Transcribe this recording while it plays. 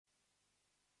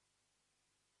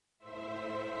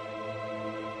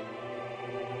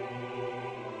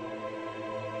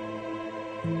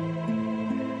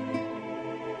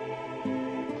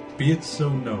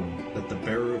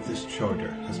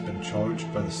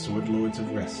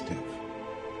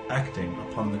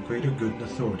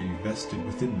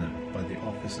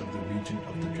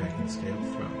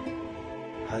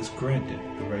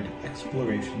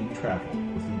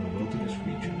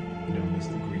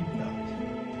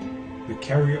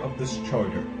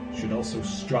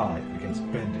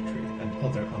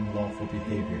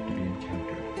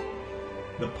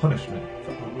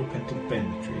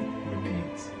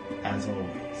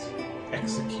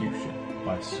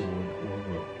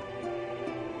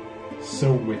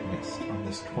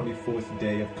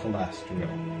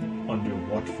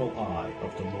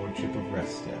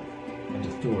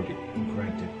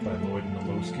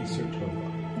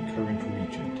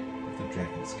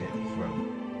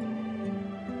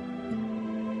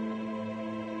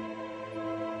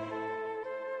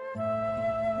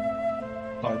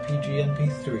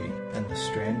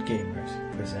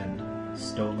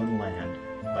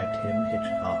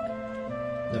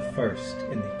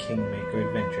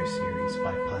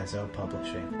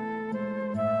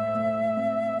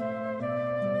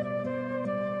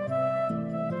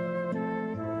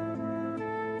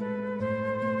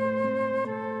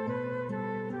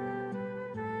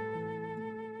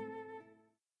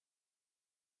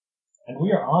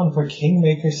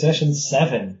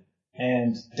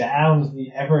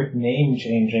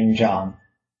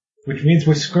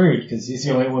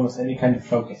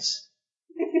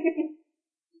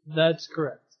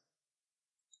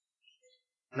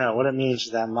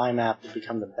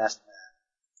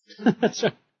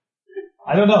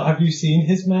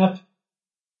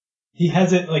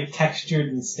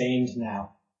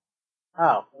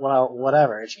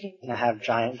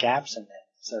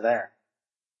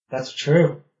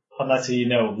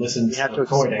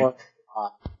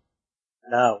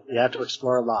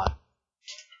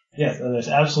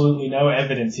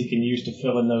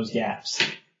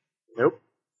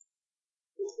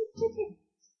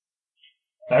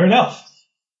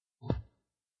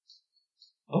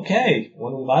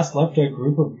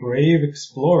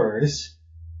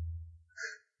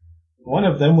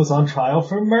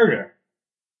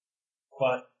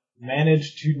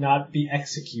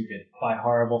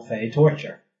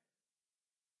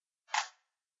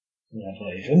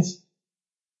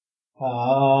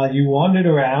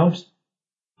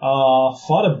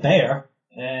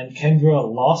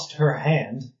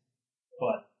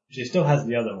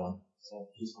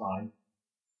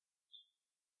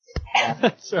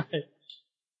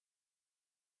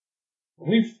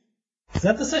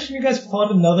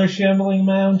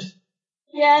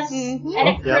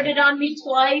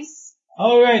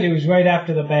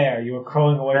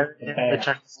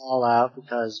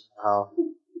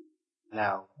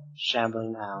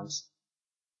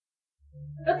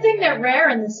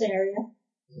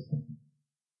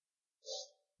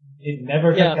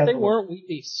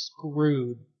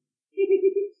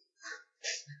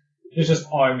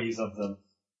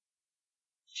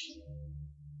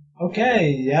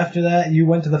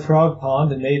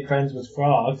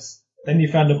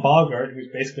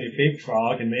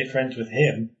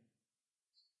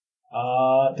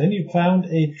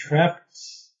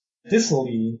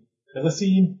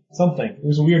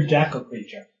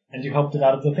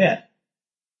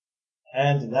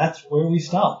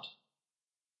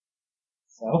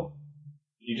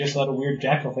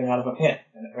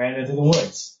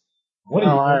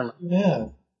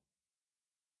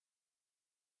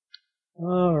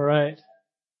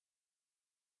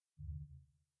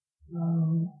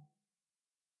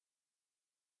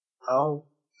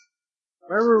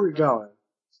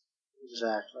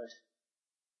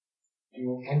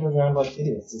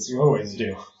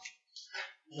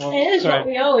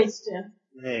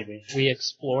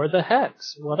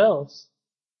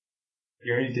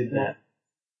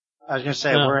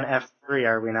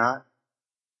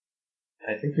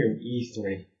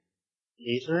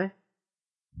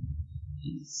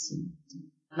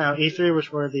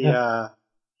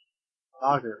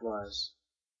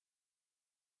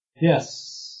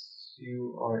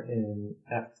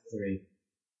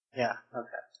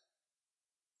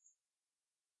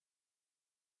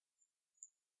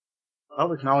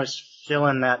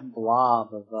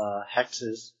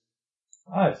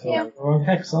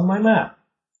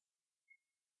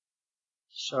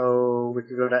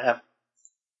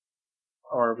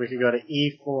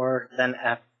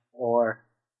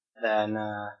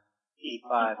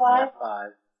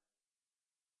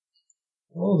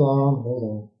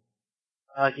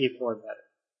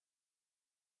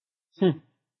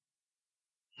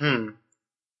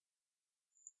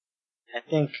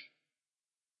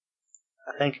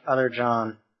I think other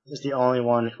John is the only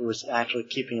one who is actually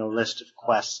keeping a list of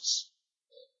quests.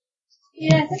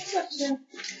 Yeah, I think so too.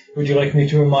 Would you like me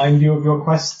to remind you of your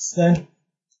quests then?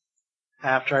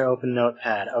 After I open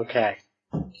Notepad, okay.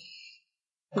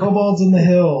 Kobolds in the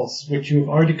Hills, which you have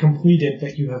already completed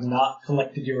but you have not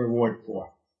collected your reward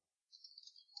for.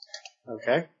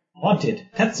 Okay. Wanted,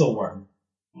 Tetzelworm.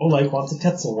 Oleg wants a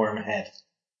Tetzelworm head.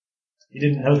 You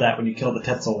didn't know that when you killed the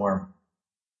Tetzelworm.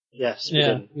 Yes, we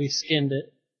Yeah, did. we skinned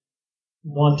it.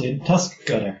 Wanted, Tusk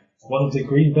Gutter. One of the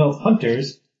Greenbelt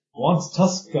hunters wants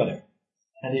Tusk Gutter,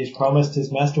 and he has promised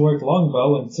his masterwork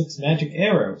longbow and 6 magic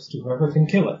arrows to whoever can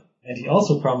kill it. And he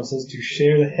also promises to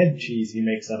share the head cheese he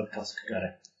makes out of Tusk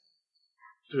Gutter.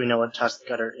 Do we know what Tusk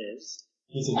Gutter is?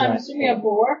 He's a I'm giant assuming a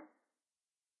boar.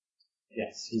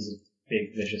 Yes, he's a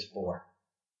big, vicious boar.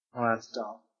 Oh, that's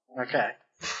dumb. Okay.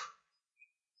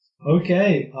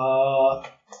 Okay,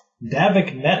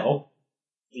 Davik Metal,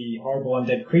 the horrible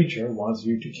undead creature, wants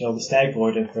you to kill the Stag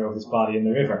Lord and throw his body in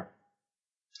the river.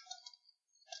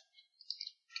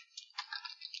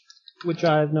 Which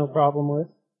I have no problem with.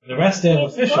 The rest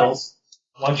of officials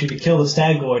want you to kill the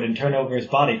Stag Lord and turn over his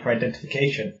body for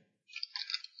identification.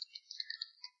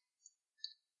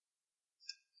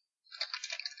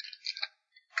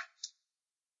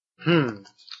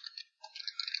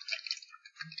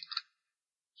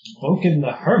 Vulcan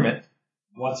the Hermit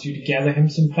wants you to gather him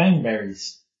some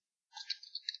fangberries.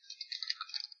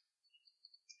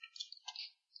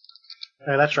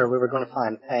 Oh, that's right, we were going to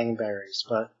find Fangberries,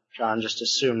 but John just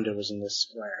assumed it was in this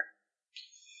square.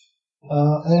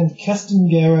 And Keston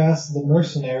Garas, the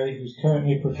mercenary who's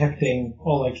currently protecting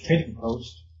Oleg's trading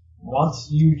post, wants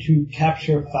you to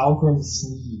capture Falgrim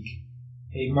Sneak,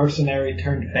 a mercenary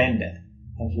turned bandit,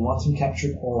 and he wants him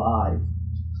captured alive.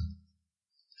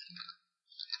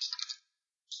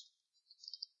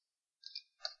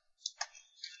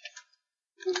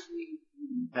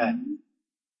 Okay.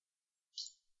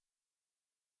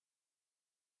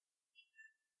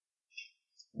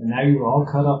 And now you're all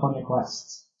caught up on the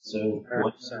quests. So,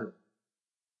 what's So,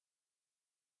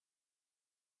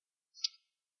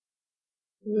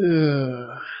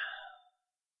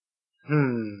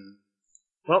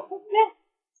 Well,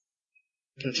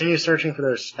 continue searching for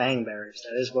those Fangberries.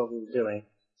 That is what we were doing.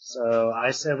 So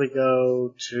I said we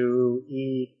go to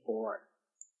E4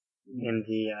 in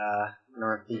the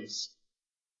northeast.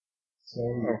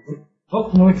 So,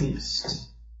 up northeast.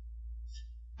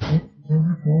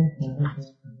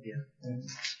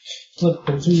 Flip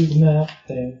through the map,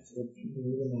 then flip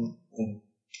through the map, then.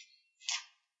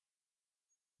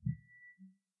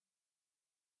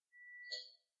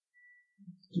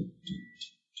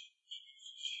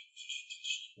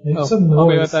 Make some noise. I'll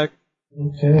be right back.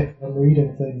 Okay, I'm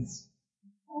reading things.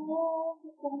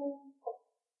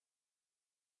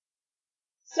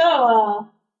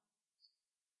 So,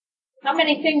 how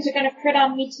many things are gonna crit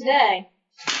on me today?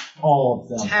 All of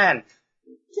them. 10.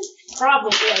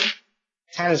 Probably.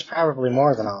 10 is probably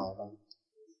more than all of them.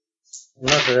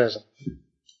 Unless it isn't.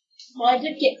 Well, I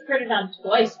did get critted on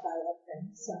twice by that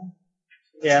thing, so.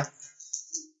 Yeah.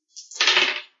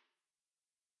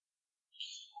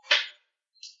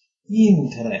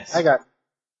 Interesting. I got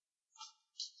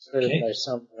critted Okay. by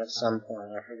something at some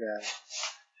point. I forgot.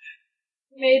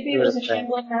 Maybe it was a Okay.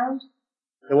 shambling mound.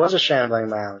 It was a shambling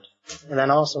mound. And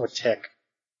then also a tick.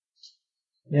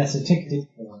 Yes, a tick did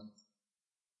one.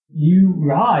 You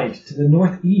ride to the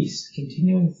northeast,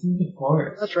 continuing through the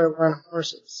forest. That's right, we're on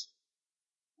horses.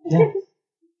 Yeah.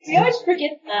 We always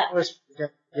forget I that. always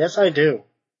forget. Yes, I do.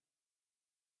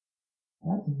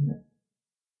 Why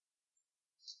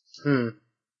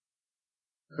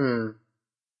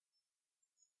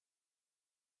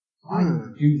do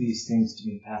you do these things to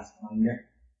me, Pathfinder?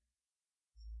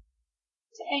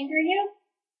 To anger you?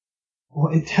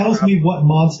 Well, it tells me what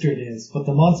monster it is, but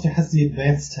the monster has the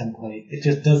advanced template. It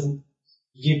just doesn't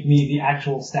give me the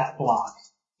actual stat block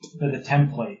for the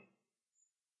template.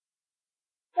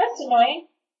 That's annoying.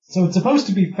 So it's supposed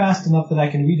to be fast enough that I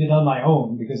can read it on my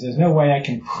own, because there's no way I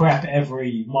can prep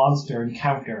every monster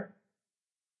encounter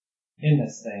in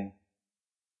this thing.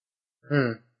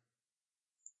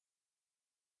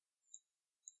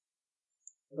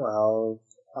 Well,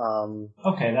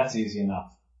 Okay, that's easy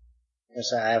enough.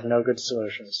 yes, I have no good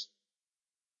solutions.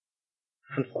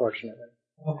 Unfortunately.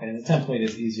 Okay, the template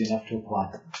is easy enough to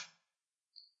apply.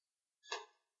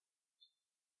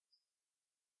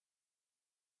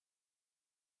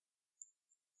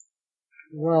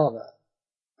 Well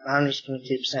then, I'm just gonna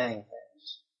keep saying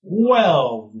things.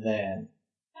 Well then.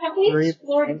 Have we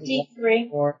explored D3?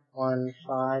 4, 1,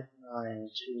 5, 9,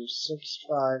 2, 6,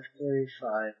 5, 3,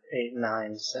 5, 8,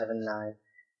 9, 7, 9,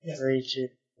 3, 2,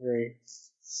 Three.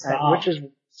 Stop. Which is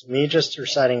me just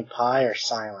reciting pi or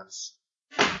silence?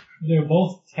 They're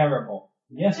both terrible.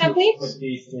 Yes, Have it we? was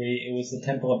these three. It was the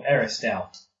Temple of Aristal,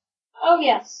 Oh,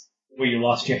 yes. where you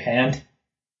lost your hand.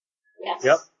 Yes.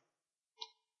 Yep.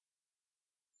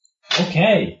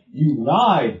 Okay, you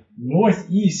ride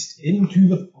northeast into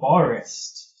the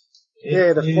forest.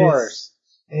 Yay, the is forest.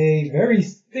 A very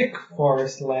thick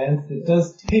forest land that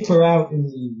does taper out in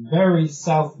the very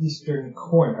southeastern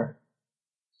corner.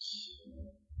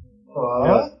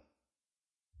 But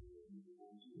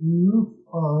you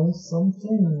find some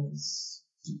things.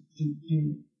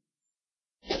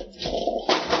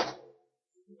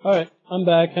 Alright, I'm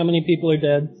back. How many people are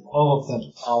dead? All of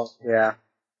them. Oh, yeah.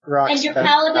 Rocks. And your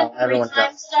paladin everyone's 3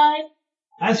 times died?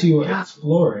 As you are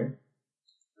exploring,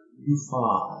 you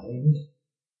find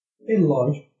a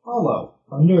large hollow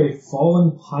under a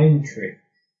fallen pine tree.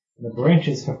 The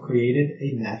branches have created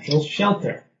a natural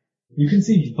shelter. You can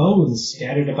see bones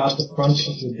scattered about the front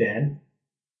of the den,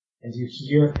 and you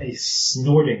hear a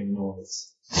snorting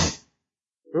noise.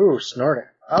 Ooh, snorting.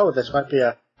 Oh, this might be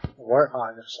a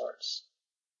warthog of sorts.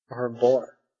 Or a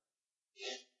boar.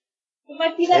 It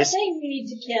might be that Yes. thing we need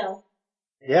to kill.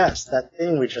 Yes, that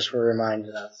thing we just were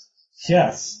reminded of.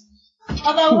 Yes.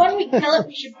 Although when we kill it,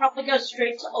 we should probably go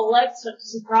straight to Oleg so it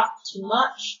doesn't drop too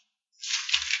much.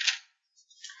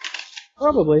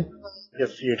 Probably. A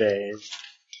few days.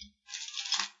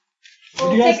 It'll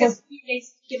Do you guys take us a few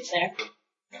days to get there.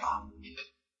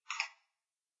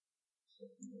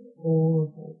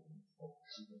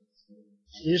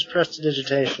 Use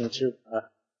prestidigitation to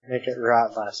make it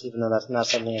rot less, even though that's not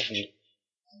something I can do.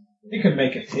 You could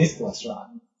make it tasteless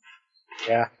rotten.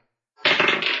 Yeah.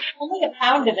 Only a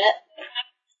pound of it.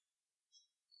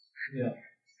 Yeah.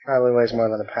 Probably weighs more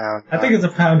than a pound. I think it's a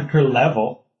pound per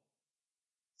level.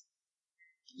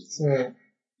 So,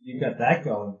 you got that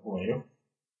going for you.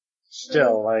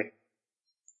 Still, like,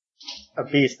 a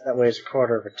beast that weighs a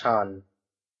quarter of a ton.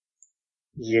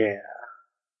 Yeah.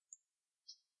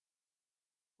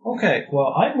 Okay,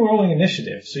 well, I'm rolling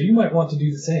initiative, so you might want to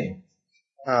do the same.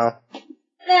 Oh,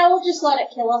 Nah, we'll just let it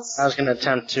kill us. I was gonna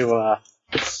attempt to,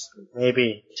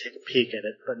 maybe take a peek at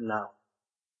it, but no.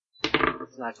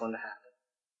 It's not going to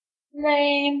happen.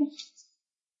 Lame.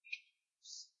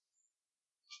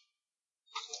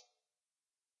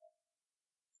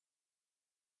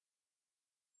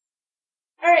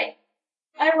 Alright.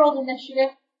 I rolled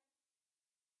initiative.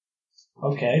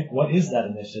 Okay, what is that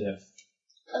initiative?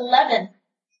 11.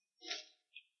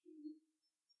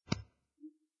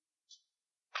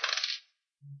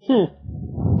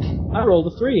 I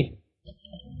rolled a 3.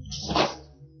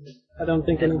 I don't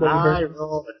think And anybody I heard.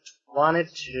 rolled a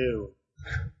 22.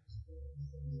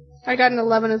 I got an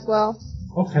 11 as well,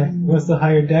 Okay, what's the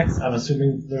higher dex? I'm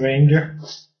assuming the ranger.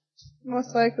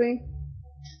 most likely.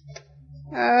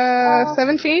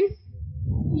 17?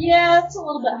 Yeah, it's a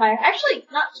little bit higher. Actually,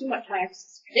 not too much higher,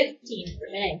 'cause it's 15 for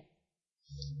me.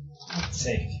 Let's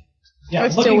see. Yeah, I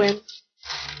still win.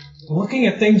 looking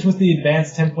at things with the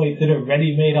advanced template that are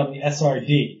ready-made on the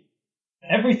SRD.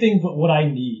 Everything but what I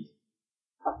need.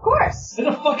 Of course.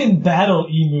 There's a fucking battle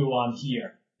emu on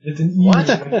here. It's an emu What?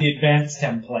 with the advanced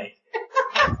template.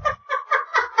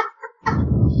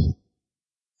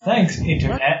 Thanks,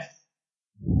 Internet.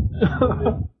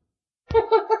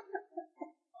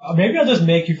 Maybe I'll just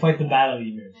make you fight the battle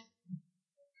emu.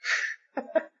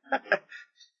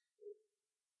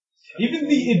 Even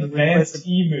the advanced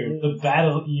emu, the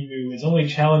battle emu, is only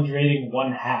challenge rating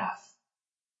 1/2.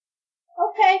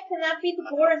 Okay, can that be the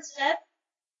boar instead?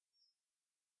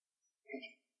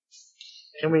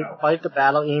 Can we fight the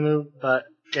battle emu, but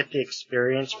get the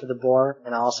experience for the boar,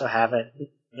 and also have it,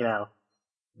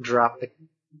 drop the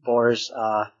boar's,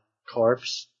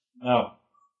 corpse? No.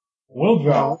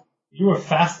 Wildrow, you were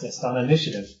fastest on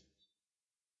initiative.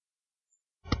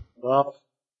 Well,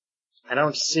 I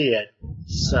don't see it,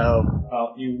 so...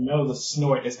 Well, you know the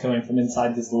snort is coming from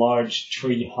inside this large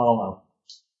tree hollow.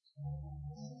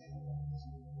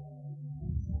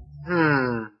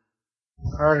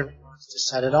 Part of me wants to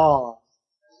set it all.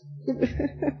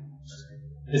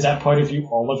 Is that part of you,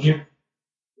 all of you?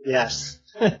 Yes.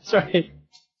 That's right.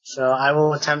 So I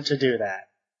will attempt to do that.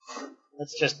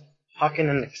 Let's just huck in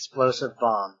an explosive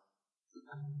bomb.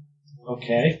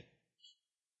 Okay.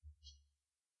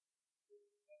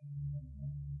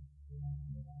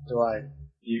 Do I?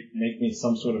 You make me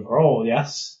some sort of roll,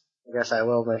 yes? I guess I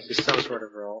will make you some sort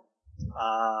of roll.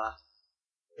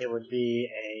 It would be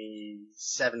a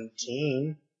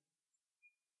 17.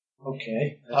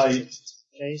 Okay. That's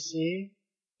JC.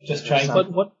 Just trying to...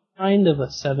 But what kind of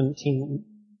a 17?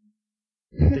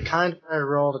 The kind where I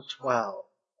rolled a 12.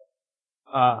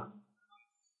 Ah.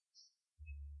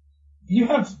 You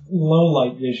have low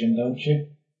light vision, don't you?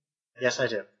 Yes, I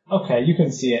do. Okay, you can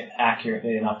see it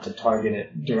accurately enough to target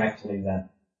it directly then.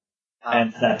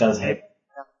 And that does hit.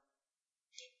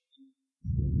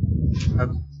 Okay.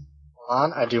 Hold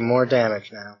on, I do more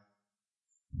damage now.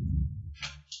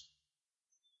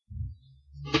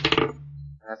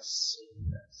 Let's see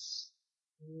this.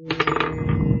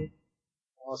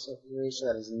 Also 3, so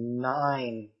that is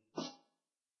 9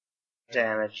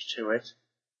 damage to it.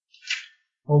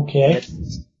 Okay.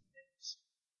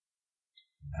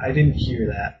 I didn't hear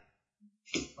that.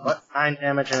 What? 9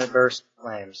 damage and it bursts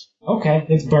flames. Okay,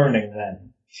 it's burning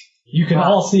then. You can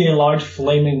all see a large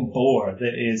flaming boar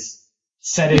that is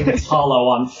setting its hollow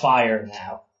on fire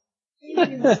now.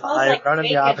 I run in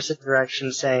the opposite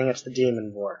direction saying it's the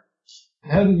demon boar.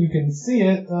 Now that you can see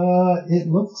it, it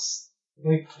looks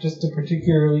like just a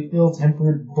particularly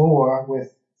ill-tempered boar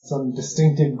with some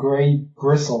distinctive gray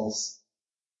bristles.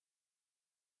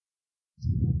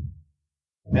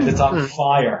 And it's on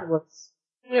fire.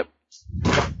 Yep.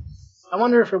 I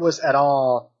wonder if it was at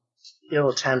all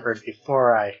ill-tempered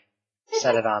before I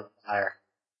set it on fire.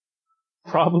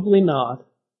 Probably not.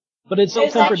 But it's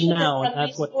There's ill-tempered actually now, and a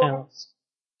that's what boar. counts.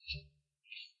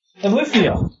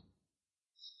 Olivia!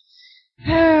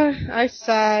 I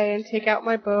sigh and take out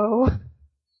my bow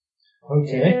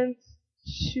Okay. and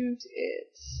shoot it.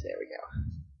 There we go.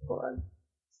 Hold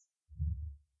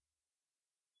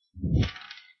on.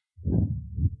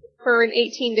 For an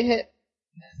 18 to hit.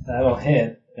 That'll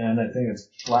hit, and I think it's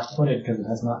flat-footed because it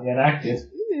has not yet acted.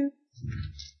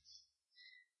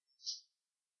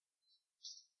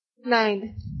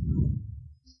 9.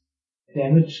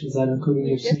 Damage? Is that including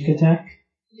your Yes. sneak attack?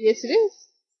 Yes, it is.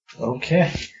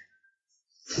 Okay.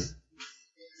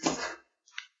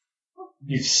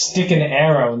 You stick an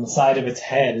arrow in the side of its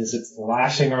head as it's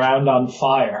lashing around on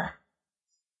fire.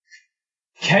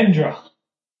 Kendra!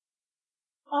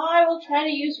 I will try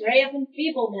to use Ray of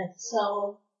Enfeeblement,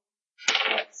 so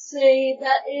let's say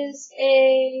that is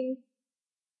a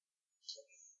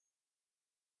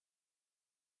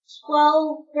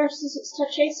 12 versus its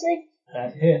touch AC.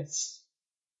 That hits.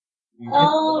 You hit the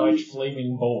large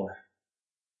flaming boar.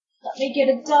 Let me get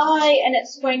a die, and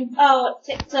it's going, it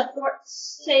takes a fort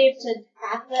save to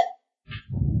half it.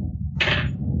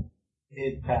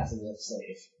 It passes that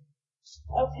save.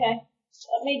 Okay.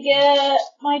 Let me get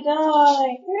my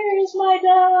die. Where's my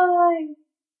die?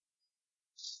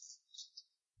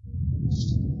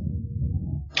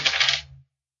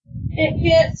 It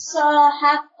gets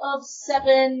half of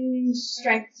 7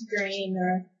 strength drain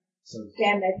or So,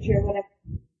 damage or whatever.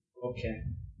 okay.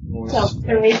 So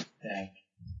 3. Damn.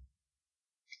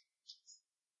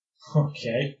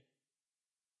 Okay.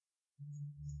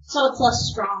 So it's less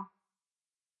strong.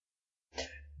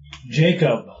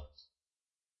 Jacob.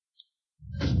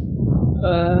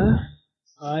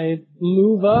 I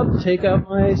move up, take out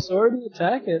my sword, and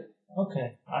attack it.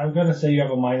 Okay. I'm gonna say you have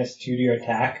a -2 to your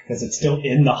attack, because it's still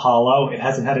in the hollow. It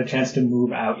hasn't had a chance to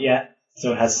move out yet,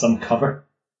 so it has some cover.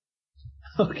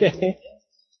 Okay.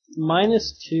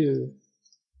 -2.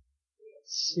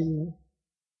 Let's see.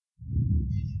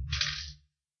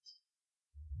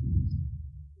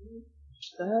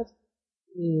 That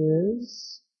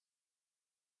is...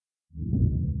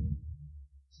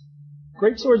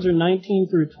 Great swords are 19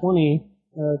 through 20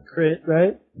 crit,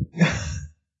 right?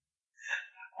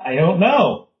 I don't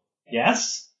know.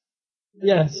 Yes?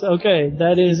 Yes, okay.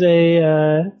 That is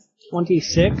a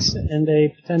 26 and a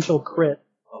potential crit.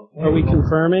 Okay. Are we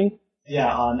confirming?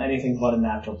 Yeah, on anything but a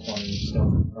natural 20, you still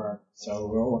confirm. So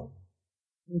roll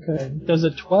Okay. Does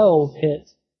a 12 hit?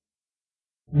 it.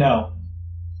 No.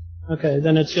 Okay,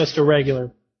 then it's just a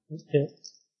regular hit.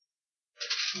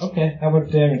 Okay, how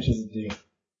much damage does it do?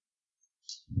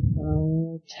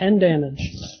 10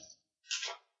 damage.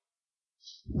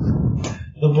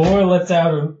 The boar lets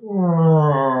out a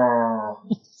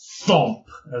thump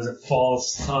as it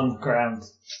falls on the ground.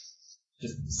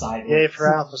 Just sideways. Yay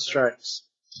for alpha strikes.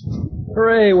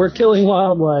 Hooray, we're killing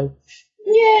wildlife.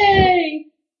 Yay!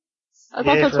 I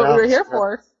thought Yay that's for what we were alpha here strikes.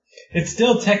 for. It's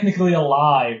still technically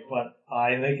alive, but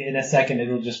I think in a second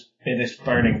it'll just finish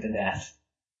burning to death.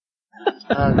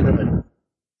 Good.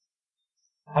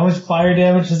 How much fire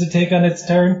damage does it take on its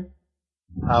turn?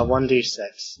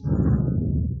 1d6.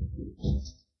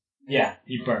 Yeah,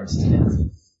 he burns to death.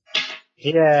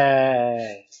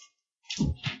 Yay!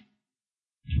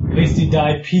 At least he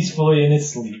died peacefully in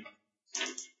his sleep.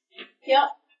 Yep.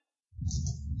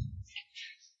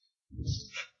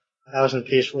 That wasn't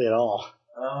peacefully at all.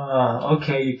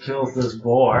 Okay, you killed this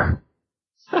boar.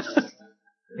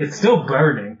 It's still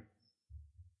burning.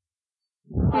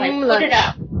 Alright, put it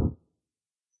out.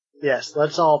 Yes,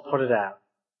 let's all put it out.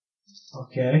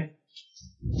 Okay.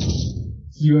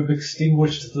 You have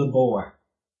extinguished the boar.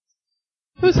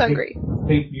 Who's hungry?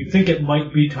 You think it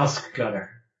might be Tusk Gunner.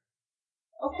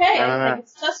 Okay, I think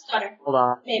it's Tusk Cutter. Hold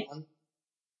on. Maybe.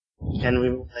 Can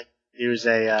we use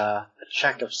a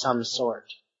check of some sort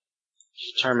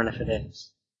to determine if it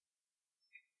is?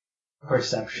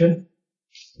 Perception.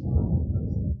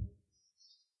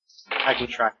 I can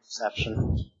track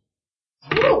perception.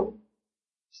 Ooh,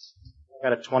 I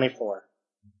got a 24.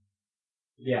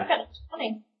 Yeah. I got a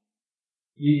 20.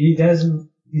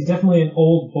 He's definitely an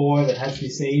old boar that has the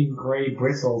same gray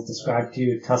bristles described to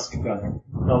you as Tusk Gunner.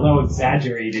 Although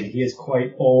exaggerated, he is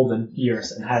quite old and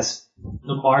fierce and has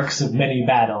the marks of many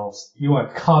battles. You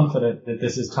are confident that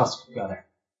this is Tusk Gunner.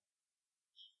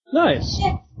 Nice.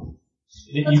 Yeah.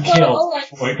 You Let's go to killed Oleg.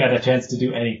 before he got a chance to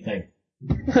do anything.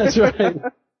 That's right.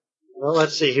 Well,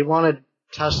 let's see. He wanted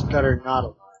Tusk Cutter not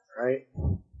alive, right?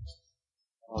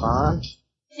 Hold on.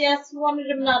 Yes, we wanted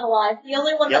him not alive. The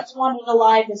only one Yep. that's wanted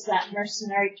alive is that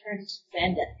mercenary turned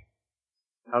bandit.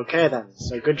 Okay then.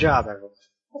 So good job, everyone.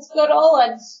 Let's go to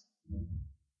Oleg's.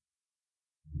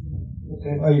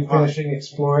 Okay. Are you finishing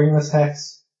exploring this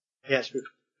hex? Yes, we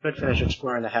could finish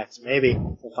exploring the hex. Maybe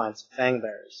we'll find some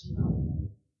fangbearers.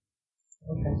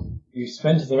 Okay. You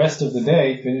spent the rest of the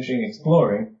day finishing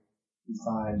exploring. You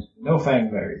find no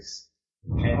fangberries.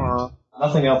 And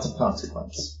nothing else of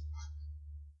consequence.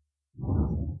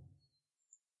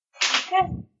 Okay.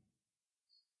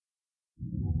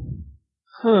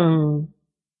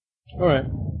 Alright.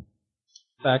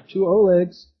 Back to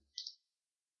Oleg's.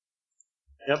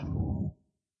 Yep.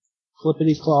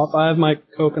 Flippity clop. I have my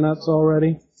coconuts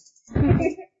already.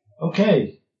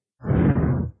 Okay.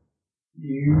 Are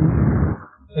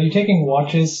you taking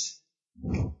watches?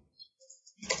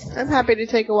 I'm happy to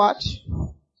take a watch.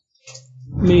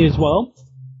 Me as well.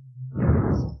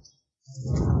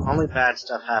 Only bad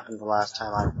stuff happened the last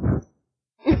time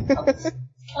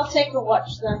I'll take a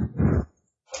watch then.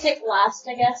 Take last,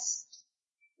 I guess.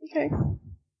 Okay.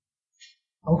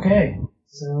 Okay.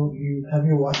 So you have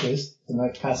your watches. The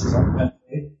night passes on.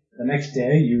 The next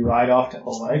day, you ride off to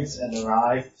Oleg's and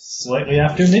arrive slightly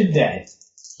after midday.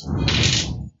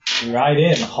 You ride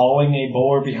in, hauling a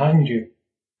boar behind you.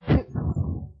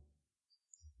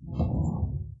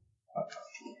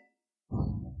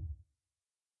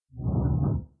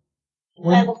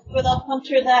 I look for the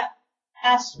hunter that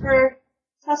asked for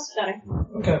Tusk Cutter.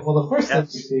 Okay, well the first thing you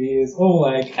see is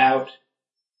Oleg out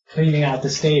cleaning out the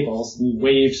stables, and he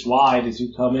waves wide as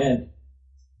you come in.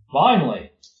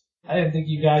 Finally! I didn't think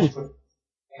you guys were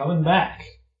coming back.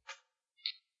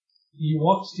 He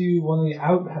walks to one of the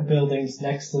outbuildings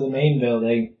next to the main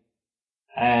building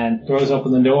and throws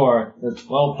open the door. Says,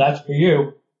 well, that's for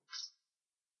you.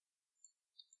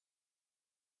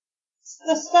 It's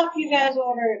the stuff you guys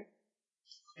ordered.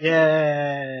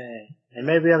 Yay! And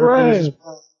maybe other things as Right.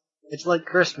 well. It's like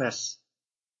Christmas.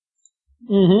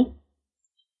 Mm-hmm.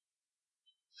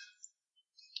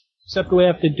 Except we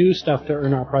have to do stuff to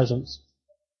earn our presents.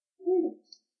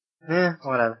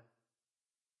 Whatever.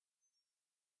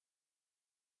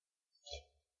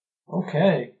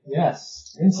 Okay,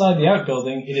 yes. Inside the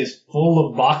outbuilding, it is full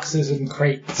of boxes and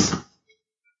crates.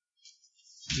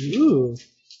 Ooh.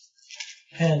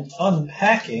 And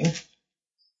unpacking,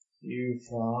 you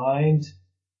find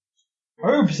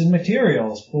herbs and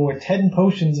materials for 10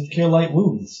 potions of Cure Light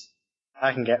Wounds.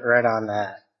 I can get right on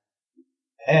that.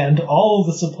 And all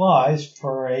the supplies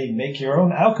for a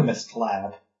make-your-own-alchemist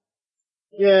lab.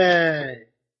 Yay!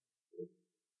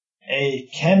 A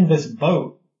canvas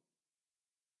boat.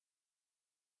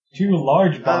 2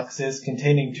 large boxes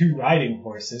containing 2 riding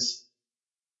horses.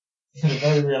 They're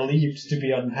very relieved to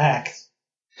be unpacked.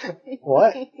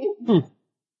 What?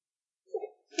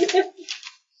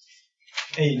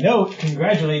 A note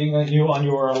congratulating you on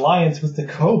your alliance with the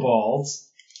kobolds,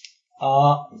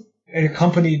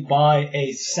 accompanied by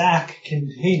a sack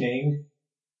containing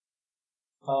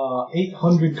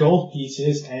 800 gold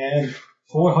pieces and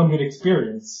 400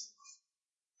 experience.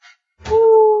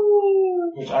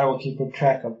 Which I will keep a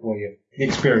track of for you. The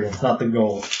experience, not the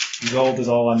gold. The gold is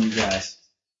all on you guys.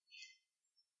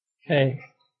 Okay.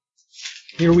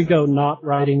 Here we go, not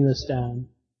writing this down.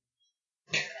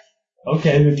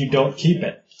 Okay, then you don't keep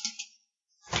it.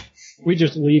 We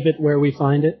just leave it where we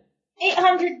find it.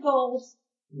 800 gold.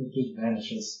 It just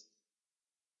vanishes.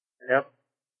 Yep.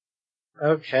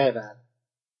 Okay then.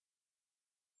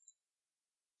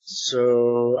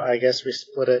 So, I guess we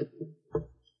split it a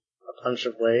bunch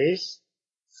of ways.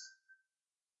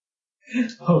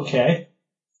 Okay.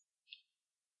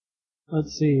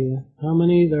 Let's see. How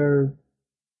many there?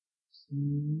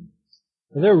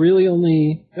 Are there really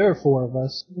only? There are 4 of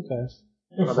us. Okay.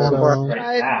 You're Well, 4 there's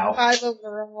right now. 5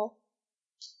 overall.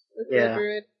 With the Yeah.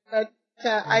 druid. But,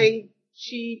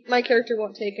 my character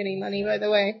won't take any money, by the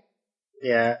way.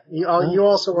 Yeah, you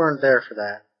also weren't there for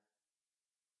that.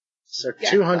 So Yeah,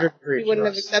 200 for He each wouldn't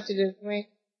of have us. accepted it anyway.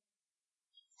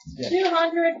 Yeah.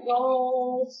 200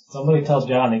 gold. Somebody tell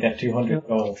John they got 200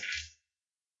 gold.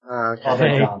 Okay. Oh,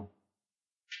 they're John.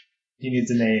 He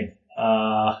needs a name.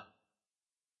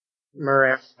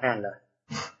 Miranda.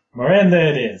 Miranda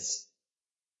it is.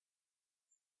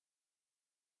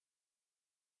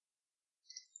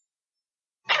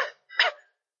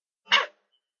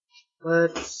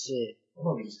 Let's see. Why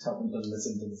don't we just tell him to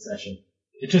listen to the session?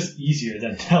 It's just easier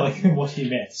than telling him what he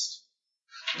missed.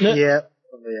 Yep. Yeah,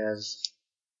 probably is.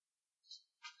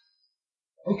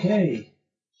 Okay.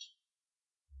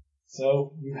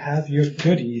 So, you have your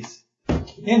goodies.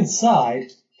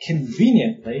 Inside,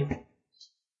 conveniently,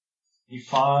 you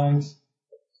find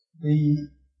the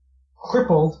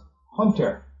crippled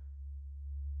hunter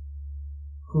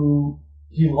who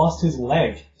he lost his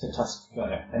leg to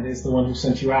Tuskgutter and is the one who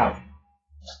sent you out.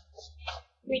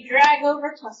 We drag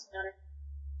over Tuskgutter.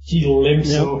 He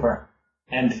limps over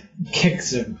and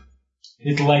kicks him.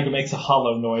 His leg makes a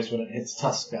hollow noise when it hits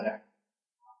Tuskgutter.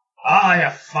 I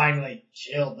have finally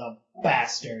killed the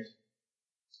bastard.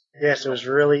 Yes, it was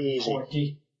really easy.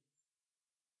 Porky.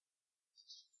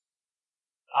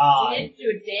 We didn't do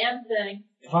a damn thing.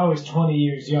 If I was 20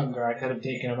 years younger, I could have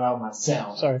taken him out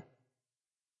myself. Sorry.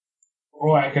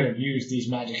 Or I could have used these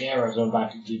magic arrows I'm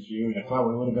about to give you, and it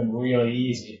probably would have been really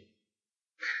easy.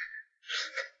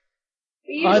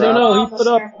 I don't know, he put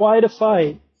up quite a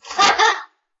fight.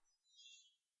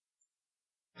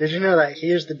 Did you know that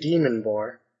he is the demon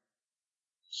boar?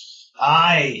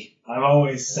 Aye, I've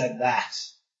always said that.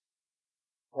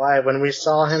 Why, when we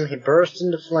saw him, he burst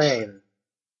into flame.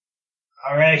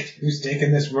 Alright, who's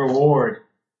taking this reward?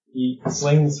 He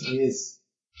slings his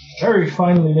very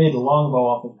finely made longbow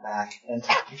off his back and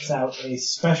takes out a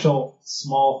special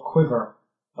small quiver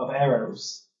of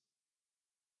arrows.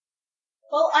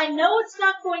 Well, I know it's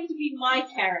not going to be my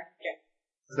character.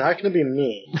 It's not going to be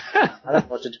me. I don't know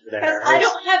what to do with Because arrows. I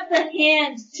don't have the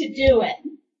hand to do it.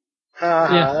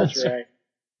 Yeah, that's that's right.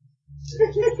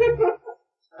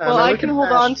 Well, then I we can can hold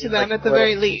pass on you, to them like, at the what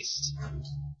very least.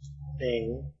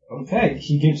 Thing. Okay,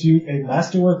 he gives you a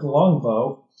masterwork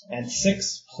longbow and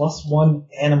 6 +1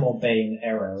 animal bane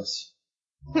arrows.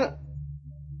 Damn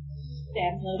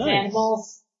those Nice.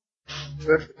 animals.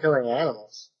 Good for killing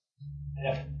animals.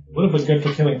 Yep. Would have been good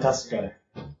for killing Tuskgutter.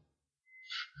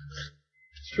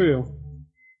 It's true.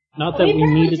 Not that we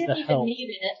really needed didn't the even help.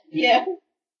 needed it. Yeah.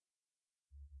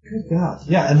 Good God.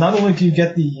 Yeah, and not only do you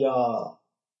get the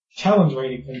challenge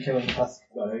rating from killing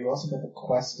Tuskgutter, you also get the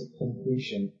quest of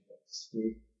completion.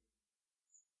 Sweet.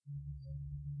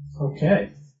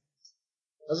 Okay.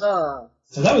 Huzzah!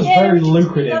 So that was Yay, very we just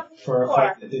lucrative got for a four.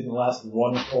 fight that didn't last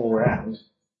one full round.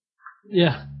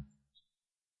 Yeah.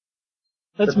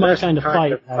 That's The my best kind of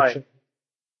fight, of fight. actually.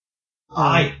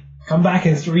 Aye. Come back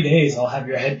in 3 days, I'll have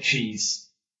your head cheese.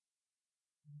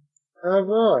 Oh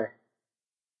boy.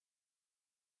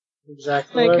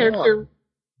 Exactly what I want.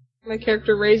 My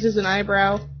character raises an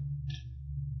eyebrow.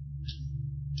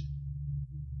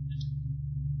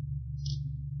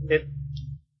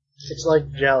 It's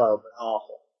like Jello, but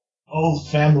awful. Old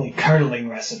family curdling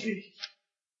recipe.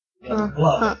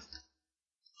 Love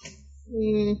it.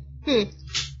 Mm-hmm.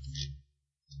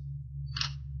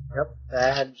 Yep,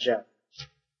 bad Jello.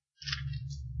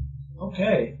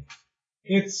 Okay.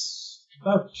 It's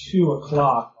about 2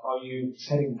 o'clock. Are you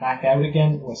heading back out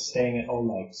again or staying at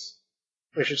Oleg's?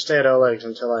 We should stay at Oleg's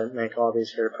until I make all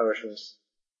these here potions.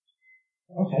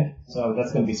 Okay. So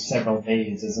that's going to be several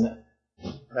days, isn't it?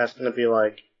 That's gonna be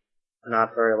like,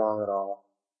 not very long at all.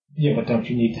 Yeah, but don't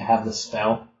you need to have the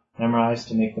spell memorized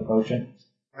to make the potion?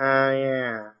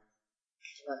 Yeah.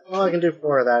 Well, I can do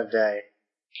 4 of that day.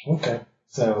 Okay.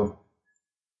 So,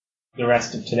 the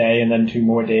rest of today and then 2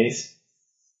 more days?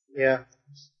 Yeah.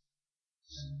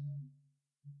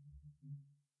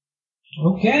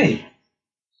 Okay.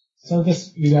 So I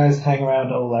guess you guys hang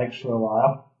around Oleg's for a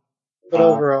while. But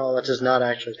overall, it does not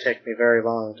actually take me very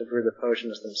long to brew the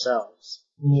potions themselves.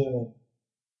 Yeah.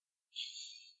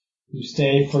 You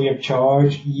stay free of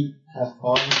charge, eat, have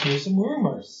fun, hear some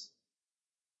rumors.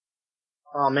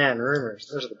 Oh man, rumors.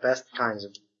 Those are the best kinds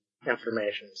of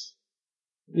informations.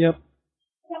 Yep.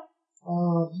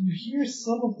 You hear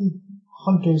some of the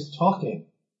hunters talking.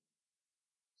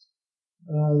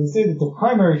 They say that the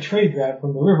primary trade route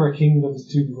from the river kingdoms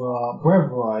to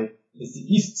Brevroy is the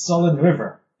East Sullen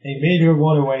River, a major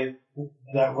waterway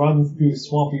that runs through a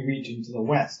swampy region to the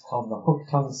west called the Hook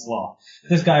Tongue Slough.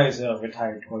 This guy is a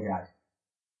retired tour guide.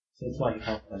 So that's why he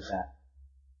talked like that.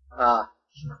 Ah,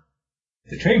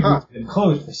 The trade route's been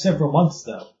closed for several months,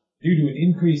 though, due to an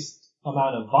increased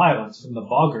amount of violence from the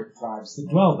boggart tribes that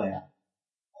dwell there.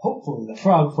 Hopefully the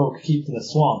frog folk keep to the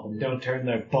swamp and don't turn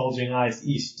their bulging eyes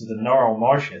east to the gnarl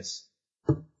marshes.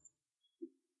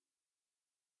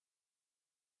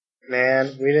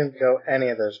 man, we didn't go any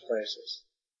of those places.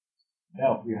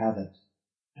 No, you haven't.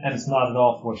 And it's not at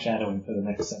all foreshadowing for the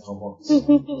next several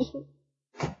months.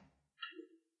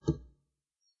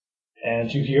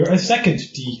 And you hear a second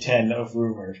D10 of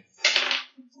rumor.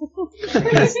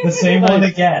 It's the same one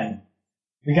again.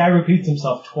 The guy repeats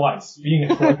himself twice. Being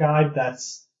a tour guide,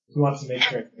 he wants to make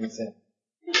sure everything's in.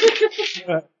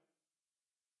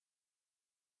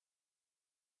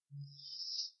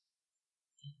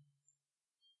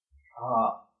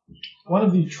 One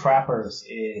of the trappers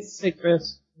is... Hey,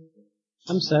 Chris.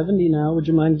 I'm 70 now. Would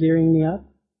you mind gearing me up?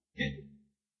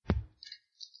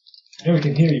 No, we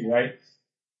can hear you, right?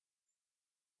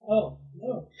 Oh,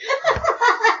 no.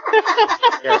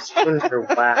 Yes,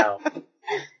 wow.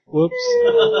 Whoops.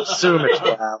 So much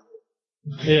wow.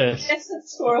 Yes. Yes,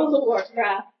 it's World of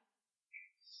Warcraft.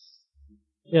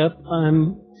 Yep,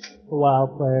 I'm a WoW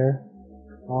player.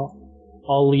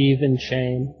 I'll leave in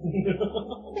shame.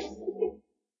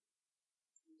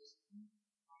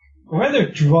 A rather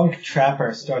drunk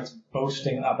trapper starts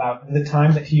boasting about the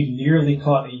time that he nearly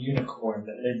caught a unicorn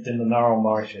that lived in the Gnarl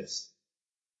Marshes.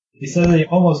 He says that he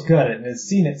almost got it and has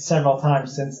seen it several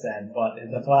times since then, but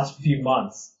in the last few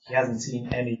months, he hasn't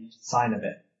seen any sign of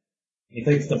it. He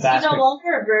thinks the Is he bastard... no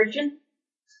longer a virgin?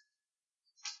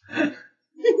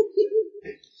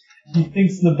 He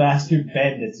thinks the bastard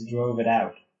bandits drove it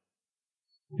out.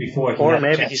 Before he Or had a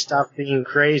maybe chance. he stopped being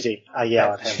crazy. I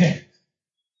yell at him.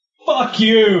 Fuck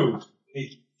you!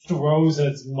 He throws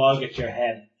his mug at your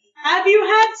head. Have you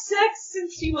had sex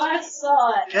since you last saw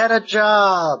it? Get a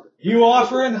job! You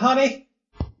offering, honey?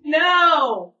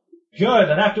 No! Good,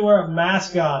 I'd have to wear a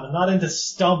mask on. I'm not into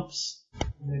stumps.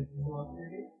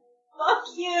 Fuck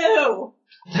you!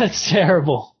 That's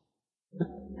terrible.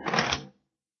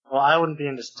 Well, I wouldn't be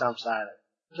into stumps either.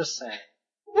 Just saying.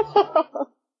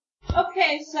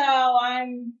 Okay, so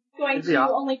I'm going to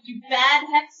only do bad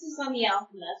hexes on the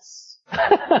alchemist.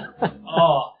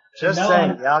 Oh, Just now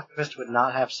saying, the alchemist would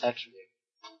not have sex with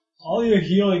you. all your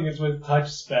healing is with touch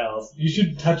spells. You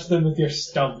should touch them with your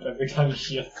stump every time you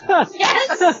heal.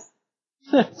 Yes!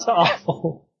 That's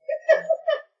awful.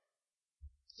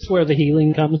 That's where the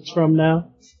healing comes from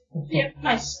now. Get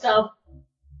my stuff.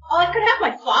 Oh, I could have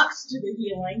my fox do the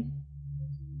healing.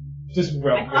 Just My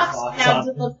rub your fox thoughts pounds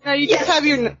on. in the... No, you just have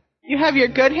your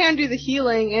good hand do the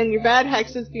healing, and your bad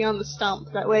hexes be on the stump.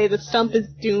 That way, the stump is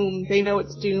doomed. They know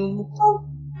it's doomed. Well,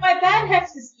 my bad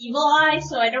hex is evil eye,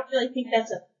 so I don't really think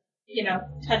that's a,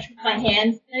 touch with my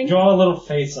hand thing. Draw a little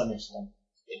face on your stump.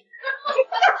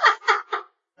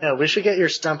 Yeah, we should get your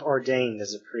stump ordained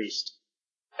as a priest.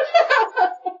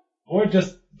 Or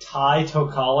just tie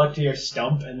Tokala to your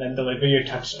stump and then deliver your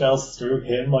touch spells through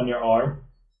him on your arm.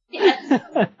 Yes.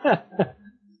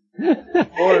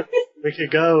 Or we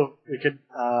could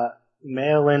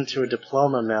mail into a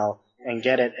diploma mill and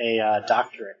get it a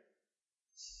doctorate.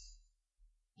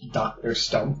 Dr.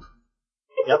 Stump.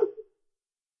 Yep.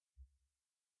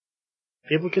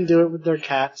 People can do it with their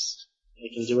cats. They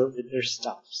can do it with their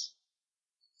stumps.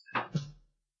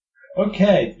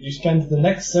 Okay, you spend the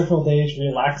next several days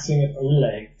relaxing at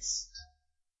Oleg's.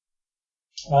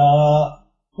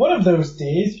 One of those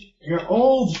days, your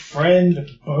old friend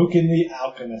Boken the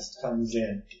Alchemist comes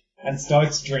in and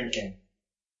starts drinking.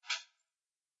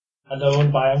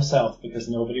 Alone by himself because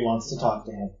nobody wants to talk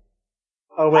to him.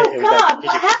 Oh wait, Oh God,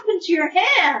 what happened to your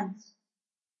hand?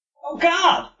 Oh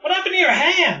God, what happened to your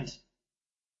hand?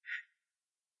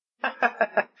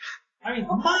 I mean,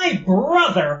 my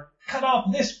brother cut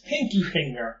off this pinky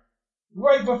finger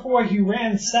right before he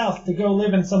ran south to go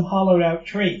live in some hollowed out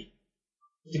tree.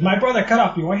 Did my brother cut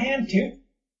off your hand too?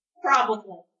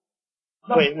 Probably.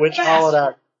 Wait, which hollowed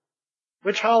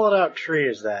out tree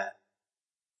is that?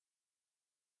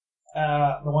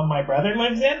 The one my brother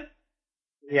lives in?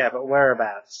 Yeah, but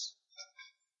whereabouts?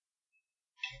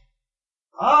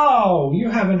 Oh, you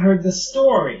haven't heard the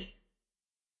story.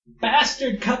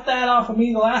 Bastard cut that off of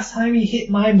me the last time he hit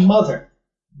my mother.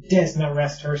 Desna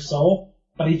rest her soul.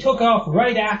 But he took off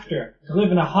right after to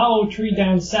live in a hollow tree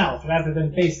down south rather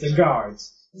than face the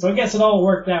guards. So I guess it all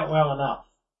worked out well enough.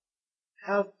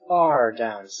 How far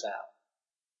down south?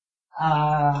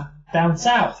 Down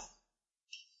south.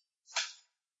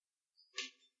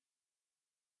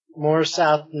 More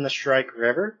south than the Shrike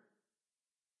River?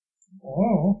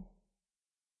 Oh.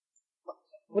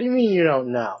 What do you mean you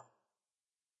don't know?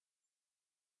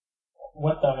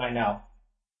 What don't I know?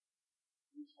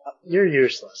 You're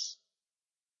useless.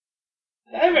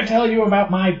 Did I ever tell you about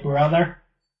my brother?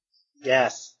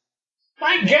 Yes.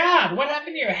 My God, what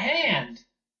happened to your hand?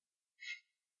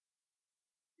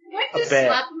 I'm going to A bit.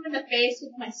 slap him in the face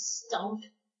with my stump.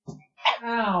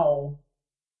 Ow.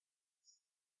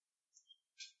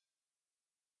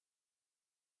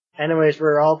 Anyways,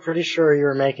 we're all pretty sure you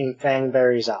were making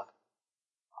fangberries up.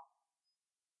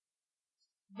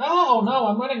 No,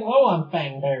 I'm running low on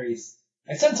fangberries.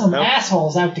 I sent some Nope.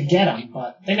 assholes out to get them,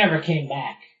 but they never came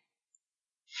back.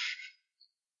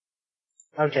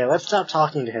 Okay, let's stop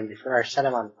talking to him before I set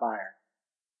him on fire.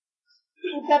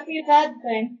 Would that be a bad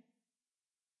thing?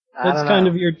 I That's don't kind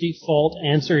know. of your default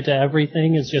answer to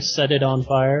everything, is just set it on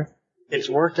fire. It's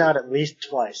worked out at least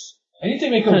twice. I need to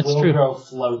make a That's will true. grow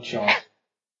flowchart.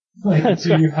 Like, That's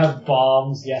do right. you have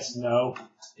bombs? Yes, no.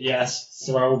 Yes,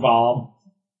 throw bomb.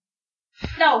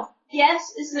 No.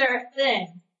 Yes, is there a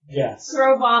thing? Yes.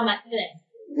 Throw bomb at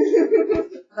thing.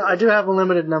 I do have a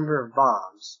limited number of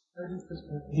bombs.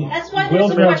 That's why Will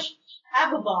there's a grow, question.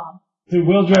 Have a bomb. the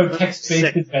will grow text-based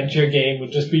Sick. adventure game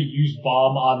would just be use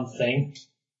bomb on thing.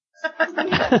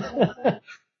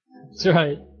 That's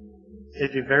right.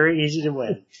 It'd be very easy to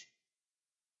win.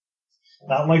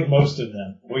 Not like most of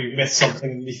them, where you miss something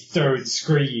in the third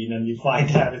screen and you find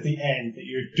out at the end that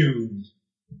you're doomed.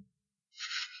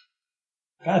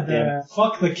 God damn it.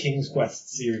 Fuck the King's Quest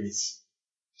series.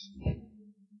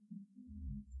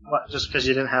 What, just because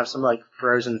you didn't have some, like,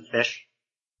 frozen fish?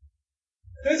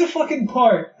 There's a fucking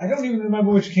part, I don't even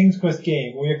remember which King's Quest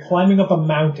game, where you're climbing up a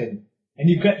mountain, and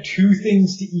you've got 2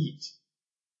 things to eat.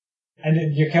 And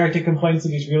then your character complains that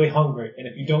he's really hungry, and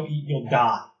if you don't eat, you'll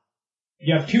die.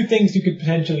 You have 2 things you could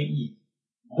potentially eat.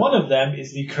 One of them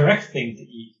is the correct thing to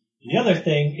eat. The other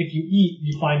thing, if you eat,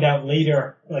 you find out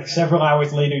later, like several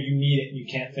hours later, you need it and you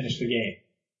can't finish the game.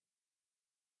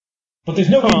 But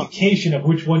there's no indication of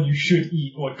which one you should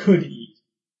eat or could eat.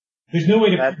 There's no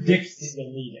way to That predict is- that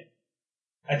you'll need it.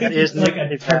 I think that it's is like a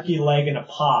nearly turkey leg and a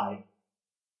pie.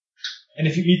 And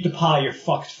if you eat the pie, you're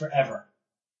fucked forever.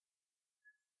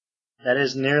 That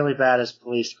is nearly bad as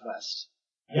Police Quest.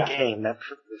 Yeah, A game that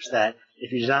proves that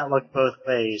if you do not look both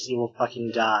ways, you will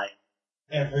fucking die.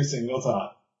 every single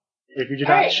time. If you do All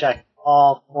not right. check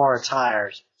all 4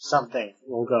 tires, something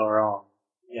will go wrong.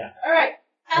 Yeah. Alright,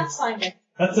 Pathfinder.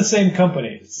 That's the same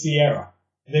company, Sierra.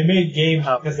 They made games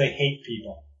Oh. because they hate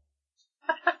people.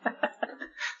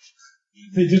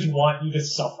 They just want you to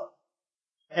suffer.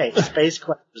 Hey, Space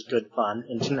Quest was good fun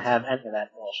and didn't have any of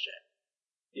that bullshit.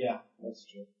 Yeah, that's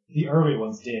true. The early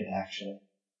ones did, actually.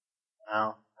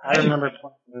 Well, I remember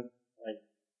playing, like,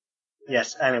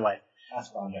 yes, anyway.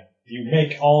 Pathfinder. Do you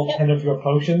make all 10 of your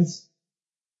potions?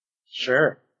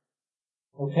 Sure.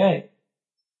 Okay.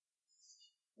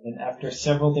 And after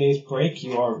several days break,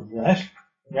 you are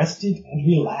rested and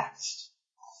relaxed.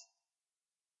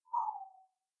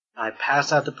 I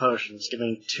pass out the potions,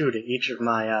 giving 2 to each of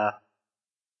my,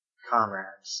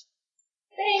 comrades.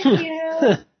 Thank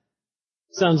you.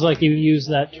 Sounds like you use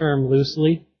that term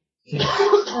loosely.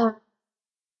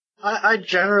 I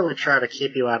generally try to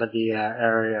keep you out of the,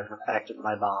 area of effect of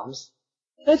my bombs.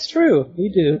 That's true.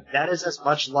 You do. That is as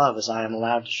much love as I am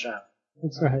allowed to show.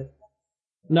 That's right.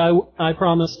 No, I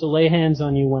promise to lay hands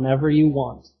on you whenever you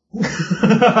want.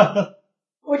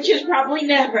 Which is probably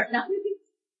never. No.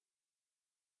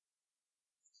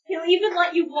 He'll even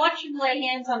let you watch him lay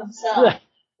hands on himself.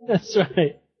 That's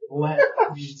right. Let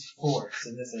means force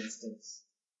in this instance.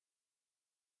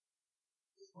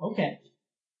 Okay.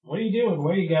 What are you doing?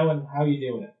 Where are you going? How are you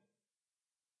doing it?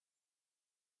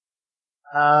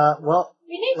 Well,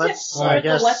 We need to I explore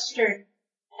guess- the western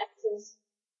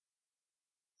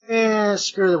Texas.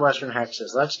 screw the Western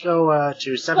Hexes. Let's go,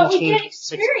 to But we get 17,627.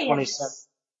 experience.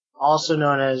 Also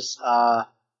known as, E4,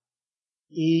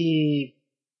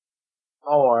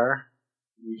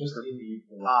 You just leave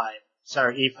the 5.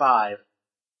 Sorry, E5.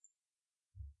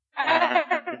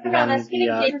 No, that's the,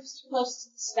 getting dangerous close to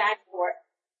the stag fort.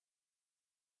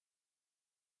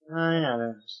 Oh, yeah,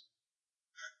 there's.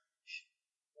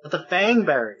 But the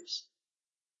Fangberries.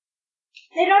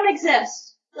 They don't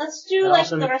exist. Let's do That like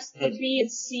also the means- rest of the B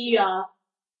and C,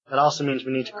 That also means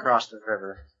we need to cross the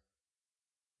river.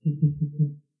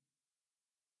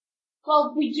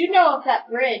 well, we do know of that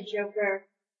bridge over,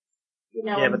 you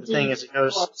know. Yeah, but the D- thing is, it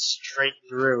goes straight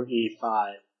through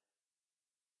E5.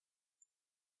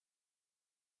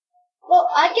 Well,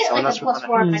 I get So like unless a we +4 on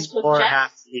want my to swift explore check.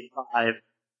 half E5,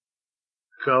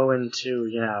 go into,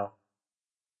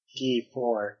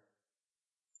 D4,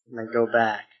 and then go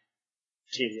back.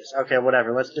 Tedious. Okay,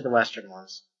 whatever, let's do the western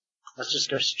ones. Let's just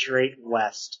go straight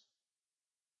west.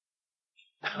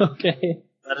 Okay.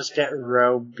 Let us get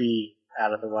row B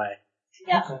out of the way.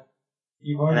 Yeah. Okay.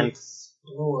 You've already And-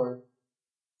 explored.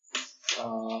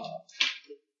 Yeah,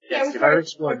 Yes, we've if I already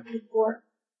explored. explored before.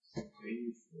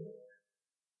 3,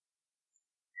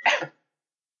 4.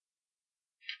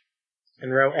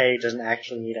 And row A doesn't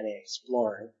actually need any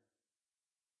exploring.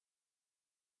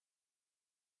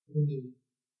 Indeed.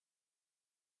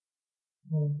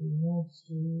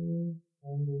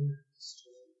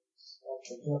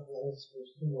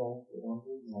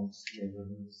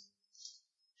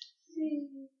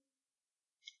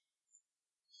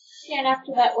 Yeah, and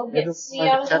after that we'll Maybe get C find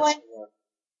out of the way. Tetsuo.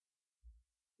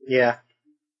 Yeah.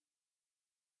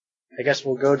 I guess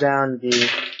we'll go down the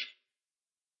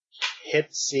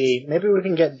hit C. Maybe we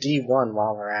can get D1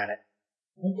 while we're at it.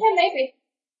 Yeah, maybe.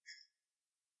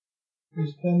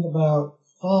 We spend about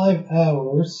 5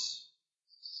 hours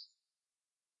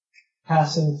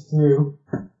passing through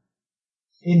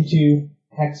into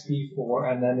Hex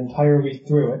B4 and then entirely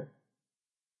through it.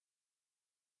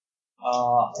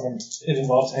 And it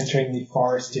involves entering the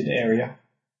forested area.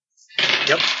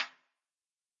 Yep.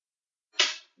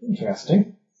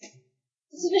 Interesting.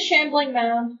 Is it a shambling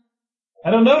mound?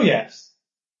 I don't know yet.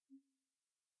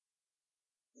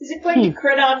 Is it going to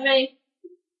crit on me?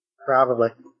 Probably.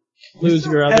 Lose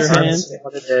your other That's hand. Honestly,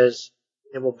 what it is,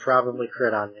 it will probably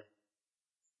crit on you.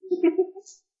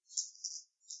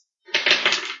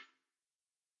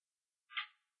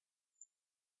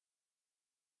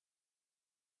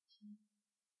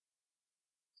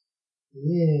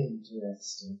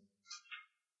 Interesting.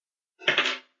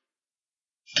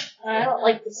 I don't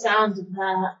like the sounds of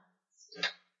that.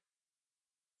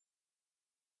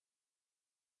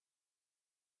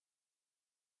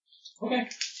 Okay.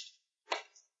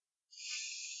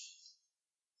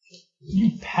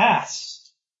 You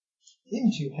pass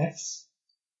into Hex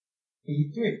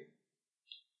B3.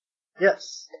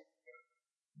 Yes.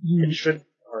 You, It should be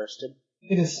forested.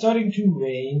 it is starting to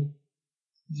rain.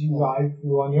 You ride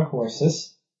through on your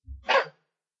horses.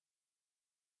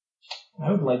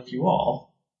 I would like you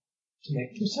all to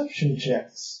make perception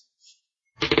checks.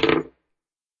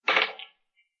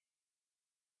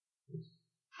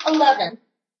 11.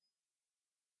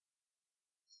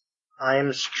 I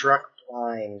am struck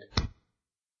blind.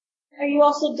 Are you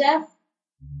also deaf?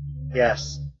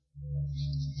 Yes.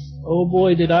 Oh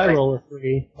boy, did I roll a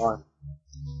 3. 1.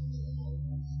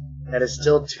 That is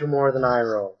still 2 more than I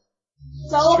rolled.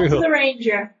 It's all up True. to the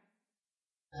ranger.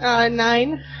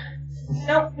 9.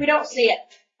 Nope, we don't see it.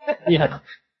 Yeah.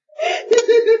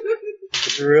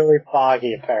 It's really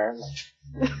foggy, apparently.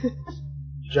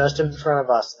 Just in front of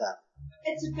us, though.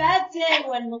 It's a bad day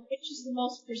when the witch is the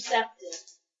most perceptive.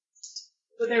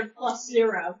 With her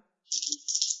 +0.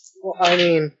 Well, I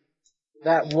mean,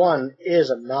 that 1 is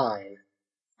a 9,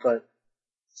 but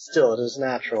still, it is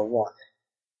natural 1.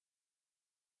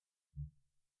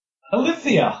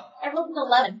 Alithia! I rolled an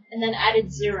 11 and then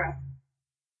added 0.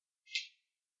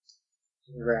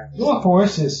 Congrats. Your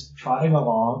horse is trotting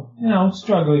along,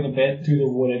 struggling a bit through the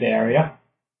wooded area.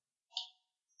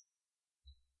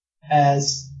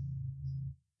 As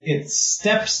it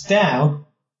steps down,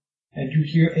 and you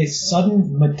hear a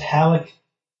sudden metallic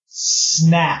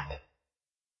snap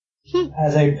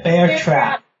as a bear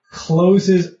trap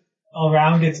closes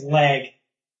around its leg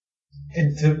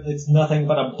until it's nothing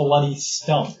but a bloody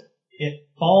stump. It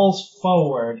falls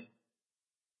forward,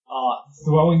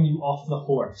 throwing you off the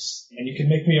horse. And you can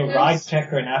make me a ride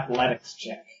check or an athletics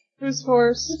check. Whose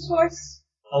horse? This horse?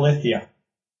 Alithia.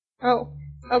 Oh,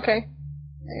 okay.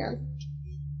 Hang on.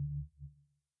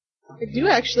 I do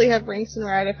actually have ranks and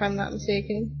ride, if I'm not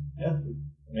mistaken. Yeah,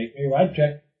 make me a ride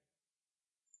check.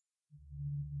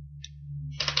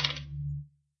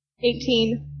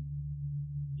 18.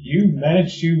 You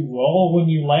manage to roll when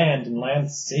you land and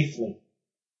land safely.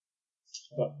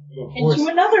 But your horse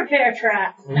Into another bear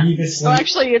trap. grievously... Well,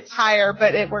 actually, it's higher,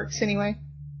 but it works anyway.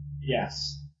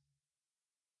 Yes.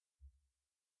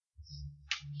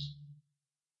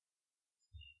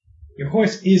 Your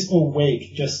horse is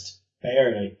awake, just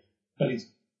barely, but he's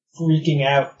freaking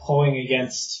out, pulling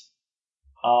against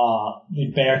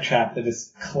the bear trap that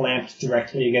is clamped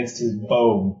directly against his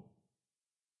bone.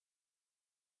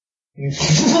 You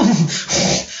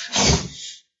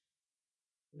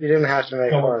didn't have to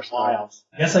make Going horse wild. miles.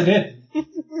 Yes, I did.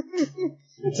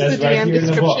 It says The right DM here in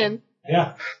the book. description.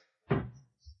 Yeah.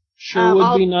 Sure would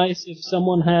I'll- be nice if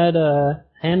someone had a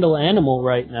handle animal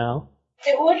right now.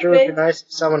 It would Sure would be. be nice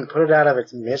if someone put it out of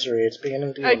its misery. It's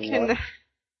beginning to I annoy. can.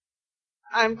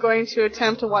 I'm going to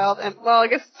attempt a wild. Well, I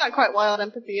guess it's not quite wild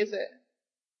empathy, is it?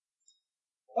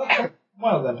 Okay.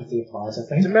 Wild empathy applies, I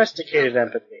think. Domesticated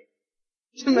empathy.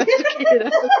 domesticated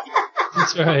as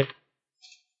That's right.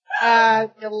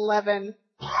 11.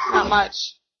 Not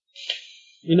much.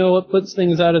 You know what puts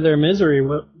things out of their misery,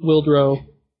 Wildrow?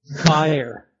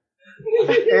 Fire.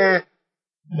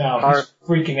 No, he's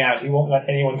freaking out. He won't let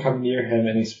anyone come near him,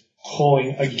 and he's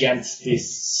pulling against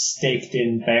this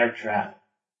staked-in bear trap.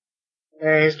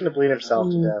 He's gonna bleed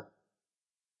himself to death.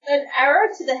 An arrow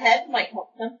to the head might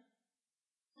help him.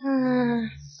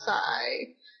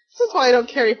 Sigh. This is why I don't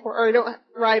I don't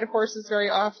ride horses very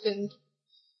often.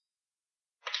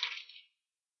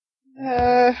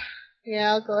 Yeah,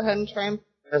 I'll go ahead and try and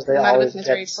Because they I'm out of always his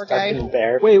misery, get poor stuck guy. in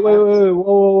bear. Wait,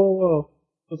 whoa.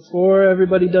 Before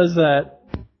everybody does that,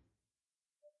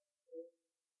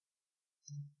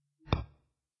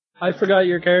 I forgot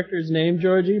your character's name,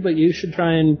 Georgie, but you should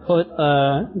try and put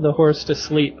the horse to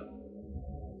sleep.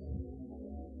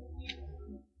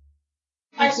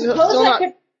 I Still suppose not-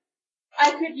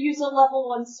 I could use a level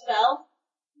 1 spell.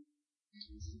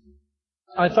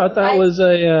 I thought that was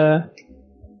a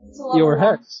It's a level your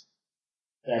 1. hex.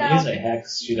 That is a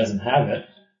hex. She doesn't have it.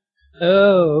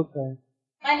 Oh, okay.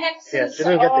 My hexes Yeah, she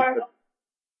didn't get are...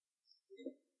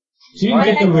 She didn't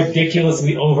get the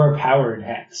ridiculously overpowered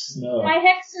hex. No. My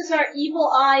hexes are Evil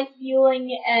Eye,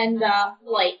 Healing, and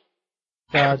Light.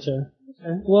 Gotcha.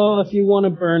 Okay. Well, if you want to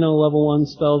burn a level 1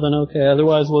 spell, then okay.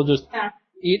 Otherwise, we'll just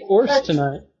eat horse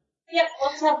tonight. Yep,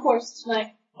 let's have horse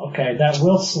tonight. Okay, that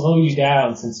will slow you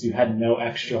down since you had no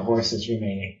extra horses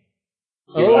remaining.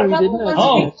 Oh, we Level didn't have 1's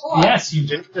Oh, before. yes, you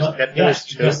Didn't just get yes,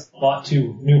 those you two. just bought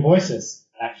 2 new horses,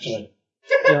 actually.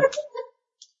 Yeah.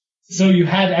 So you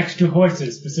had extra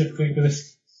horses specifically for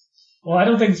this. Well, I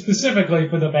don't think specifically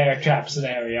for the bear trap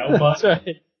scenario, That's but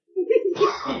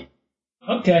right.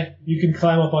 okay, you can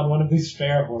climb up on one of these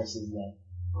spare horses then.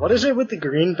 What is it with the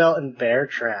Greenbelt and bear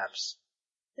traps?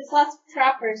 There's lots of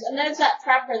trappers, and there's that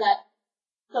trapper that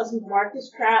doesn't mark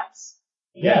his traps.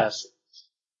 Yes.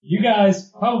 You guys,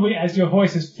 probably as your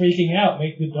horse is freaking out,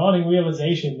 make the dawning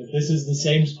realization that this is the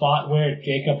same spot where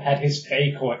Jacob had his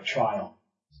Fey Court trial.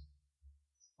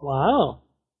 Wow.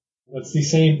 It's the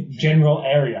same general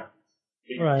area.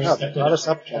 Right. Oh, they brought us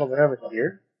up all the way over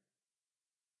here?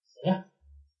 Yeah.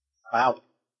 Wow.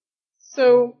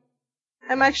 So,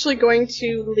 I'm actually going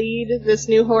to lead this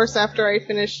new horse after I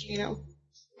finish,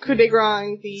 coup de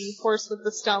grace the horse with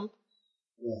the stump.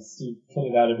 Yes, you put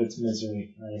it out of its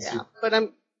misery. Yeah, but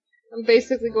I'm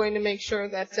basically going to make sure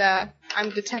that I'm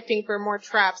detecting for more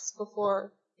traps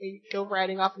before we go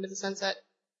riding off into the sunset.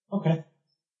 Okay.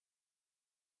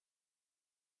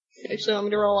 Actually, want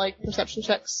me to roll perception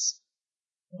checks?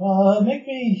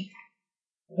 Everybody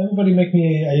make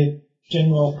me a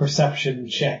general perception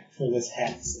check for this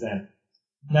hex then.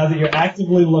 Now that you're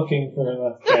actively looking for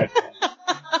the bear trap.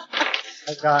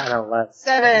 I got an 11.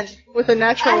 7 with a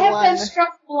natural I have 1. been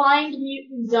struck blind,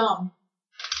 mute, and dumb.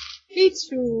 Me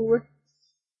too.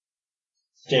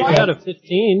 I got a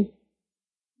 15.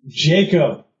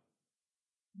 Jacob,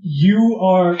 you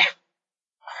are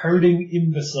hurting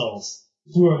imbeciles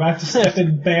who are about to step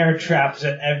in bear traps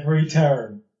at every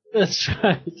turn. That's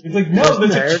right. It's like, no,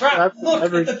 there's bear a trap! traps at Look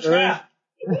every at the turn. trap!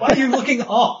 Why are you looking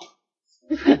up?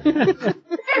 They're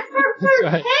for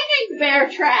right. hanging bear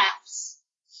traps!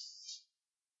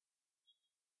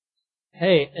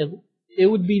 Hey, it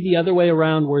would be the other way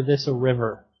around were this a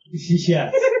river.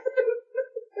 Yes.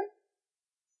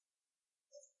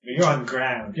 You're on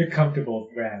ground. You're comfortable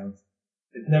with ground.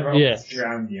 It never almost Yes.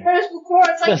 drowned you. Whereas before,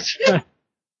 it's like, That's right.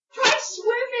 try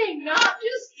swimming, not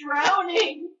just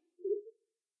drowning.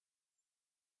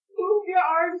 Move your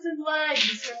arms and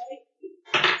legs,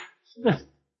 right?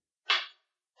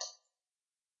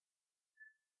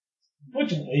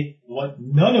 Unfortunately, what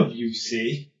none of you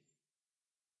see,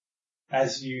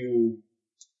 as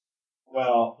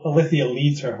Alithia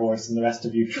leads her horse and the rest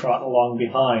of you trot along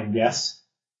behind, yes?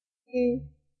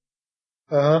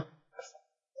 Uh-huh.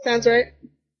 Sounds right.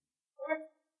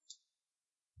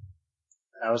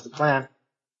 That was the plan.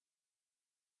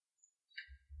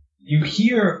 You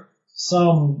hear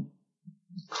some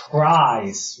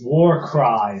cries, war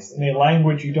cries, in a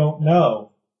language you don't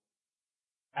know,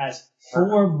 as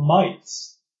 4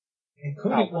 mites,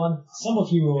 including one some of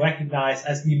you will recognize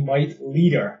as the mite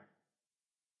leader,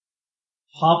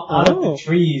 pop out of the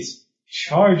trees,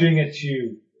 charging at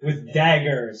you with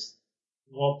daggers.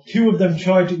 Well, 2 of them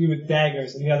charge at you with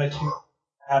daggers, and the other 2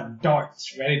 have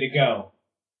darts ready to go.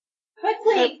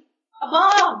 Quickly! A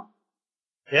bomb!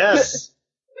 Yes!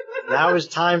 Now is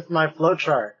time for my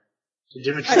flowchart to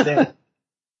do its thing.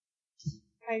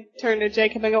 I turn to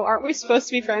Jacob and go, aren't we supposed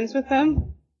to be friends with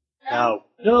them? No.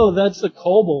 No, that's the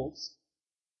kobolds.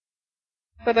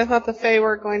 But I thought the Fae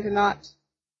were going to not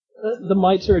The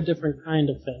mites are a different kind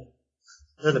of thing.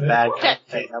 They're the bad kind of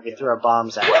thing that we throw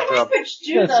bombs at. Which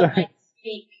do That's the right. mites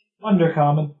speak?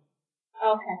 Undercommon.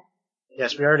 Okay.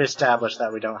 Yes, we already established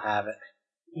that we don't have it.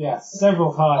 Yeah,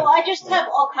 several times. Well, I just have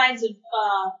all kinds of,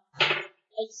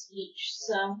 like speech,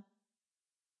 so.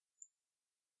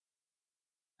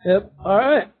 Yep. All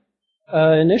right.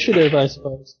 Initiative, I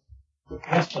suppose.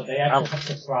 Yes, but they actually have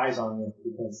surprise on you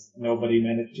because nobody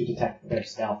managed to detect their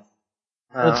stealth.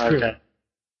 That's true. Okay.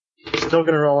 Still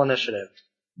gonna roll initiative.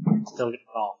 Still get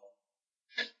call.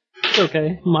 It's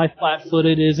okay. My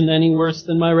flat-footed isn't any worse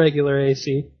than my regular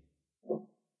AC.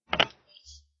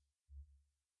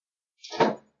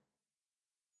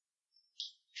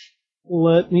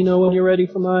 Let me know when you're ready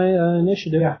for my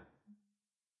initiative. Yeah.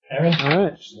 Aaron?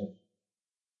 Alright.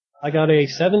 I got a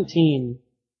 17.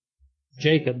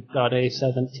 Jacob got a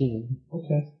 17.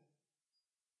 Okay.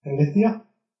 Alithia?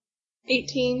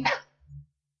 18.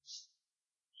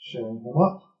 Showing them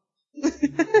up.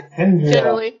 Kendra?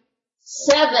 Generally.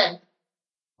 7.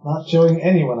 Not showing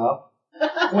anyone up.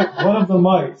 Wait, one of the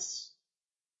mites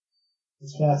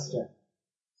is faster.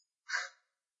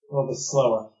 A little bit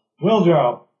slower.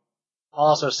 Wildrow.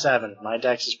 Also 7. My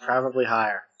dex is probably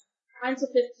higher. Mine's a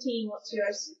 15. What's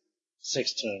yours?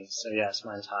 16. So yes,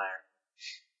 mine's higher.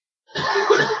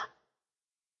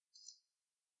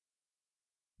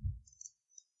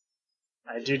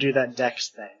 I do that dex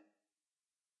thing.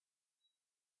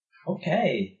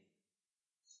 Okay.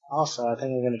 Also, I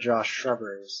think I'm gonna draw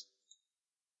shrubberies.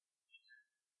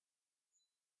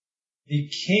 The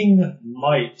king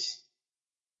might,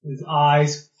 his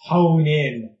eyes hone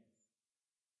in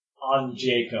on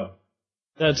Jacob.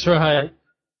 That's right.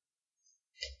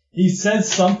 He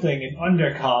says something in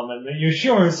Undercommon that you're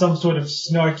sure is some sort of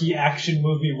snarky action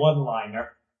movie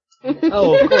one-liner,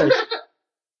 Oh, of course.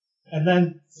 and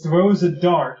then throws a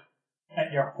dart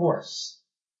at your horse.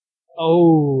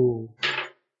 Oh.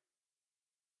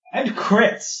 And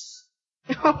crits.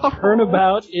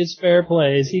 Turnabout is fair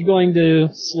play. Is he going to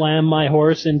slam my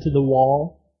horse into the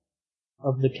wall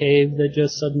of the cave that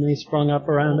just suddenly sprung up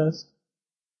around us?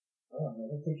 Oh, I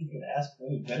don't think you could ask for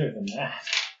any better than that.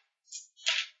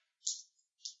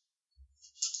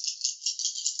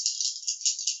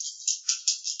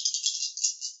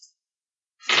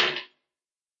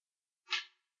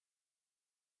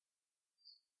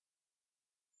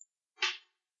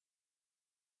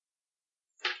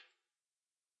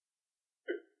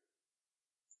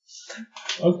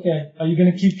 Okay, are you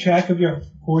going to keep track of your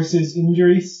horse's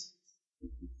injuries?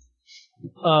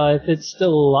 If it's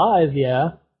still alive,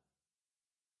 yeah.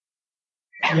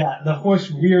 Yeah, the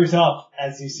horse rears up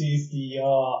as he sees the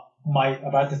mite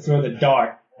about to throw the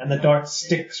dart, and the dart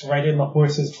sticks right in the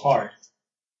horse's heart.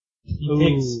 He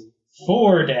takes Ooh.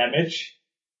 4 damage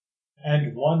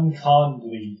and 1 con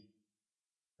bleed.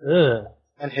 Ugh.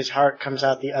 And his heart comes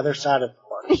out the other side of the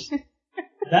horse.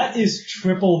 That is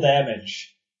triple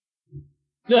damage.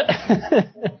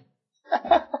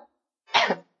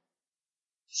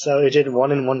 So it did 1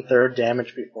 1/3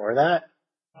 damage before that?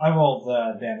 I rolled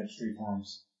the damage 3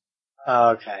 times.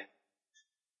 Oh, okay.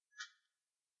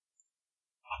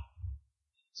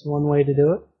 It's one way to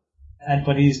do it.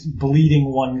 But he's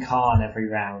bleeding 1 con every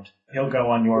round. He'll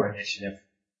go on your initiative.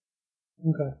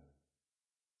 Okay.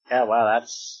 Yeah, wow,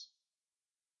 that's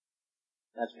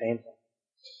painful.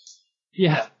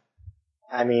 Yeah.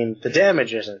 I mean, the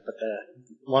damage isn't, but the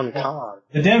 1 con.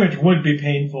 The damage would be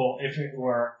painful if it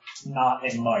were not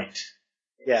a mite.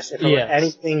 Yes, if it were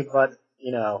anything but,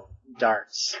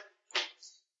 darts.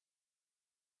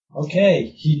 Okay,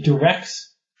 he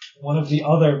directs one of the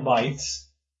other mites,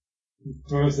 who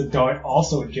throws the dart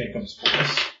also at Jacob's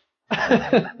horse.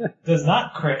 Does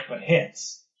not crit, but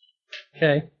hits,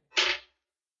 Okay.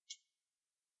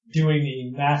 doing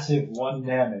a massive 1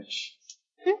 damage.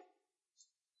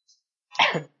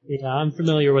 Yeah, I'm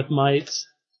familiar with mites.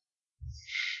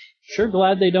 Sure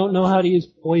glad they don't know how to use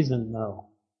poison, though.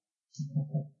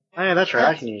 Oh, yeah, that's right,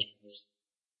 I can use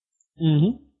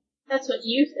Mm-hmm. That's what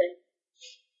you think.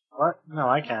 What? No,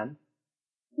 I can.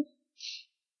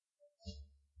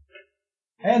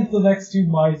 And the next 2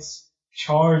 mites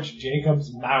charge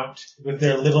Jacob's mount with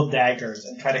their little daggers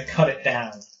and try to cut it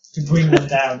down, to bring them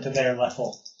down to their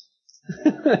level.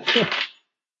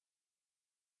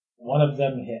 One of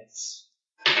them hits.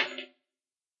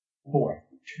 For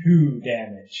 2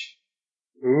 damage.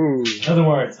 Ooh. In other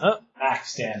words, Oh.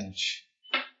 max damage.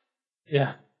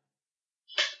 Yeah.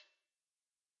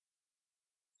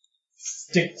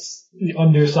 Sticks the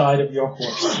underside of your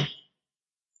horse.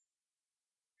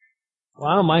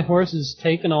 Wow, my horse has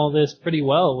taken all this pretty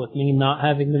well with me not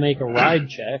having to make a ride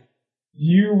check.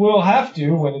 You will have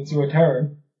to when it's your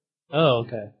turn. Oh,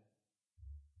 okay.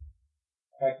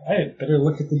 I had better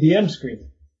look at the DM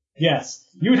screen. Yes,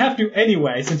 you would have to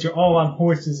anyway, since you're all on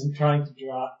horses and trying to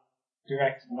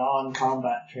direct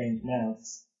non-combat trained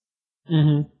mounts.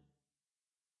 Mm-hmm.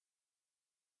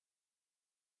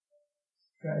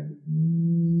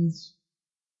 Dragons,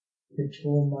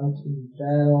 control mount in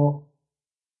battle.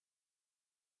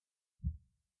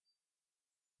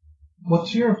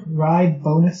 What's your ride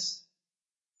bonus?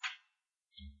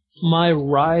 My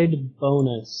ride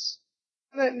bonus.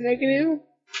 Is that negative?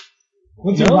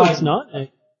 What's your No, ride? it's not.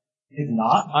 It's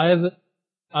not? I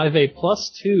have a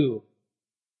 +2 to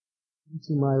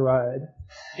my ride,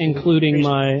 including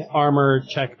my armor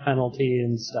check penalty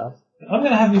and stuff. I'm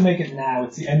gonna have you make it now.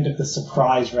 It's the end of the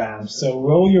surprise round. So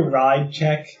roll your ride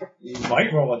check. You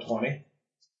might roll a 20.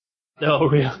 Oh,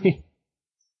 really?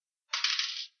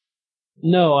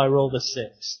 No, I rolled a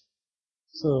 6.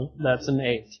 So that's an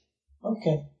 8.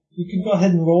 Okay. You can go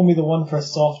ahead and roll me the one for a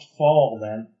soft fall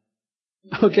then.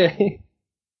 Okay.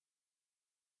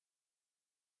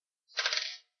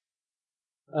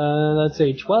 That's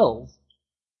a 12.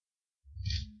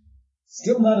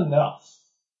 Still not enough.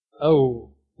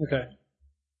 Oh, okay.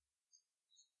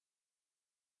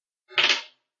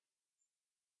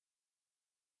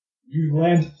 You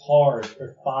land hard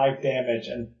for 5 damage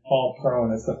and fall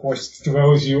prone as the horse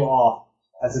throws you off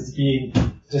as it's being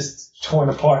just torn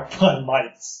apart by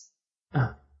mites.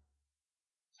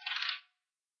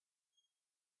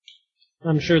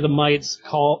 I'm sure the mites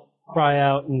cry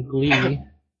out in glee.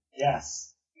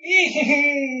 Yes.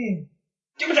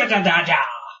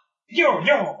 Yo!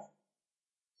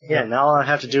 Yeah, now all I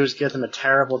have to do is give them a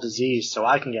terrible disease so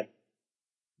I can get...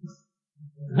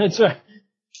 That's right.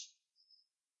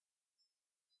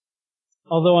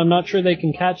 Although I'm not sure they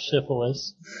can catch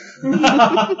syphilis.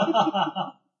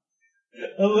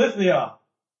 Alithia.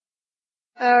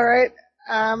 Alright,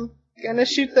 gonna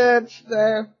shoot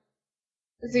the...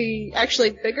 Is he actually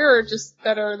bigger or just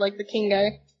better like the king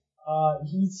guy?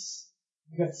 He's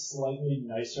got slightly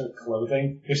nicer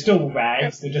clothing. They're still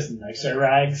rags, they're just nicer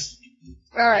rags.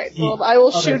 Alright, well I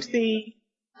will shoot the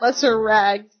lesser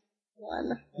rag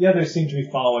one. The others seem to be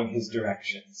following his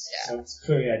directions, so it's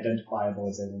clearly identifiable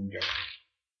as a leader.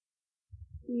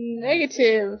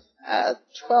 Negative,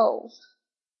 12.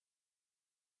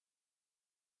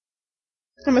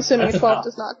 I'm assuming That's 12 enough.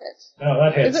 does not hit. No,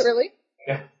 that hits. Is it really?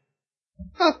 Yeah.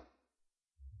 Huh.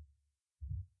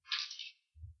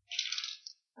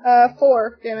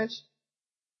 4 damage.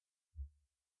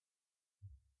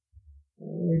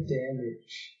 4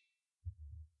 damage.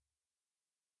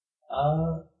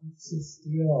 This is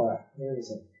DR. Where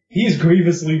is it? He is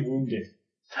grievously wounded.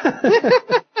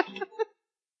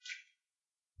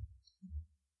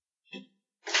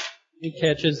 He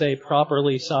catches a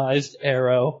properly sized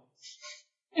arrow.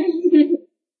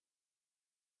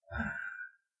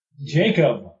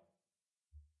 Jacob.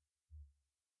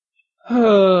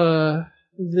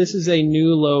 This is a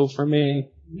new low for me.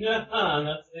 Yeah,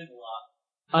 that's it a lot.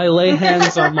 I lay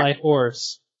hands on my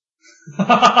horse.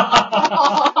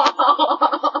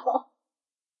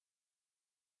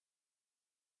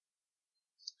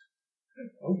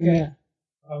 Okay.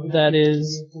 That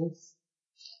is...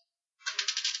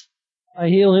 I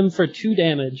heal him for 2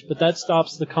 damage, but that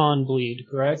stops the con bleed,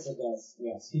 correct? Yes, it does.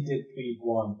 Yes, he did bleed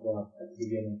 1 at the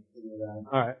beginning of the round.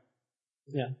 Alright.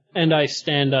 Yeah. And I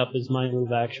stand up as my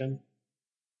move action.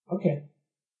 Okay.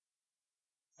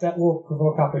 That will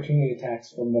provoke opportunity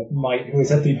attacks from the mite who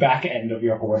is at the back end of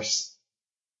your horse.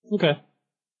 Okay.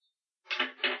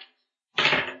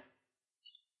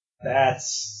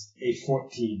 That's a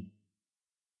 14.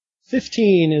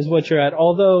 15 is what you're at,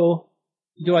 although...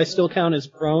 Do I still count as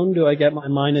prone? Do I get my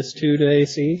 -2 to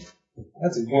AC?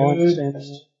 That's a While I'm good standing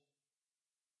question.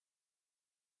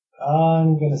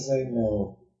 I'm gonna say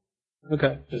no,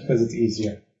 Okay. just because it's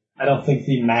easier. I don't think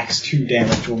the max 2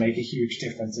 damage will make a huge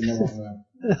difference in the long run.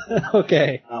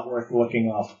 Okay. Not worth looking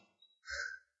up.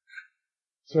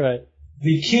 That's right.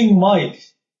 The king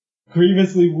mite,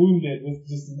 grievously wounded with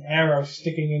just an arrow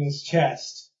sticking in his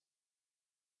chest,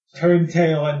 turns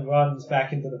tail and runs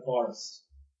back into the forest.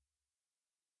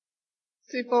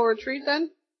 Is he full retreat then?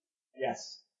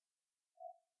 Yes.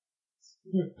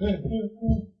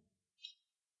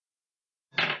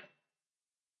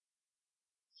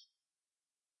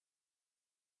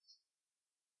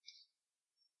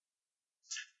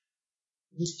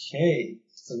 Okay,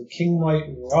 so the king mite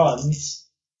runs.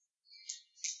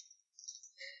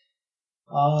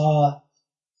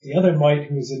 The other mite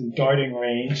who's in darting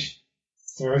range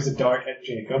throws a dart at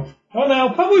Jacob. Oh no,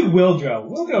 probably Wildro.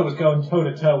 Wildro was going toe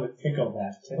to toe with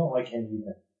Pickleback. I don't like him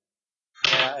either.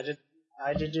 Yeah,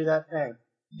 I did do that thing.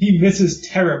 He misses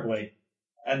terribly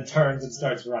and turns and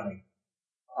starts running.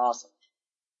 Awesome.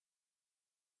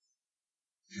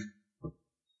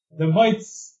 The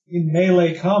mites in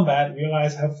melee combat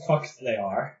realize how fucked they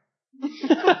are.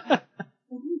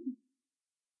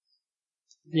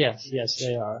 Yes,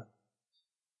 they are.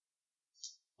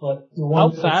 But the How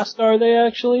one fast are they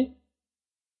actually?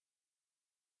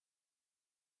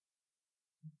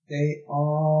 they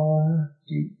are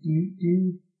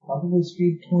probably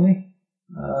speed 20.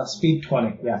 Speed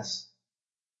 20, yes.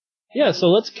 Yeah, so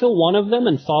let's kill one of them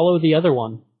and follow the other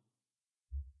one.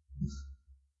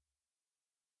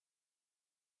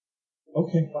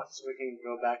 Okay. So we can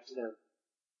go back to their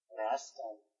nest.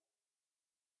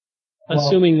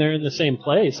 Assuming they're in the same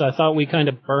place. I thought we kind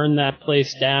of burned that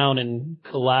place down and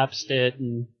collapsed it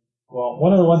and... Well,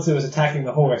 one of the ones that was attacking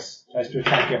the horse tries to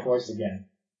attack your horse again.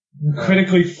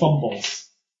 Critically fumbles.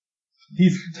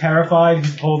 He's terrified,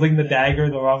 he's holding the dagger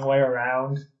the wrong way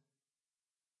around.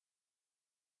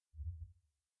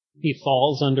 He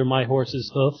falls under my horse's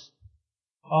hoof.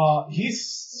 He's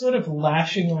sort of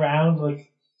lashing around,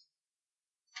 like,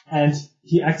 and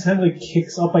he accidentally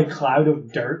kicks up a cloud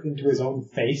of dirt into his own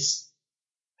face.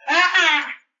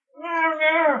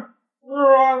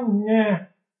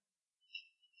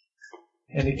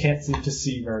 And he can't seem to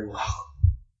see very well.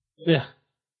 Yeah.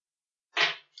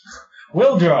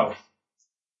 Wildrow!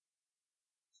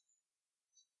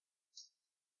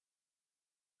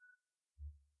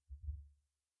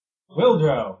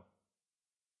 Wildrow!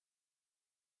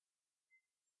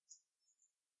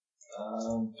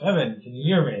 Evan, can you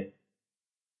hear me?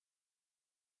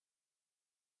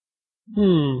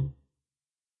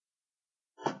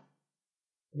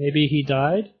 Maybe he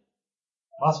died?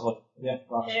 Possibly. Yeah,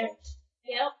 possibly. There.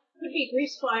 Yep. Could be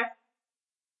grease fire.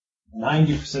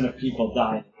 90% of people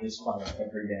die in grease fire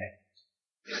every day.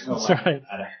 No That's life right.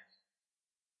 matter.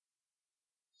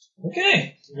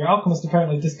 Okay, your alchemist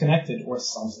apparently disconnected or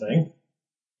something.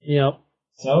 Yep.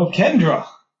 So, Kendra!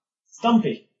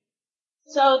 Stumpy.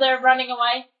 So they're running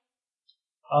away?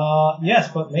 Yes,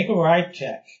 but make a ride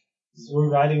check. We're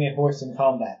riding a horse in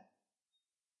combat.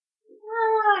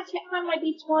 I can't find my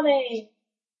D20.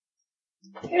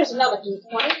 Here's another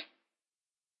D20.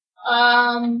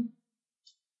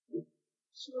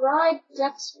 Ride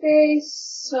deck space,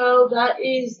 so that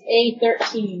is a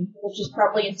 13, which is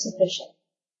probably insufficient.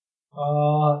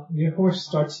 Your horse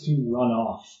starts to run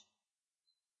off.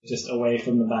 Just away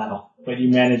from the battle. But you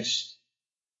manage...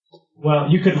 Well,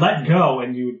 you could let go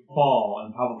and you would fall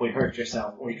and probably hurt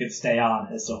yourself, or you could stay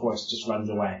on as the horse just runs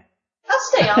away. I'll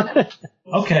stay on it.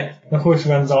 Okay, the horse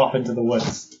runs off into the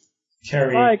woods.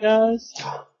 Carry. Bye, guys.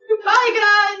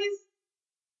 Goodbye, guys!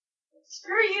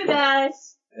 Screw you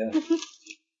guys. Yeah.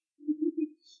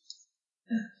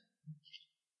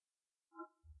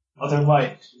 Other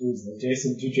light moves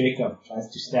adjacent to Jacob, tries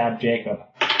to stab Jacob,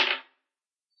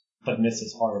 but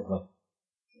misses horribly.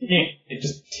 It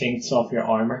just tinks off your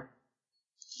armor.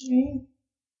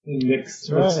 It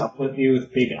looks up with you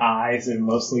with big eyes and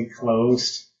mostly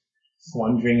closed,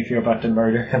 wondering if you're about to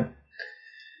murder him.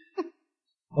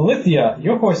 Alithia,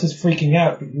 your horse is freaking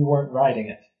out, but you weren't riding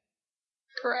it.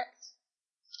 Correct.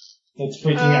 So it's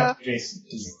freaking out adjacent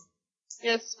to you.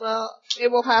 Yes, well,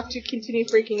 it will have to continue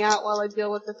freaking out while I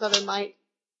deal with this other mite.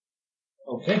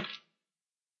 Okay.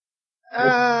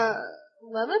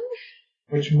 11?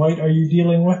 Which might are you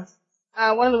dealing with?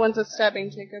 One of the ones that's stabbing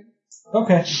Jacob.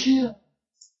 Okay.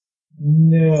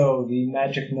 No, the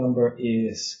magic number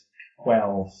is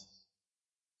 12.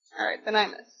 Alright, then I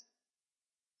miss.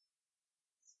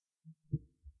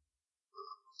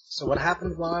 So what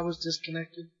happened while I was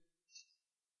disconnected?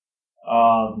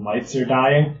 Mites are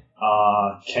dying.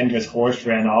 Kendra's horse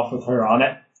ran off with her on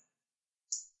it.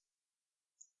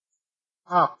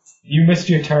 Oh. You missed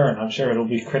your turn. I'm sure it'll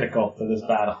be critical for this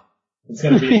battle. It's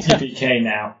gonna be a TPK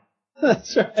now.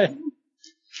 That's right.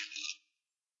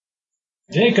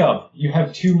 Jacob, you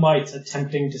have 2 mites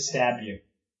attempting to stab you.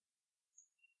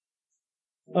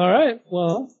 Alright,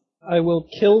 well, I will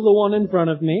kill the one in front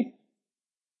of me.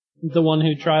 The one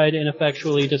who tried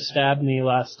ineffectually to stab me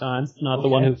last time, not the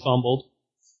one who fumbled.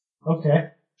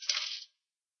 Okay.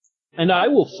 And I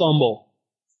will fumble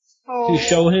Oh. to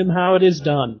show him how it is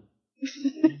done.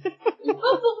 You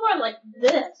fumble more like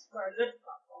this for a good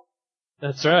fumble.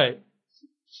 That's right.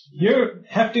 You're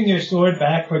hefting your sword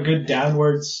back for a good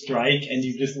downward strike, and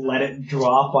you just let it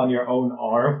drop on your own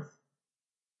arm.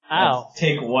 Ow. And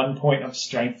take 1 point of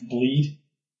strength bleed.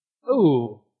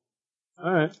 Ooh.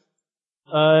 Alright.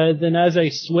 Then as a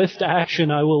swift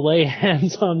action, I will lay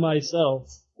hands on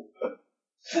myself.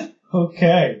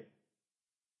 Okay.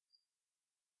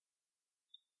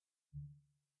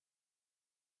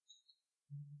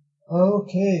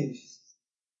 Okay.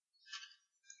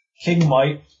 King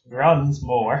Mite runs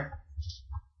more.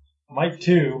 Mite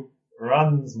 2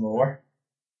 runs more.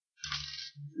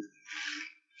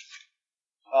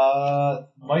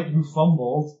 Mite, who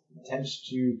fumbled, attempts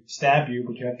to stab you,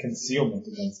 but you have concealment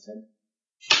against him,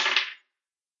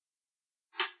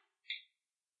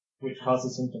 which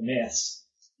causes him to miss.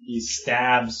 He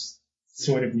stabs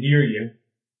sort of near you.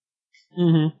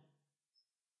 Mm-hmm.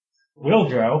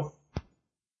 Wildrow.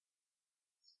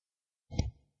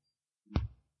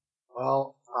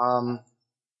 Well,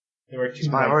 There are two is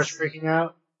my mites. horse freaking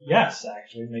out? Yes,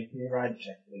 actually, make me a ride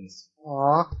check, please.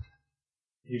 Aw.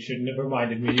 You shouldn't have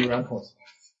reminded me you were on horseback.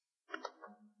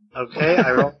 Okay,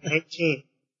 I rolled 18.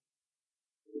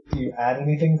 Do you add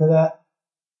anything to that?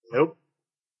 Nope.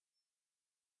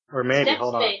 Or maybe, Dex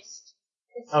hold on. based.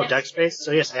 It's Oh, dex based?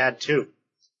 So yes, I had 2.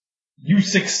 You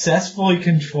successfully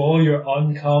control your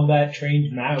uncombat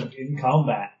trained mount in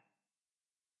combat.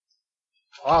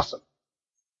 Awesome.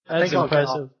 I That's think I'll get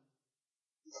impressive.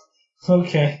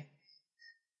 Okay.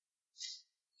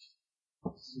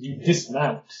 You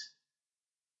dismount.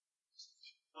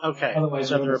 Okay, Otherwise,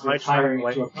 so you're there almost might retiring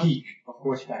away to a from us? peak of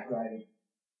horseback riding.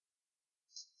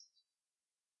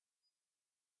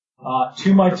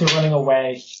 2 mites are running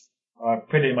away, are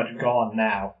pretty much gone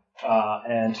now,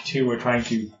 and 2 are trying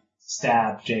to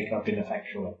stab Jacob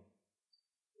ineffectually.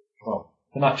 Well,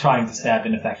 they're not trying to stab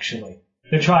ineffectually.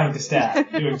 They're trying to stab,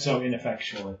 doing so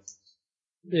ineffectually.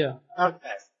 Yeah. Okay.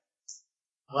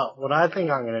 Well, what I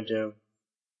think I'm going to do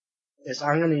is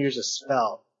I'm going to use a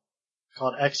spell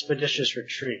called Expeditious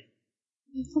Retreat.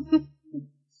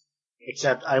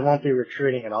 Except I won't be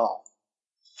retreating at all.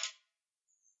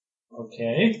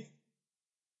 Okay.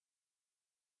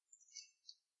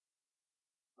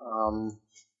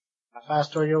 How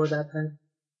fast do I go with that thing?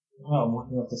 Oh, I'm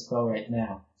looking up the spell right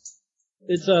now.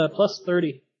 It's plus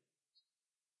 30.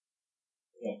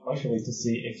 Yeah, partially to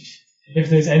see if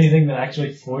there's anything that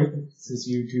actually forces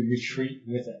you to retreat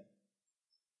with it.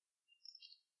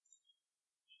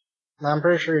 I'm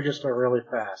pretty sure you just go really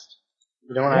fast.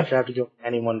 You don't actually have to go in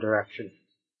any one direction.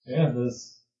 Yeah,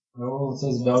 there's no rule that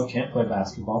says dog can't play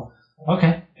basketball.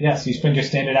 Okay, yes, you spend your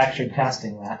standard action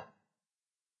casting that.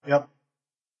 Yep.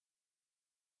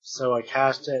 So I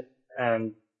cast it,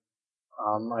 and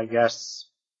I guess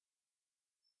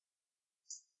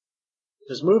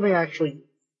is moving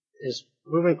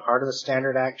part of the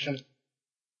standard action?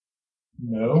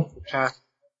 No. Cast.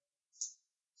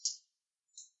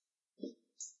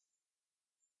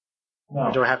 No.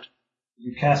 Or do I have to?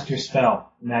 You cast your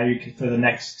spell. Now you can, for the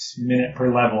next minute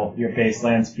per level, your base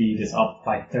land speed is up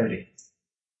by 30.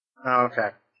 Oh, okay.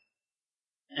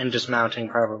 And dismounting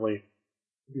probably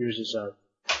uses a.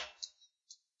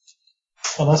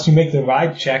 Unless you make the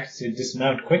ride check to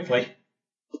dismount quickly.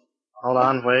 Hold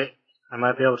on, wait. I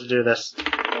might be able to do this.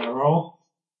 Roll.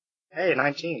 Hey,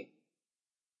 19.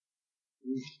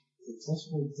 You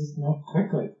successfully dismount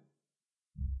quickly.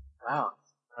 Wow.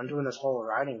 I'm doing this whole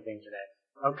riding thing today.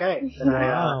 Okay, then I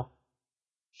Wow.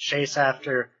 chase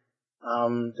after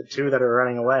the 2 that are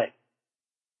running away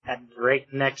at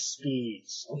breakneck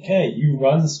speeds. Okay, you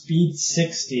run speed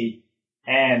 60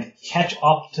 and catch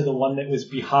up to the one that was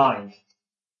behind.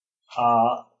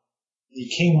 The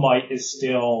King Mite is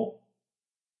still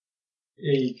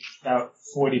about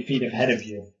 40 feet ahead of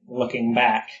you, looking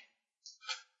back.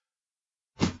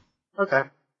 Okay.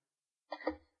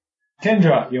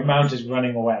 Kendra, your mount is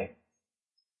running away.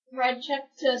 Ride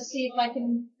check to see if I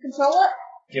can control it.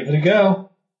 Give it a go.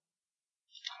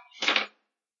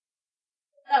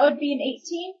 That would be an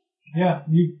 18. Yeah,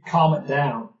 you calm it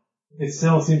down. It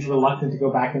still seems reluctant to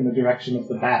go back in the direction of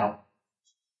the battle.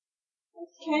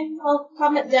 Okay, I'll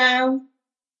calm it down.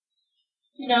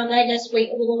 And I just wait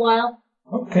a little while.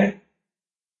 Okay.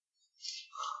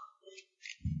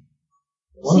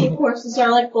 See if horses are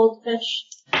like goldfish.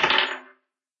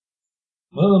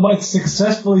 One of the mites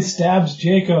successfully stabs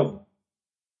Jacob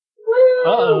Woo!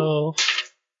 Uh-oh.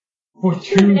 for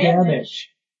 2 damage.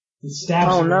 He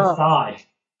stabs Oh, him in no. the thigh.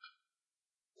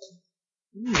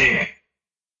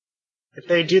 If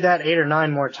they do that 8 or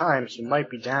 9 more times, you might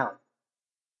be down.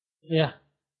 Yeah.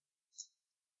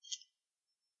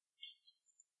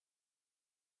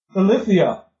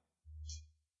 Alithia.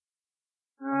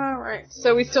 Alright,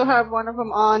 so we still have one of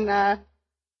them on,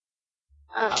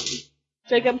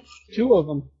 Jacob. 2 of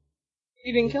them.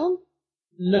 You didn't kill him?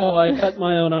 No, I cut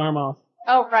my own arm off.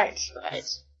 Oh, right.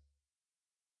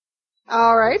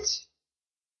 Alright.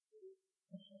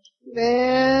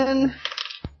 Then,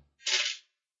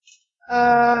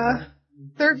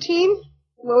 13?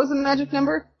 What was the magic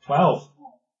number? 12.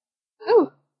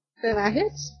 Oh, then I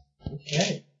hit.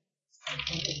 Okay.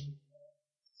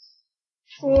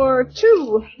 For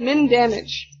 2 min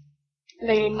damage.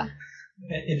 Lame.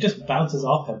 It just bounces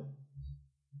off him.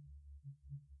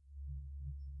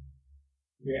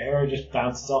 Your arrow just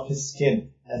bounces off his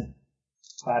skin and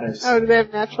clatters. Oh, do they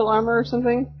have natural armor or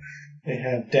something? They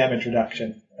have damage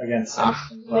reduction against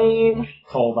Lame.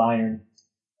 cold iron.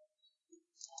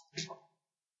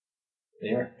 They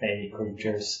are fey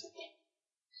creatures.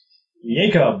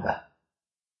 Jacob!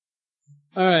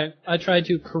 Alright, I try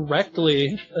to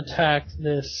correctly attack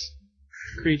this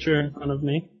creature in front of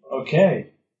me.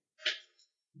 Okay.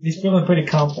 He's feeling pretty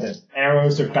confident.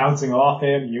 Arrows are bouncing off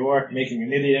him. You're making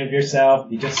an idiot of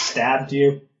yourself. He just stabbed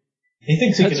you. He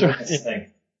thinks he can do this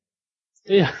thing.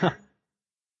 Yeah.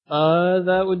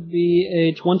 That would be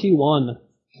a 21.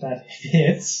 That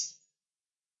hits.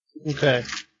 Okay.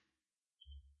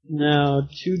 Now,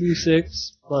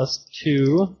 2d6 plus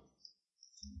 2.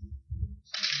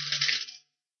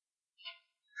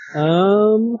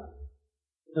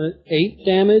 8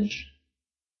 damage.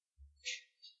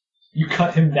 You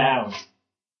cut him down.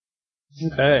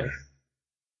 Okay.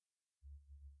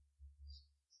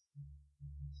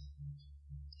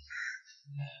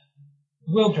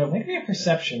 Wildro, make me a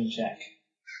perception check.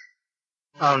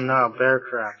 Oh no, bear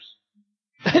traps.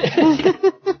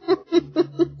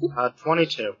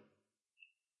 22.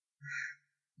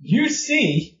 You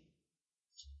see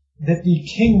that the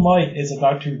King Might is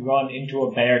about to run into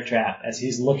a bear trap as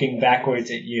he's looking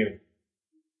backwards at you.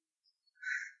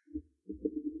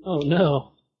 Oh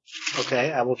no.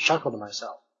 Okay, I will chuckle to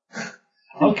myself.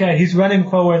 Okay, he's running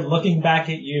forward, looking back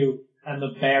at you, and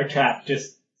the bear trap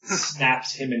just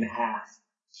snaps him in half.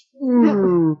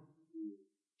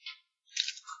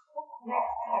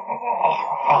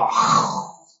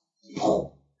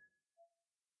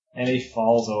 And he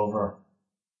falls over.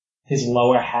 His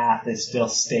lower half is still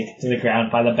staked to the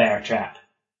ground by the bear trap.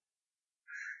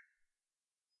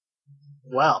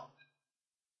 Well,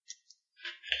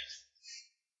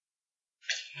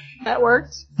 That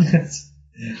worked.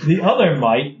 The other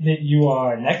Might that you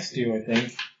are next to, I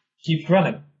think, keeps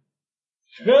running.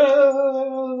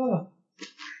 Ah!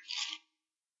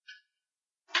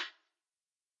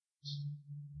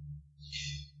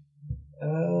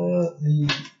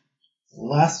 The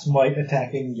last Might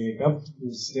attacking Jacob,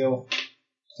 who's still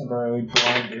temporarily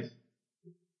blinded,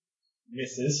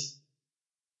 misses.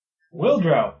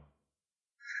 Wildrow.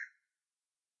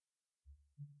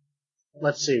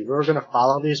 let's see, we're gonna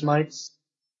follow these mites?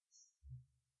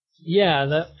 Yeah,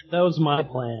 that was my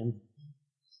plan.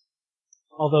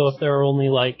 Although if there are only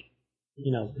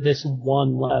this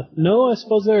one left. No, I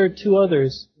suppose there are 2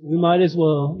 others. We might as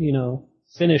well,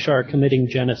 finish our committing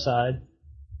genocide.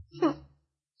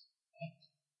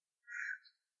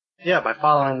 Yeah, by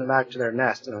following them back to their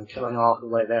nest and then killing all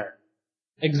who lay there.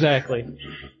 Exactly.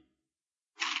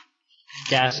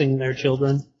 Gassing their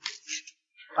children.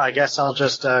 I guess I'll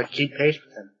just keep pace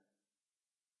with him.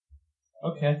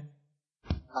 Okay.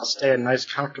 I'll stay a nice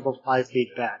comfortable 5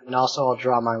 feet back, and also I'll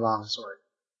draw my long sword.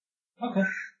 Okay.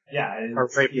 Yeah. Or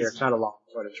rapier, it's not a long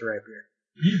sword, it's a rapier.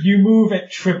 You move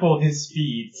at triple his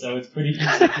speed, so it's pretty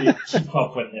easy to keep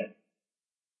up with him.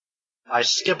 I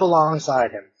skip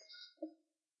alongside him.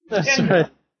 That's right.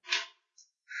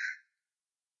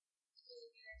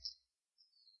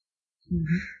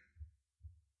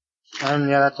 And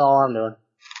yeah, that's all I'm doing.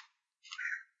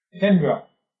 Kendra.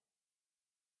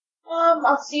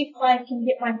 I'll see if I can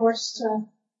get my horse to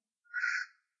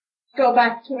go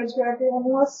back towards where everyone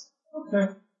was.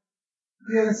 Okay.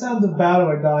 Yeah, the sounds of battle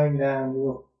are dying down.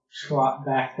 We'll trot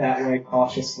back that way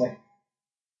cautiously.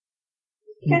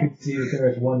 You can see that there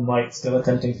is one Mite still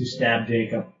attempting to stab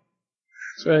Jacob.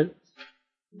 That's right.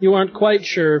 You aren't quite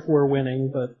sure if we're winning,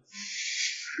 but...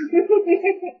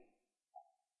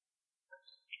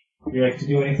 Would you like to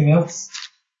do anything else?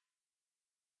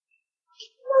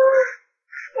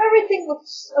 Everything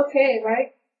looks okay,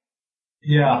 right?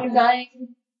 Yeah. I'm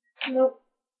dying. Nope.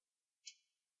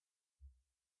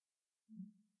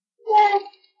 Yeah.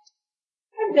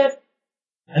 I'm good.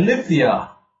 Alithia.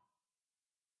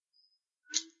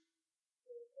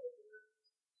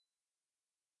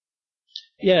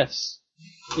 Yes.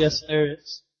 Yes, there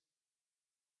is.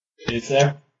 Is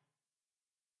there?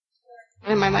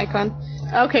 And my mic on.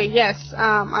 Okay, yes.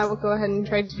 I will go ahead and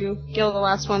try to kill the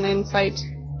last one in sight.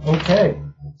 Okay.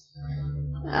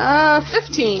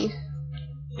 15.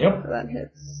 Yep. That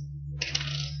hits.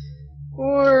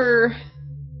 Or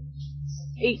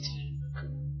 8.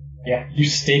 Yeah, you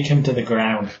stake him to the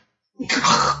ground.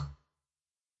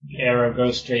 The arrow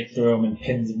goes straight through him and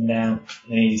pins him down,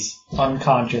 and he's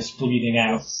unconscious, bleeding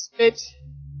out. Spit.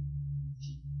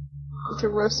 To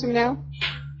roast him now.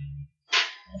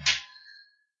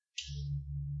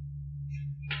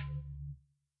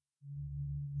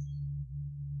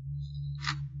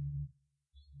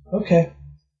 Okay.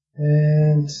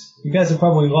 And you guys have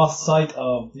probably lost sight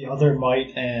of the other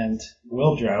Mite and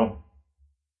Wildrow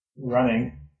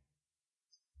running.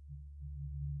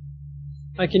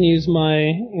 I can use my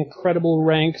incredible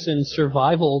ranks in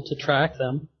survival to track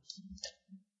them.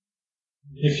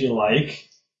 If you like.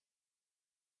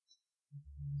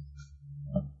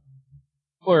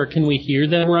 Or can we hear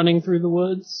them running through the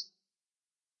woods?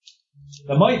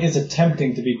 The Mite is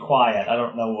attempting to be quiet. I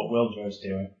don't know what Wildrow's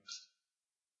doing.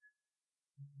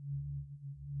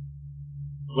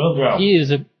 Wildrow.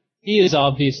 He is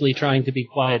obviously trying to be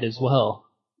quiet as well.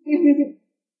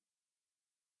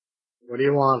 What do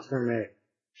you want from me?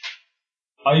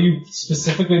 Are you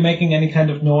specifically making any kind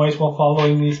of noise while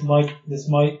following this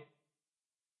Mite?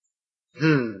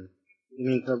 You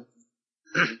mean the...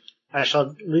 I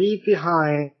shall leave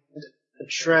behind a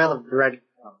trail of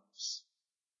breadcrumbs.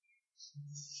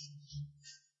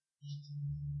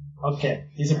 Okay,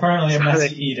 he's apparently a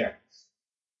messy eater.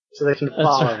 So they can That's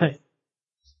follow right. me.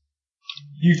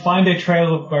 You find a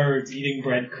trail of birds eating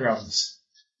breadcrumbs.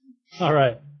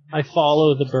 Alright, I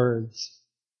follow the birds.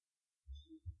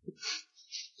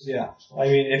 Yeah, I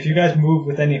mean, if you guys move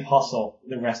with any hustle,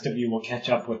 the rest of you will catch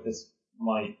up with this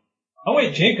Mite. Oh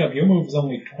wait, Jacob, your move is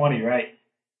only 20, right?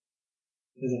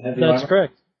 Is it heavy That's armor?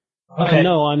 correct. Okay.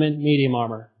 No, I'm in medium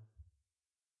armor.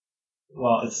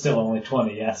 Well, it's still only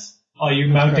 20, yes. Are you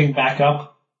mounting back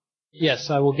up? Yes,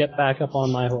 I will get back up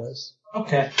on my horse.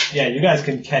 Okay. Yeah, you guys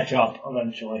can catch up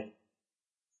eventually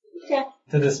Okay.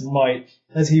 to this Mite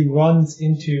as he runs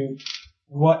into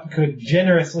what could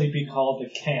generously be called a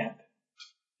camp.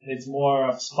 It's more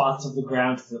of spots of the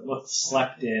ground that look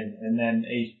slept in, and then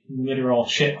a literal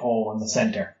shithole in the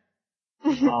center.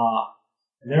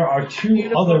 There are two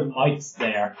Beautiful. other Mites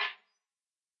there.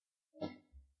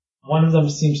 One of them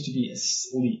seems to be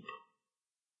asleep.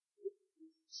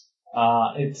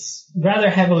 It's rather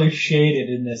heavily shaded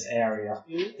in this area.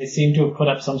 They seem to have put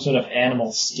up some sort of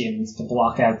animal skins to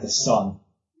block out the sun.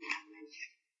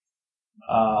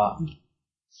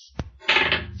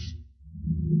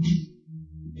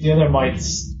 The other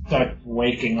Mites start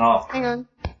waking up. Hang on.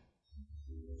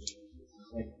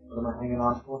 Like, what am I hanging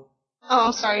on for?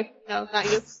 Oh, sorry. No, not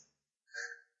you.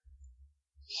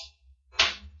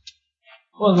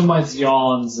 One of the Mites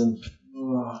yawns and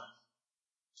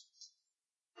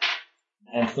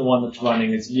the one that's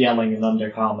running is yelling in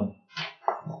Undercommon.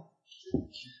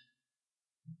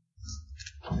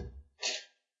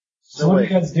 So what are you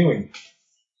guys doing?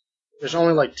 There's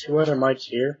only like 2 other mites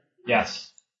here?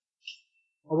 Yes.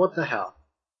 Well, what the hell?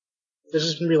 This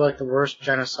is gonna be like the worst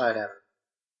genocide ever.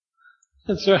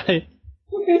 That's right.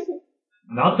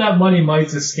 Not that many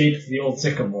Mites escaped the old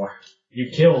Sycamore. You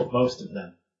killed most of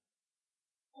them.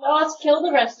 Now let's kill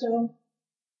the rest of them.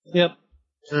 Yep.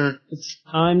 It's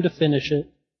time to finish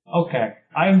it. Okay,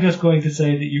 I'm just going to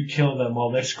say that you kill them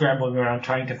while they're scrambling around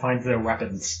trying to find their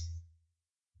weapons.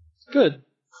 Good.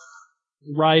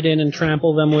 Ride in and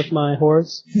trample them with my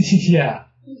horse. Yeah.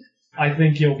 I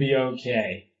think you'll be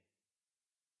okay.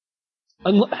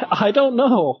 I don't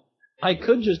know. I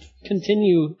could just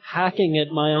continue hacking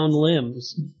at my own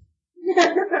limbs.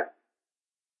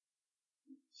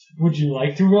 Would you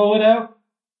like to roll it out?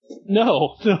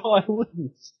 No, I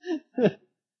wouldn't.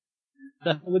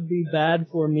 That would be bad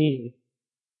for me.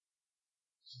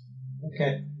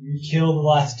 Okay, you kill the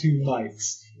last 2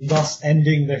 Mites, thus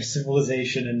ending their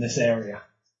civilization in this area.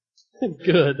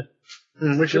 Good.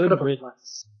 We should Good put up a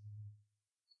riddance.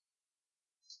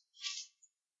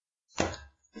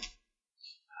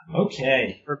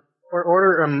 Okay. or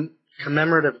order a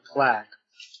commemorative plaque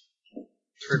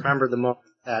to remember the moment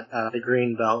that the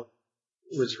Greenbelt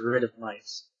was rid of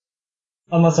mice.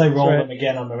 Unless I roll That's right. them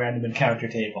again on the random encounter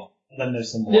table. Then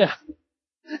there's some more. Yeah.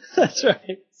 That's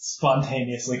right.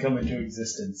 Spontaneously come into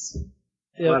existence.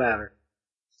 Yep. Whatever.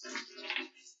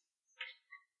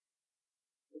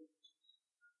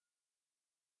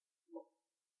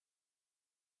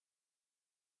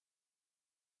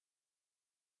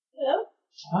 Hello?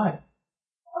 Hi.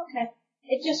 Okay.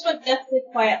 It just went deathly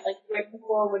quiet, like right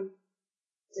before when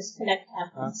disconnect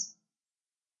happens.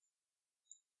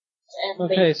 And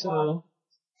Okay, they- so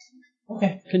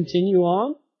Okay. continue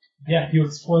on. Yeah, you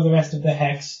explore the rest of the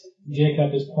hex.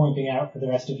 Jacob is pointing out for the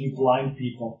rest of you blind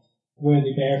people where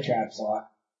the bear traps are.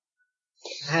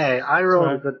 Hey, I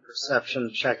rolled a good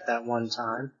perception check that one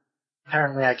time.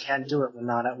 Apparently I can't do it when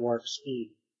not at warp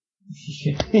speed.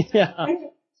 Yeah.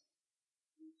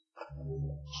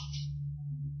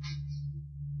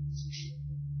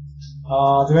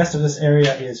 The rest of this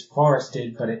area is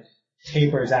forested, but it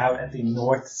tapers out at the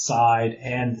north side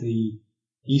and the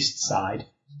east side.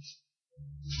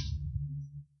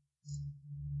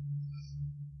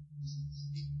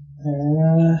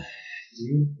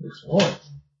 You explore.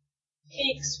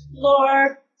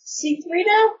 Explore C3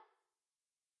 now?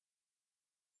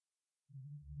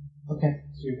 Okay,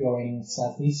 so you're going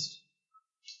southeast.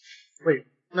 Wait,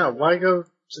 no, why go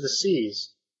to the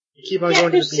C's? You keep on Yeah,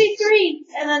 going to there's the B's.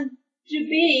 C3, and then do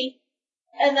B,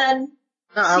 and then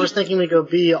No, I was thinking we go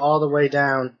B all the way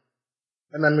down,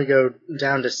 and then we go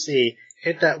down to C,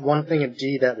 hit that one thing at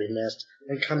D that we missed,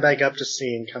 and come back up to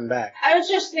C and come back. I was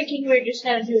just thinking we were just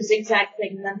gonna do a zigzag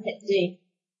thing and then hit D.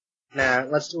 Nah,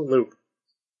 let's do a loop.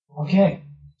 Okay,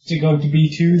 so you go to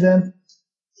B2 then?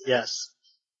 Yes.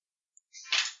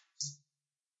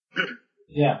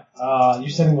 Yeah, you're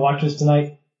sending watchers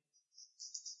tonight?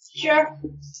 Sure.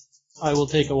 I will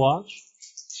take a watch.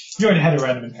 You already had a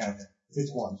random encounter.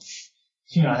 It's one.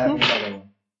 You're not having another one.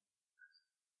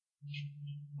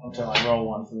 Until I roll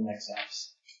one for the next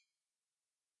house.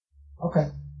 Okay.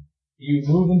 You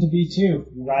move into B2.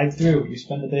 You ride through. You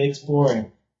spend the day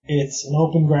exploring. It's an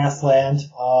open grassland.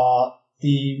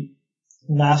 The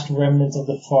last remnants of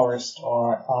the forest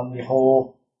are on the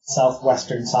whole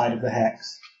southwestern side of the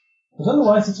hex. But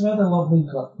otherwise, it's rather lovely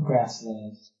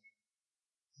grassland.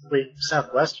 Wait,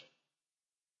 southwestern?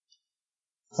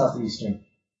 Southeastern.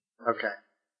 Okay.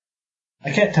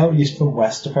 I can't tell east from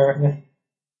west, apparently.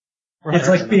 It's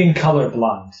like being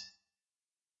colorblind.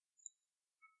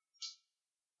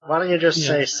 Why don't you just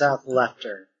say south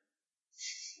lefter?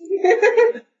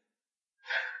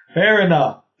 Fair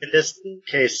enough. In this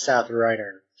case, south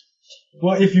righter.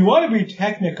 Well, if you want to be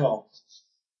technical,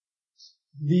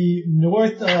 the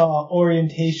north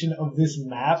orientation of this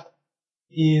map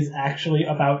is actually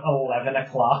about 11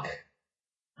 o'clock.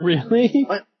 Really?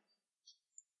 What?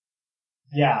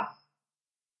 Yeah.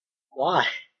 Why?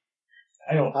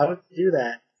 I don't. Why would you do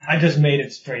that? I just made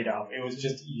it straight up. It was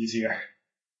just easier.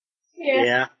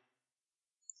 Yeah.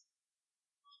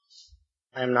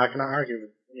 I'm not gonna argue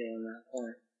with you on that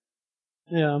point.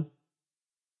 Yeah.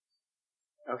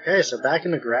 Okay, so back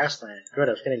in the grassland. Good,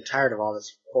 I was getting tired of all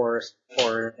this forest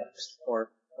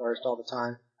all the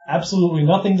time. Absolutely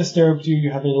nothing disturbs you.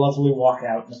 You have a lovely walk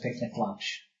out and a picnic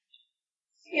lunch.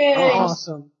 Yay. Oh.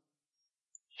 Awesome.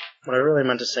 What I really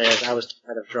meant to say is I was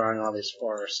tired of drawing all these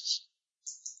forests.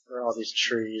 Or all these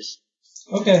trees.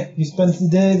 Okay, you spend the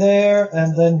day there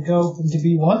and then go into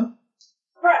B1?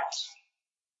 Correct.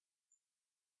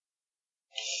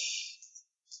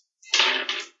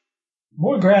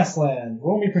 More grassland.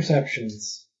 Roll me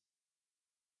perceptions.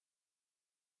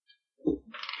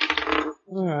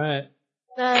 Alright.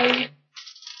 9.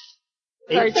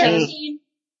 Sorry, 18. 13.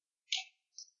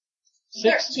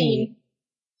 16.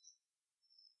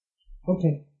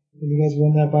 Okay. Can you guys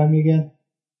run that by me again?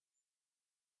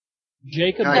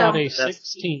 Jacob No, got a that's-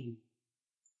 16.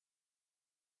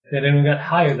 That anyone got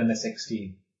higher than a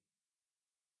 16.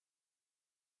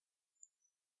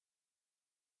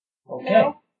 Okay.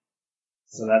 No.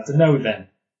 So that's a no then.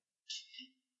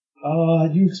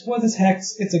 You explore this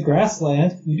hex. It's a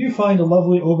grassland. You do find a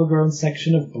lovely overgrown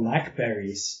section of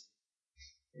blackberries.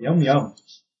 Yum yum.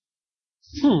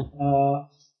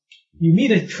 You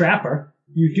meet a trapper.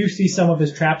 You do see some of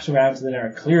his traps around that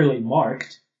are clearly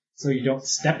marked, so you don't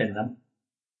step in them.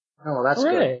 Oh, well, that's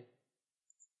good. Hooray.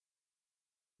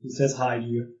 He says hi to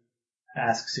you.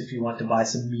 Asks if you want to buy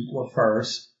some meat or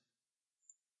furs.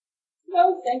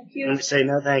 No, thank you. When we say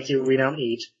no thank you, we don't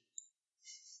eat.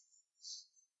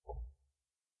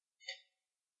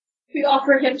 We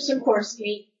offer him some horse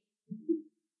meat.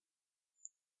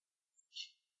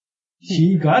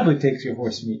 He gladly takes your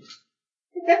horse meat.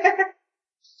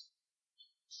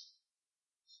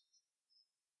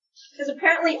 Because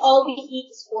apparently all we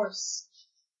eat is horse.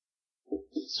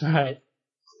 That's right.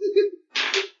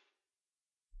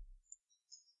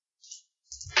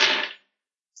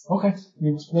 Okay,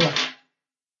 you explore.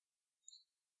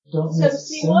 Don't So miss a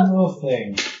see what? single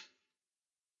thing.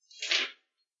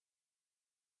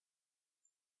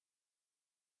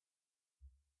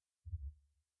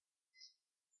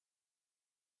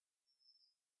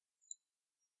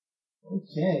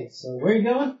 Okay, so where are you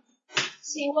going?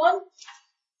 C1?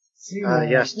 See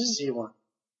Yes, to see one.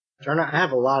 Darn it, I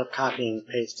have a lot of copying and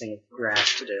pasting of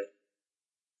grass to do.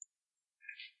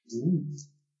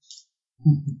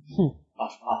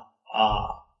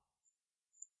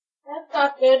 That's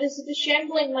not good. Is it a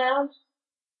shambling mound?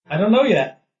 I don't know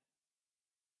yet.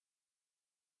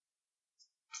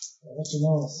 I'll let you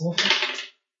know in a second.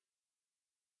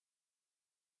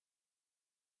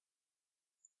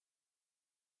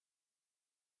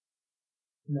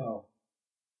 No.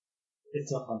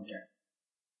 It's a hunter.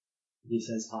 He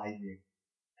says hi to you.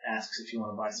 Asks if you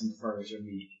want to buy some furs or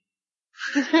meat.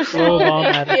 Throw a bomb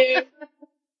at him. Thank you.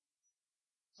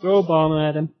 Throw a bomb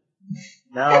at him.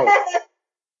 No.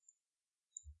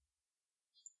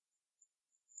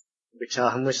 We tell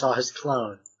him we saw his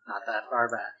clone not that far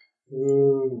back.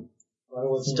 Ooh. Why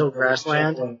wasn't Still it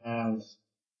grassland? circling around?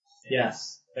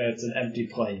 Yes, it's an empty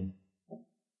plain.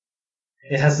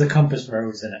 It has the compass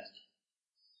rose in it.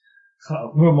 A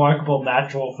remarkable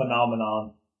natural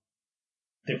phenomenon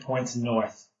that points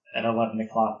north at 11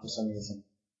 o'clock for some reason.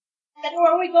 And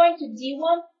are we going to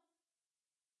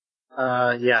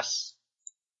D1? Yes.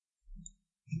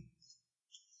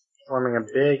 Forming a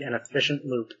big and efficient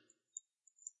loop.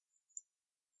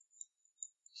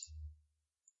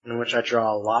 In which I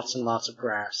draw lots and lots of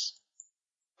grass.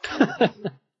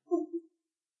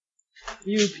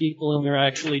 You people, and you're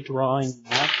actually drawing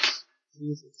maps.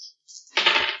 Jesus.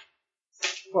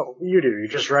 What do? You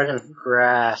just write in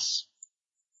grass.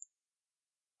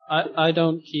 I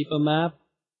don't keep a map.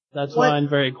 That's What? why I'm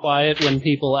very quiet when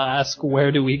people ask,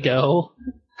 where do we go?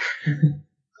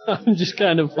 I'm just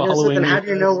kind of following. Then how do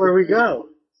you know where we go?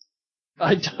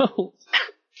 I don't.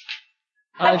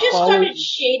 I've just started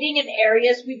shading in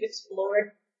areas we've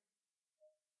explored.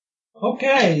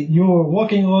 Okay, you're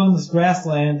walking along this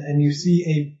grassland and you see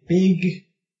a big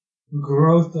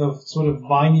growth of sort of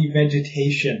viney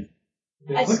vegetation.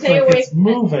 It I looks stay like away it's from it.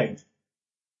 moving.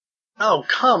 Oh,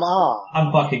 come on.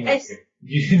 I'm bucking I with you.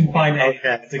 You didn't find anything.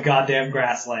 Okay. It's a goddamn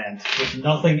grassland. There's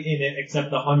nothing in it except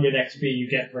the 100 XP you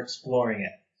get for exploring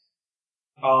it.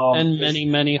 And there's- many,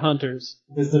 many hunters.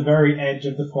 There's the very edge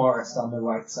of the forest on the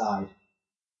right side.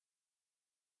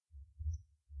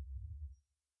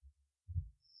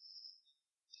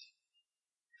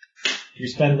 You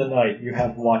spend the night, you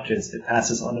have watches, it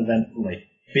passes uneventfully.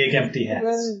 Big empty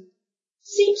heads.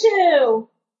 C2!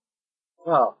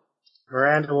 Well,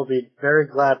 Miranda will be very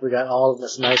glad we got all of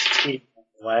this nice tea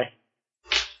away.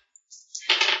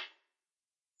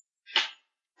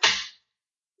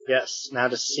 Yes, now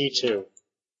to C2.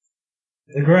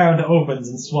 The ground opens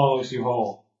and swallows you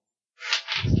whole.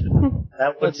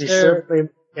 That would What's be there? certainly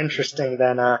more interesting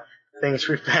than things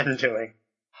we've been doing.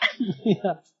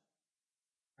 Yeah.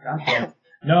 Goddamn.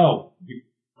 No, you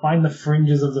find the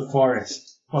fringes of the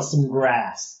forest, plus some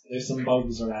grass. There's some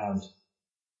bugs around.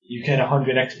 You get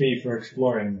 100 XP for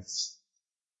exploring this.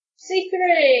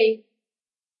 C3!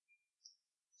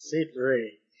 C3.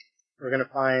 We're gonna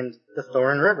find the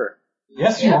Thorn River.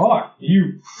 Yes, you are.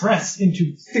 You press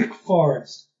into thick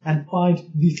forest and find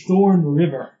the Thorn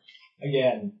River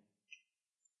again.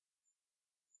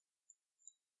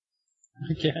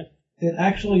 Again. It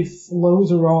actually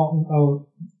flows around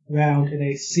in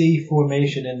a C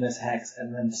formation in this hex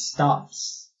and then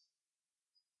stops.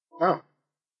 Oh,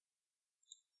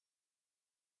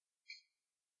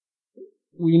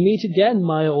 We meet again,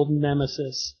 my old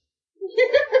nemesis.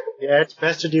 yeah, it's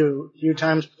bested you a few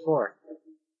times before.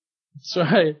 That's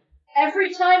right.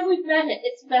 Every time we've met it,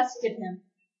 it's bested him.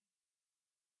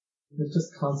 It's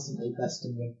just constantly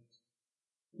besting you.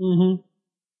 Mm-hmm.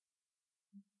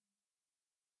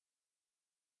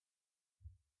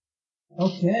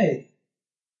 Okay.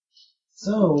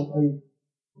 So, are you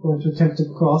going to attempt to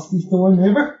cross the Thorn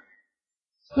River?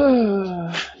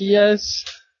 Yes.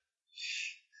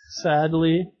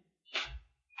 Sadly.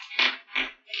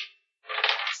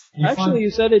 Actually, you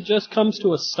said it just comes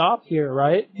to a stop here,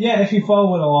 right? Yeah, if you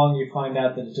follow it along, you find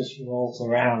out that it just rolls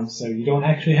around, so you don't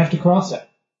actually have to cross it.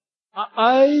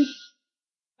 I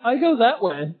go that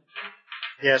way.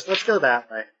 Yes, let's go that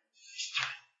way.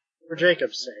 For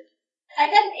Jacob's sake. I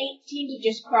got an 18 to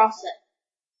just cross it.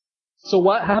 So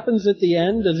what happens at the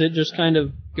end? Does it just kind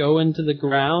of go into the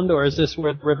ground, or is this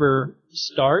where the river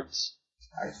starts?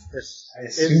 This I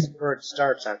is assume- where it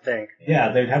starts, I think.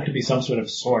 Yeah, there'd have to be some sort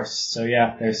of source. So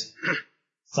yeah, there's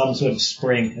some sort of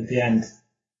spring at the end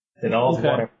that all the Okay.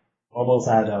 water bubbles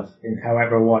out of, in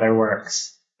however water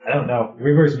works. I don't know.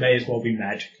 Rivers may as well be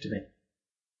magic to me.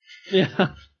 Yeah.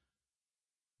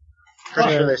 Pretty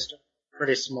sure they start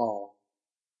pretty small.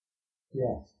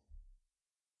 Yeah.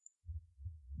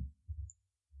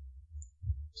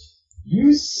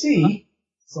 You see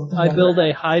something I like build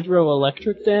that. a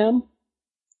hydroelectric dam.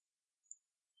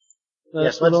 That's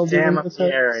Yes, what I'll let's do dam in up this the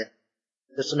hex. area.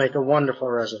 This will make a wonderful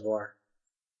reservoir.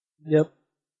 Yep.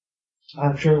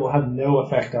 I'm sure it will have no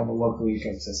effect on the local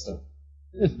ecosystem.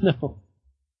 No.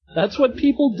 That's what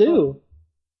people do.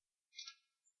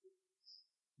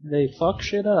 They fuck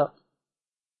shit up.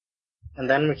 And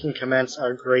then we can commence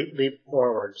our great leap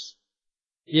forwards.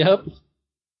 Yep.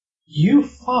 You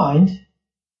find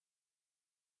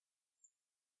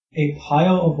a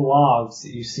pile of logs that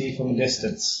you see from a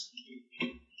distance.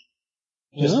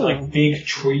 Just Oh. like big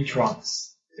tree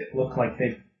trunks that look like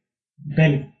they've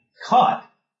been cut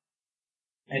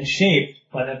and shaped,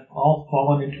 but have all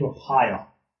fallen into a pile.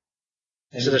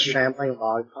 Is it a shambling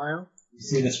log pile? You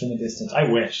see this from a distance.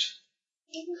 I wish.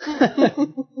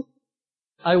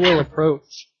 I will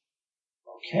approach.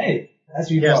 Okay, as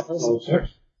you Yes, draw closer,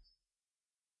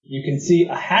 you can see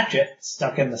a hatchet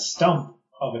stuck in the stump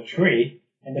of a tree,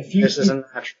 and a few This feet... isn't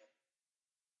natural.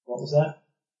 What was that?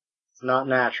 It's not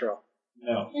natural.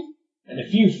 No. And a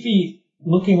few feet,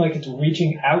 looking like it's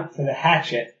reaching out for the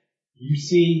hatchet, you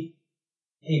see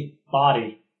a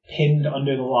body pinned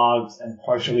under the logs and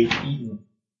partially eaten.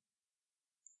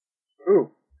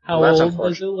 Ooh. How Well, that's old does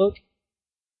unfortunate. it look?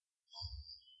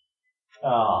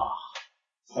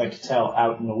 It's hard to tell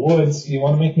out in the woods. Do you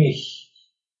want to make me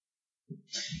a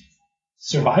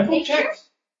survival Nature? check?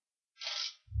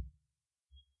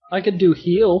 I could do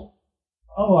heal.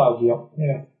 Oh, wow,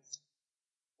 yeah.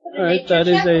 Alright, that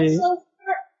is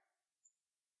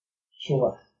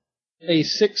Sure. a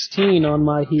 16 on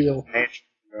my heal. Nature.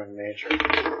 You're in nature.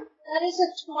 That is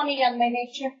a 20 on my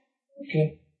nature.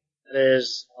 Okay. That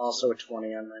is also a 20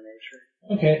 on my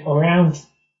nature. Okay, around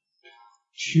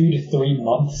 2 to 3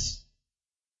 months.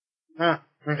 Ah,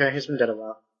 okay, he's been dead a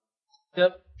while.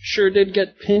 Yep, sure did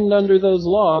get pinned under those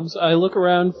logs. I look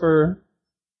around for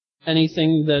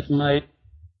anything that might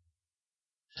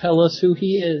tell us who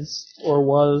he is or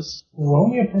was. Roll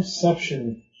me a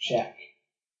perception check.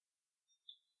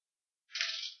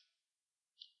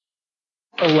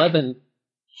 11.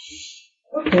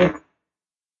 Okay.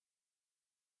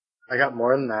 I got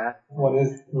more than that. What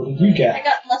did you I get?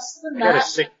 got less than I got a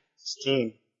that.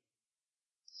 16.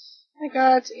 I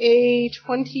got a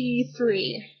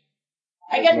 23.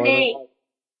 I got an More than 8.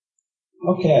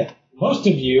 Okay. Most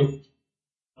of you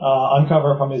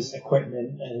uncover from his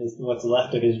equipment and what's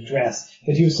left of his dress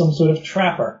that he was some sort of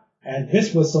trapper. And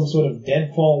this was some sort of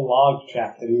deadfall log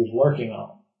trap that he was working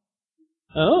on.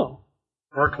 Oh,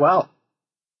 Worked well.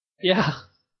 yeah.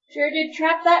 Sure did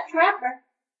trap that trapper.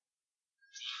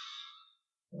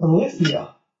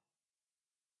 Alithia,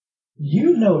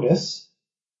 you notice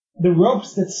the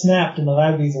ropes that snapped and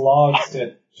allowed these logs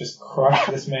to just crush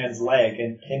this man's leg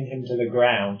and pin him to the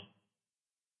ground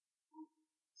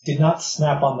did not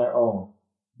snap on their own.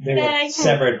 They were Okay.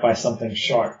 severed by something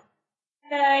sharp.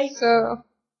 Okay. So,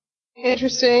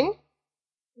 interesting.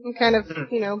 I'm kind of,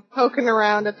 poking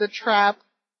around at the trap.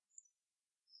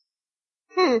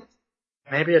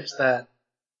 Maybe it's that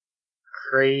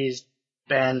crazed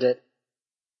bandit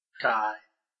guy.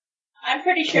 I'm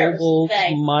pretty sure it was Kobolds, the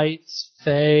Fae. mites,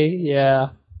 fae, yeah.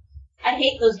 I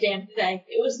hate those damn Fae.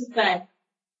 It was the Fae.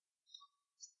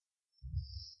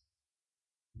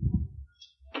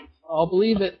 I'll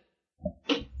believe it.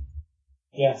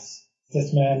 Yes,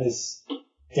 this man is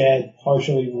dead,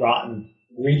 partially rotten,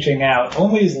 reaching out.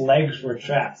 Only his legs were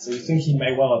trapped, so you think he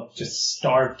may well have just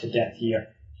starved to death here,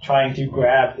 trying to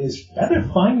grab his rather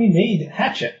finely made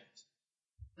hatchet.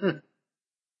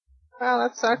 Wow,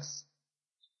 that sucks.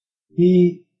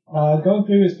 He, going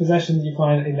through his possessions, you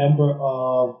find a number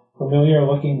of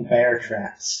familiar-looking bear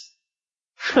traps.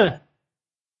 Well,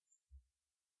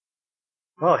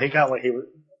 he got what he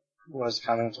was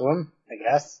coming to him, I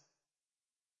guess.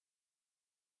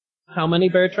 How many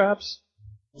bear traps?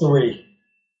 3.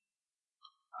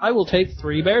 I will take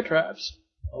 3 bear traps.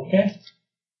 Okay?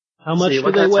 How much See, do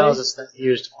what they that weigh? tells us that he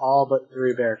used all but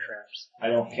 3 bear traps. I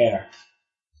don't care.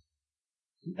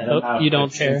 An Oh, amount you don't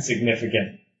that's care.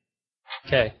 insignificant.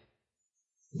 Okay.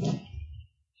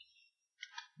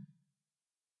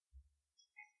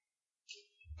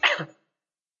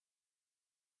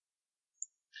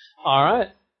 Alright.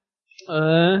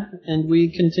 And we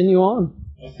continue on.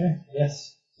 Okay,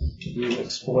 yes. You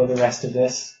explore the rest of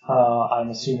this. I'm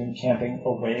assuming camping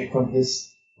away from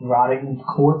his rotting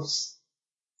corpse.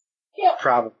 Yep.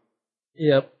 Probably.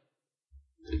 Yep.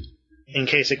 In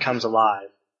case it comes alive.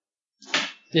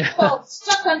 Yeah. Well, it's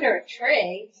stuck under a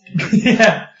tree.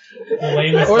 Yeah. The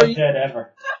lamest Or you- undead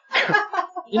ever.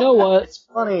 You know what? It's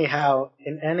funny how,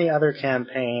 in any other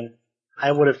campaign, I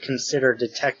would have considered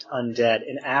Detect Undead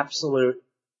an absolute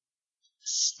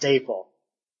staple.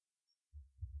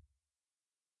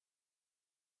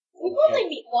 We've only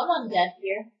meet one undead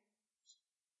here.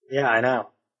 Yeah, I know.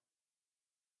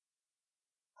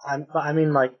 But I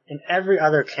mean, like, in every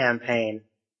other campaign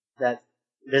that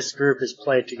this group has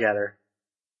played together,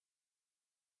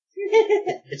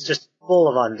 it's just full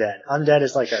of undead. Undead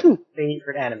is like a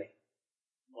favorite enemy.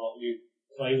 Well, you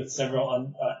play with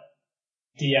several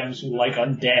DMs who like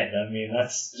undead. I mean,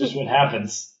 that's just what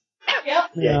happens.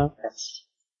 Yep. Yeah. Yes.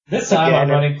 This time I'm Again,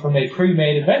 running from a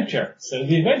pre-made adventure, so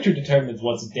the adventure determines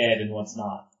what's dead and what's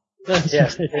not. That's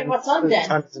Yes. right. And what's There's undead?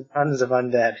 tons and tons of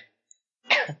undead.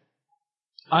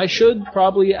 I should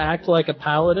probably act like a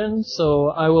paladin, so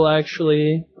I will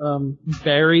actually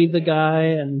bury the guy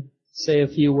and say a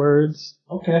few words.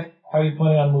 Okay. How are you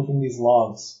planning on moving these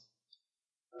logs?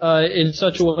 In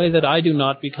such a way that I do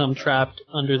not become trapped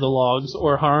under the logs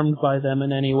or harmed by them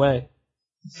in any way.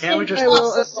 Can't we just I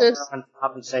will assist. on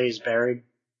top and say he's buried?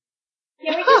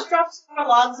 Can we just drop some more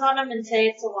logs on him and say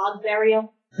it's a log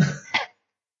burial?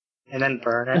 And then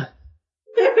burn it?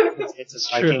 It's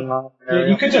a True. Viking log Yeah, burial.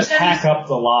 you could just hack up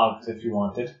the logs if you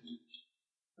wanted.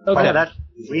 Oh, Okay. yeah,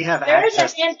 we have There is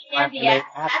access a handy to make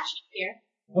hatchet here.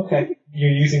 Okay.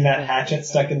 You're using that hatchet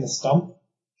stuck in the stump?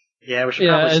 Yeah, we should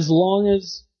Yeah, probably... as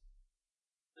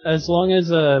long as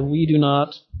we do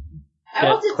not I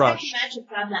will get detect crushed. magic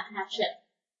on that hatchet.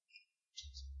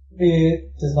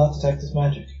 It does not detect his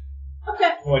magic.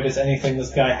 Okay, Or does anything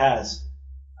this guy has.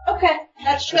 okay,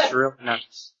 that's It's just good. real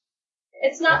nice.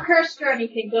 It's not cursed or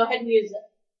anything. Go ahead and use it.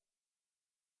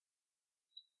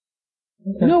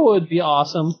 You know what would be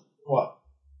awesome? What?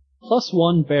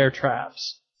 +1 bear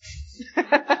traps.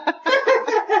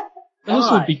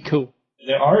 Those would be cool.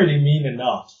 They're already mean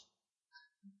enough.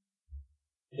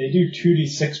 They do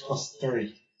 2d6 plus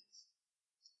 3.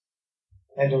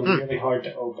 And are really hard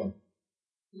to open.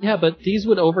 Yeah, but these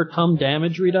would overcome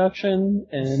damage reduction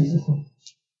and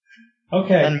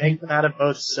Okay. And make them out of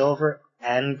both silver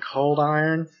and cold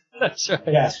iron. that's right.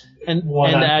 Yes. And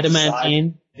One on each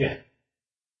adamantine. Yeah.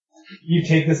 You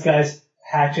take this guy's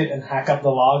hatchet and hack up the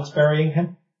logs, burying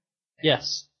him.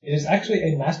 Yes. It is actually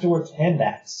a masterworks hand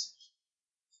axe.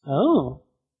 Oh.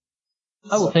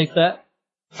 I will take that.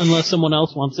 Unless someone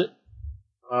else wants it.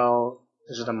 Well,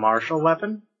 is it a martial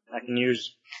weapon? I can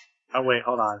use... Oh, wait,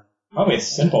 hold on. Probably a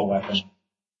simple weapon. Just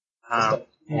a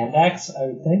hand axe, I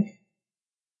would think.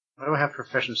 What do I have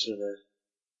proficiency with?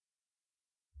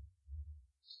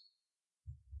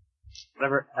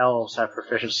 Whatever elves have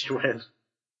proficiency with.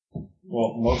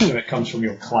 Well, most of it comes from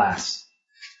your class.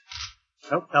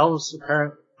 Nope, elves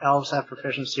have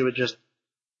proficiency with just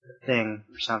a thing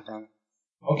or something.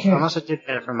 Okay. Unless I did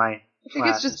get it from my I think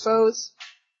it's class. just bows.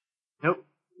 Nope.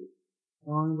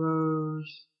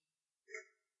 Longbows.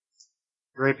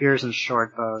 Rapiers and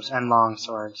short bows and long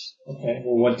swords. Okay,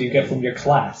 well what do you get from your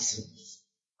class?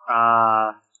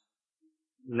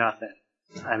 Nothing.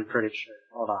 I'm pretty sure.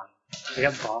 Hold on. I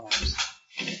got bombs.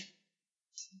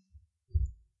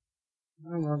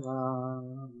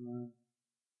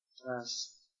 Class.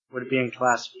 Would it be in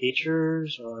class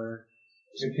features or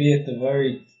It would be at the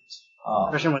very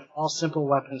version with all simple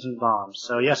weapons and bombs?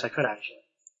 So yes, I could actually.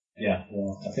 yeah,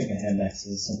 well, I think a hand axe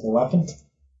is a simple weapon.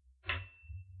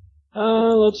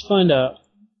 Let's find out.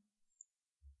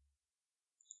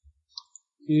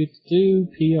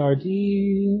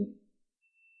 PRD.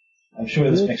 I'm sure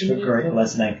this makes for great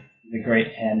listening. The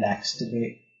great hand axe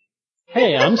debate.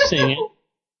 Hey, I'm singing.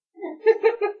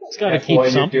 It's gotta That's keep why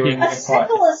you're something. doing A your part.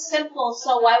 sickle is simple,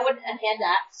 so why wouldn't a hand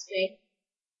axe be?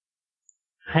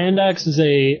 Hand axe is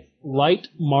a light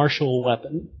martial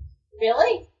weapon.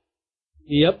 Really?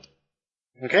 Yep.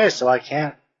 Okay, so I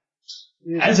can't.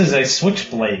 As is a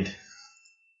switchblade.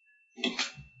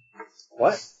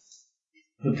 What?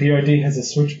 The PRD has a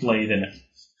switchblade in it,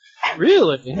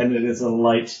 Really? and it is a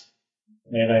light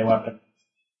melee weapon.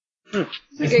 Does it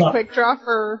It's get not- quick draw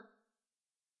for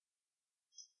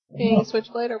being a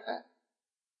switchblade or what?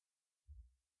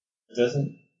 It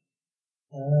doesn't.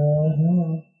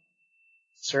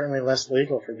 Certainly less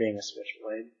legal for being a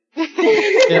switchblade.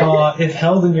 If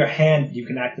held in your hand, you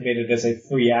can activate it as a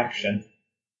free action,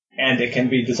 and it can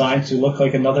be designed to look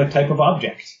like another type of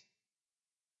object.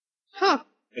 Huh.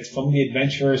 It's from the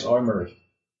Adventurer's Armory.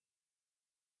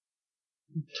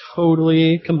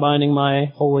 Totally combining my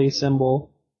holy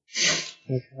symbol.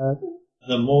 With that.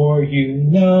 The more you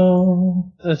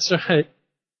know. That's right.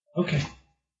 Okay.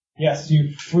 Yes,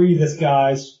 you free this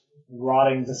guy's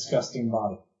rotting, disgusting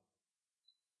body.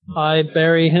 I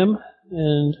bury him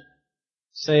and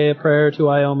say a prayer to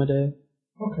Iomade.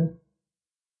 Okay.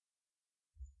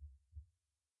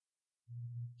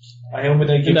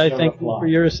 Iomade gives And I you a thank you reply. for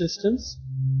your assistance.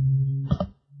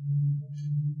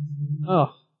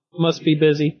 Oh, must be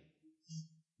busy.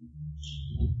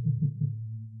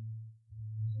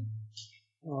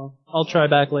 Well, I'll try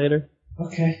back later.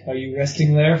 Okay, are you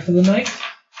resting there for the night?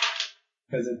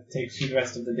 Because it takes you the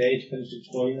rest of the day to finish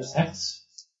exploring this hex.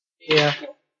 Yeah.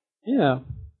 Yeah.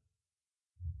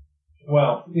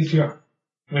 Well, is your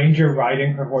ranger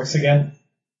riding her horse again?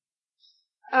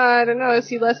 I don't know, is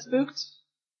he less spooked?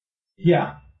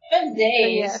 Yeah. Been Then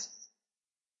days. yes.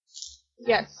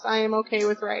 Yes, I am okay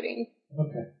with riding.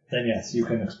 Okay. Then yes, you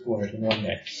can explore it in one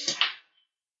day.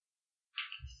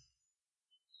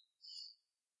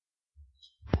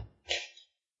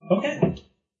 Okay.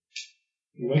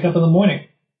 You wake up in the morning.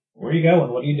 Where are you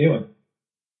going? What are you doing?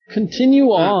 Continue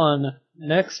on.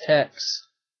 Next hex.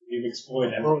 You've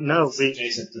explored every Well, no, place we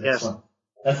adjacent to this yes, one.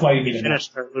 That's why you need a map.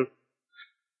 finished our loop.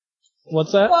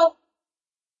 What's that? Well,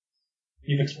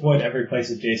 You've explored every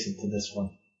place adjacent to this one.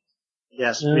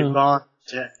 Yes, Yeah. we've gone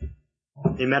to.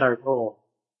 We met our goal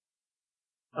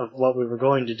of what we were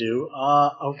going to do.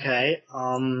 Okay.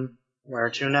 Where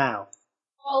to now?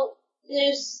 well,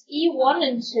 there's E1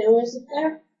 and 2, isn't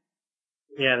there?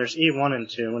 Yeah, there's E1 and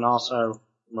 2, and also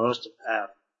most of F.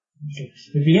 Okay.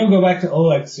 If you don't go back to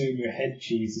Oleg soon, your head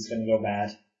cheese is going to go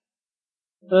bad.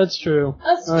 That's true.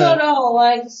 Let's All go right. to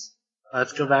Oleg's.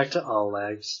 Let's go back to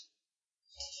Oleg's.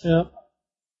 Yep.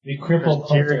 The crippled There's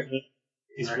hunter Tyranny.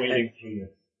 is Our waiting head- for you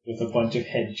with a bunch of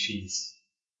head cheese.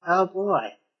 Oh boy.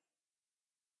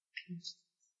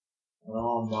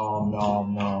 Nom nom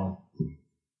nom nom.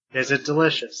 Is it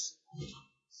delicious?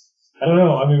 I don't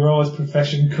know. I mean, roll his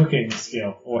profession cooking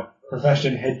skill or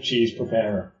profession head cheese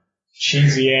preparer.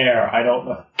 Cheesier. I don't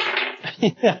know.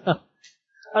 Yeah.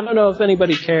 I don't know if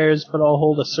anybody cares, but I'll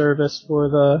hold a service for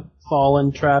the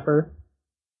fallen trapper.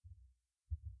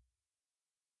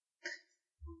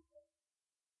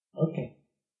 Okay.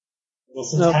 Well,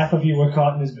 since Nope. half of you were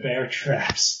caught in his bear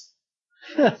traps,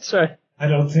 That's right. I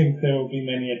don't think there will be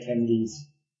many attendees.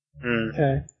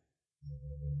 Okay.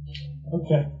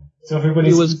 Okay. So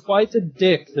everybody's... He was quite a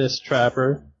dick, this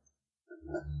trapper.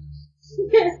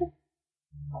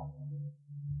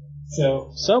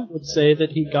 So Some would say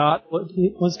that he got what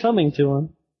was coming to him.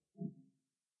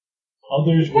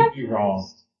 others would be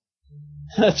wrong.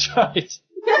 That's right.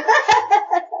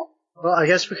 Well, I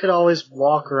guess we could always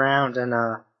walk around and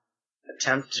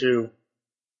attempt to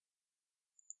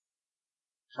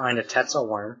find a Tetzel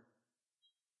worm.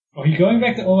 Are you going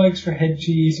back to Oleg's for head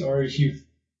cheese, or are you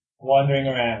wandering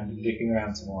around and dicking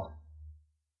around some more?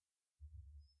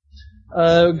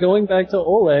 Going back to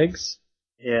Oleg's.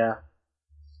 Yeah.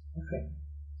 Okay.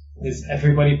 Is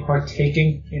everybody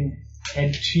partaking in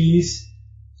head cheese?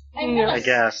 I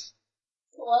guess.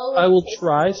 Hello? I will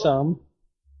try some.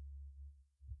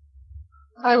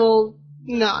 I will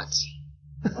not.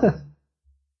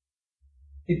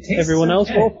 It tastes Everyone else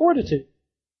okay. roll fortitude.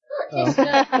 Oh.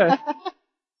 Okay.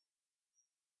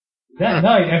 That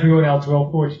night, everyone else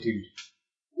roll fortitude.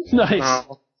 Nice.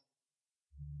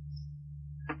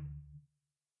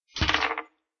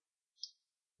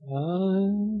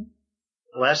 Oh.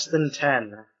 Less than 10.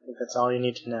 I think that's all you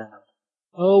need to know.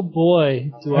 Oh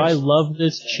boy, do I love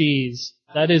this cheese.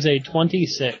 That is a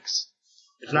 26.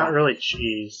 It's not really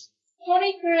cheese.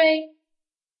 23.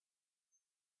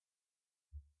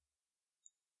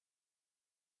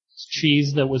 It's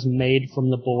cheese that was made from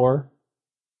the boar.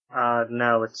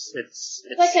 No, it's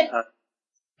like a-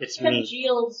 it's meat.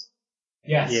 Congealed.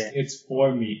 Yes, Yeah. it's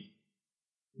boar meat.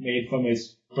 Made from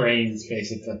his brains,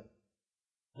 basically.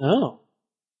 Oh.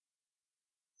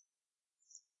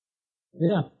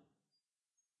 Yeah.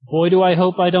 Boy, do I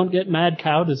hope I don't get mad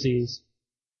cow disease.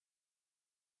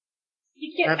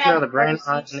 You get After all, mad the brain, disease.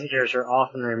 eyes, and ears are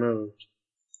often removed.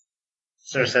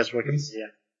 So says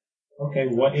Wikipedia. Okay,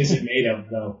 what is it made of,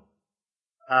 though?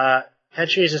 Head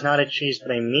cheese is not a cheese,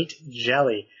 but a meat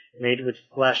jelly made with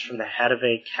flesh from the head of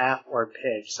a calf or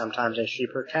pig, sometimes a sheep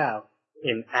or cow,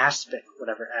 in aspic,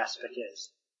 whatever aspic is.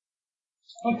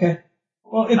 Okay.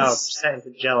 Well, Oh, it's... set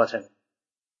into gelatin.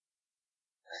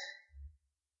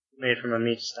 Made from a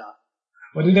meat stock.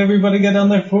 What did everybody get on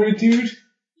their fortitude?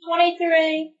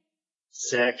 23.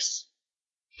 6.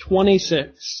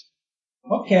 26.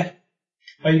 Okay.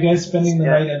 Are you guys spending the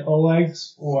Yeah. night at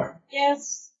Oleg's, or...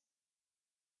 Yes.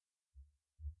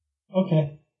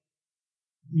 Okay.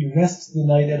 You rest the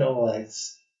night at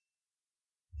Oleg's.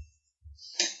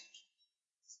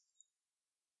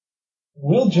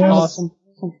 Will Jones... Awesome.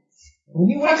 When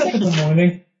you wake up in the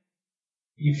morning,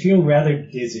 you feel rather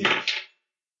dizzy.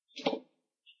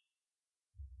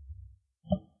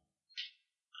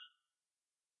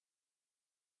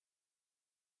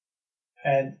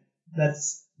 And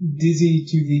that's dizzy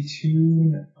to the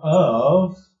tune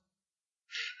of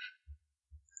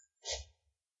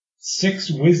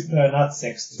 3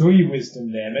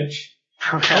 wisdom damage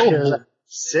Okay,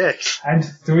 6. and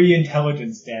 3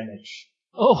 intelligence damage.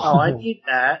 Oh, Oh, I need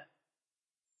that.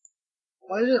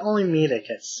 Why did only me that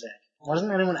get sick? Why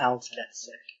doesn't anyone else get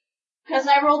sick? Because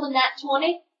I rolled a nat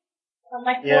 20 on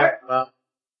my Yeah, fort. well,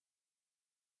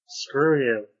 screw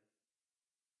you.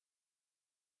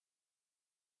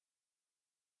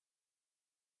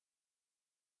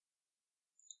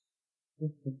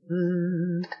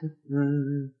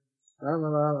 La, la,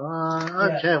 la, la.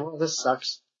 Okay, well, this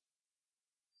sucks.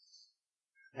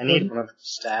 I need one of the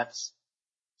stats.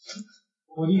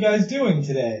 What are you guys doing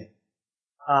today?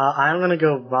 I'm gonna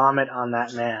go vomit on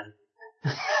that man.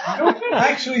 You don't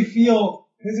actually feel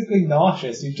physically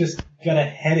nauseous. You've just got a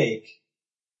headache.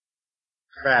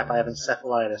 Crap, I have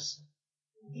encephalitis.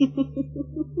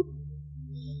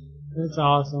 That's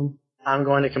awesome. I'm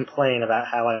going to complain about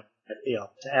how I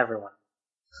feel to everyone.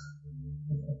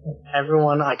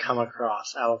 Everyone I come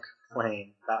across, I will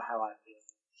complain about how I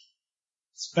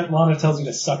feel. Svetlana tells you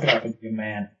to suck it up and be a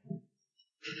man.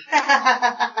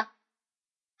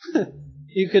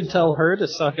 You could tell her to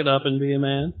suck it up and be a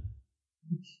man.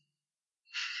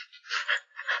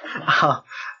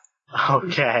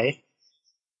 Okay.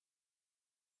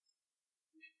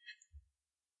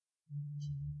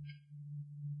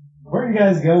 Where are you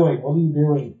guys going? What are you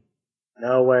doing?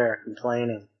 Nowhere,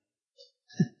 complaining.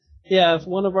 Yeah, if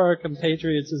one of our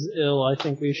compatriots is ill, I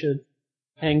think we should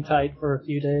hang tight for a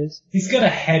few days. He's got a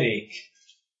headache.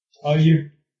 Are you?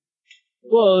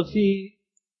 Well, if he...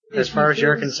 As far as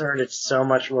you're concerned, it's so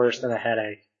much worse than a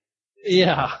headache.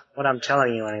 Yeah. What I'm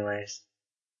telling you anyways.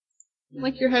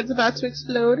 Like your head's about to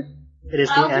explode. It is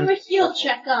the I'll end. do a heal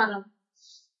check on him.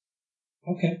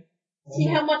 Okay. See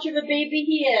how much of a baby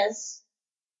he is.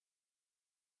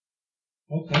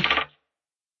 Okay.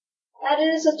 That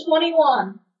is a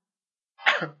 21.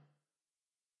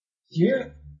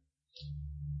 You're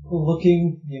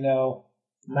looking,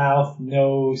 mouth,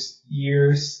 nose,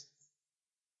 ears,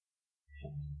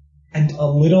 and a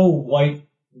little white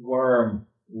worm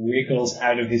wriggles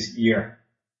out of his ear.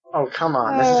 Oh, come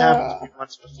on. This has happened to me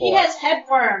once before. He has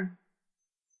headworm.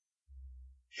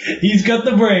 He's got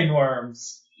the brain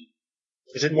worms.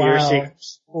 Is it Wow. ear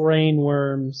secrets? Brain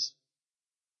worms.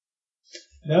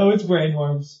 No, it's brain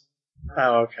worms.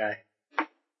 Oh, okay. I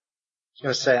was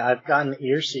gonna say, I've gotten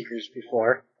ear seekers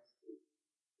before.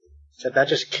 Said that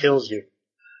just kills you.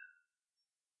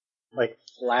 Like,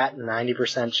 flat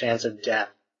 90% chance of death.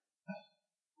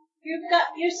 You've got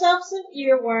yourself some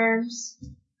earworms.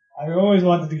 I always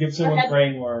wanted to give someone Okay.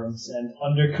 brain worms, and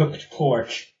undercooked pork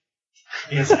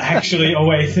is actually a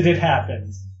way that it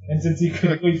happens. And since he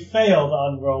quickly failed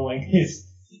on rolling his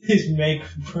make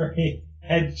brain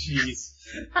head cheese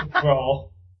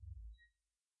roll,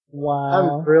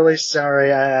 Wow. I'm really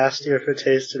sorry I asked you if it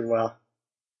tasted well.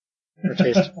 Or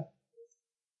tasted.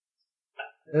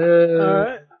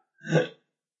 Alright.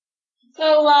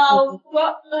 So,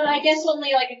 I guess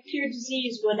only like a cure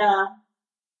disease would,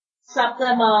 stop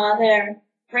them, their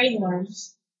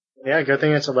brainworms. Yeah, good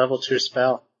thing it's a level 2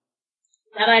 spell.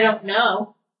 That I don't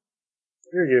know.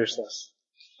 You're useless.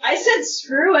 I said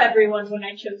screw everyone when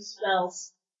I chose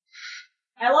spells.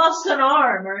 I lost an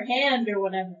arm or a hand or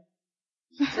whatever.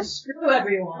 So screw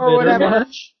everyone. Or whatever.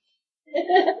 Much?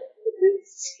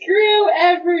 Screw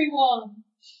everyone.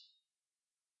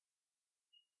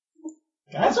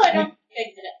 guys, Also, I don't think I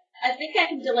did it. I think I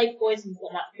can delay poison,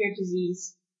 but not cure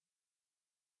disease.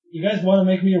 you guys want to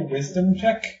make me a wisdom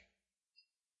check?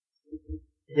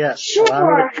 Yes, Sure.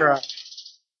 allow me to try.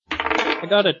 I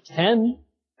got a 10.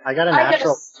 I got a I got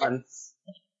natural a one. 6.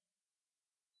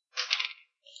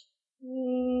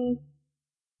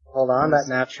 Hold on, that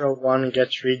natural one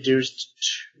gets reduced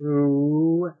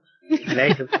to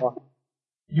 -1.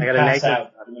 You I got a pass negative.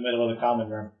 out in the middle of the common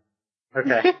room.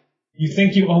 Okay, You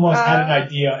think you almost had an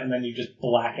idea, and then you just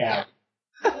black out.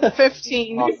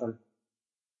 15. awesome.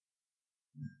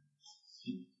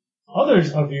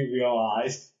 Others of you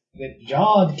realize that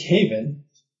John Caven,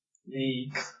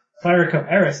 the cleric of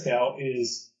Aristel,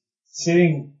 is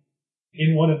sitting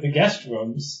in one of the guest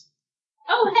rooms,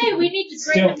 Oh, hey, we need to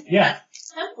bring Still- him to yeah. that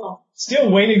temple. still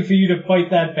waiting for you to fight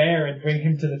that bear and bring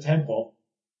him to the temple,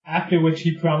 after which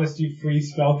he promised you free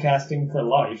spellcasting for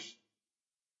life.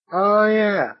 Oh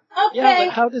yeah. Okay. Yeah,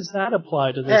 but how does that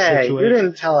apply to this Hey, situation? you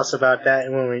didn't tell us about that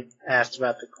when we asked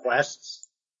about the quests.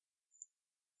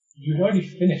 You've already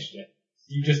finished it.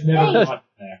 You just never Hey. got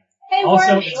there. Hey,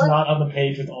 Also, Wormy, it's not on the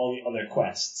page with all the other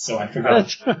quests, so I forgot.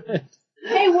 That's right.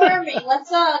 Hey, Wormy, let's,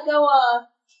 go,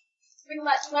 bring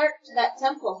that clerk to that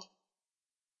temple.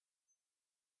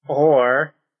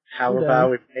 Or, how Okay.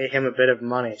 about we pay him a bit of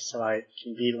money so I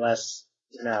can be less,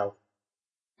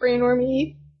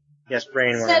 Brainwormy. yes,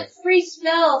 brainworm. Said free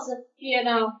spells if,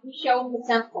 we show him the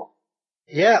temple.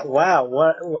 Yeah, wow,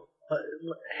 what,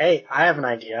 hey, I have an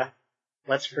idea.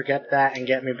 Let's forget that and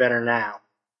get me better now.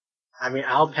 I mean,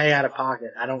 I'll pay out of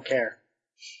pocket, I don't care.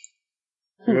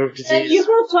 Move Then disease. you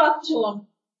go talk to him.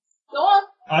 Go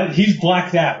on. He's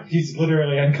blacked out. He's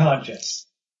literally unconscious.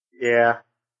 Yeah.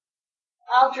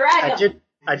 I'll drag him.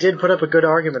 I did put up a good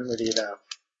argument with you though.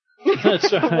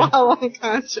 That's right. While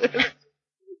unconscious.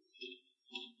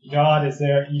 John is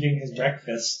there eating his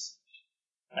breakfast.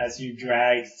 as you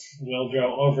drag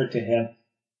Wildrow over to him.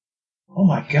 Oh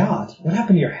my god, what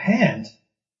happened to your hand?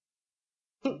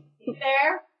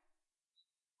 Bear?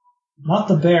 Not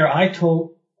the bear I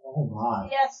told... Oh my.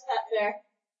 Yes, that bear.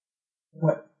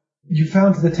 What? You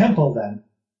found the temple then?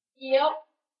 Yep.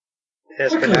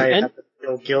 Yes, but now you have to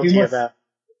feel guilty You must- about.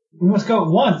 We must go at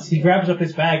once. He grabs up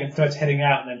his bag and starts heading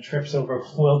out and then trips over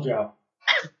Wildrow.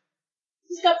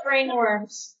 He's got brain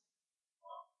worms.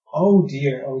 Oh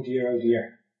dear, oh dear, oh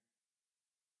dear.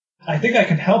 I think I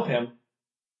can help him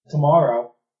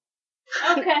tomorrow.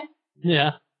 Okay.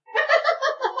 Yeah.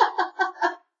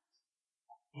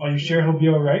 Are you sure he'll be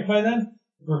alright by then?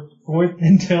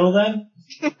 Until then?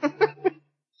 Good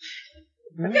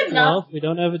enough. Well, if we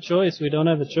don't have a choice, we don't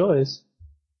have a choice.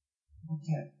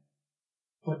 Okay.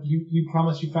 But you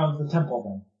promised you found the temple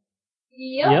then?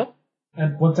 Yep.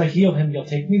 And once I heal him, you'll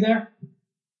take me there?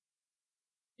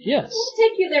 Yes. We'll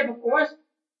take you there before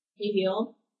he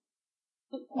healed.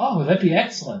 Oh, that'd be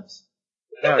excellent.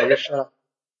 No, you're shut up.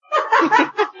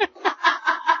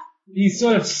 He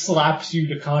sort of slaps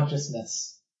you to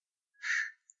consciousness.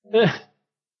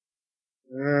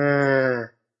 Mm,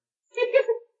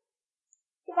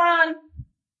 Come on.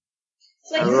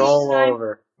 It's like roll sleep time.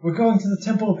 over. We're going to the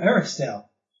Temple of Erichdale.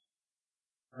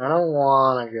 I don't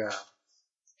wanna go.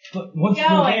 But once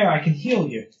Going. we're there, I can heal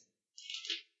you.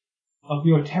 Of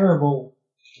your terrible,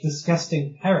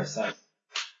 disgusting parasite.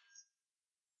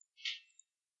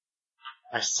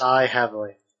 I sigh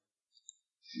heavily.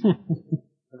 And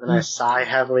then I sigh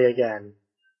heavily again.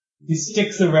 He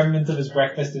sticks the remnants of his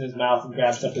breakfast in his mouth and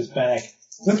grabs up his bag.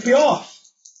 Let's be off!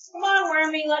 Come on,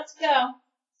 Wormy, let's go.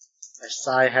 I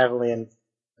sigh heavily and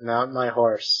mount my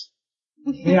horse.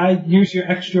 May I use your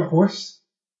extra horse?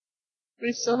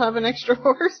 We still have an extra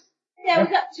horse. Yeah, we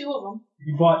got two of them.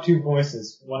 You bought 2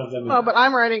 horses. One of them is... Oh, but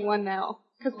I'm riding one now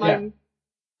because mine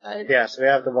died. Yeah, so we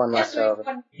have the one left Yes, we over.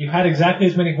 won. You had exactly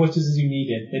as many horses as you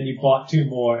needed, then you bought 2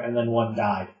 more, and then one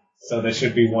died. So there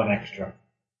should be 1 extra.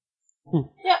 Yep.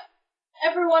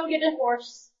 Everyone get a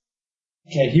horse.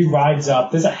 Okay, he rides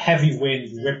up. There's a heavy wind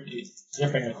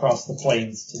ripping across the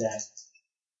plains today.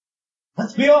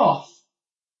 Let's be off!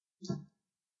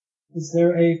 Is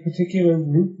there a particular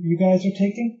route you guys are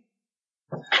taking?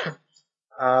 Make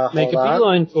Hold a on.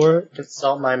 beeline for it.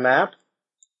 Consult my map.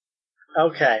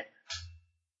 Okay.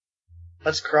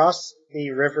 Let's cross the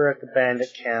river at the bandit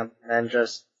camp and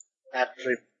just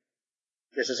actually,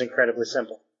 this is incredibly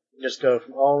simple. We just go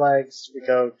from Oleg's, we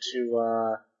go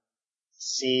to,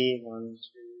 C1, 2,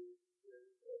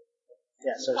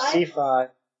 yeah, so Five? C5,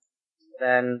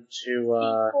 then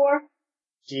to, 4.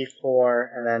 D4,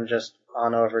 and then just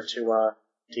on over to,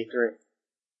 D3.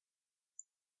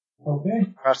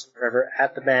 Okay. Cross the river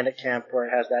at the bandit camp where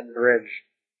it has that bridge.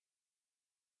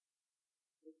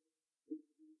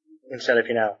 Instead of,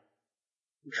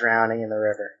 drowning in the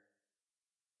river.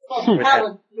 Well, I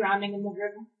was drowning in the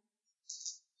river.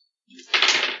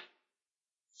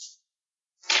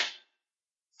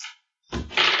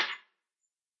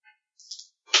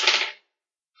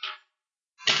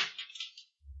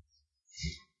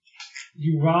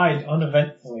 You ride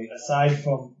uneventfully, aside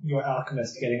from your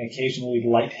alchemist getting occasionally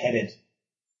lightheaded.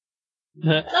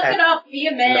 Suck it up, be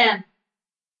a man.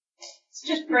 It's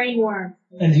just brainworm.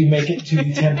 And you make it to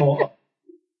the temple.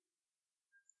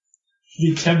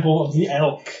 The temple of the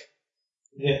elk.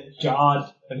 The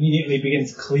Jod immediately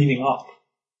begins cleaning up.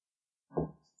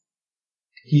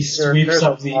 He sweeps there's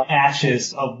up a the lot.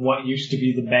 ashes of what used to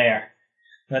be the bear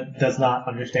that does not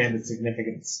understand its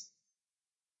significance.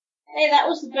 Hey, that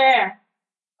was the bear.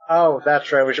 Oh,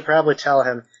 that's right. We should probably tell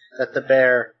him that the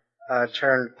bear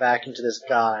turned back into this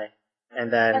guy,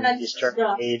 and then And then he started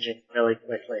dust. aging really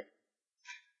quickly.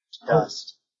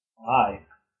 Dust. Aye.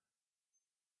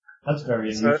 That's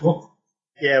very So- unusual.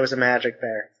 Yeah, it was a magic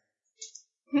bear.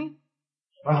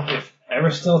 Well, if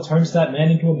Aristil turns that man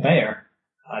into a bear,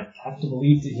 I'd have to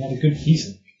believe that he had a good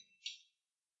reason.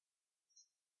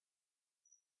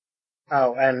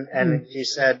 Oh, and he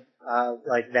said,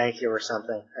 thank you or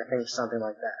something. I think something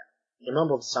like that. He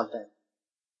mumbled something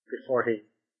before he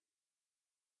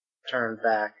turned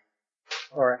back.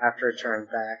 Or after he turned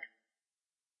back.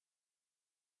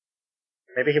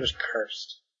 Maybe he was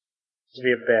cursed to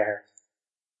be a bear.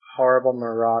 Horrible,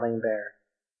 marauding bear.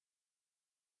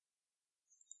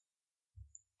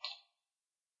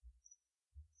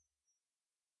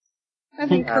 I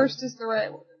think cursed is the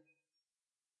right word.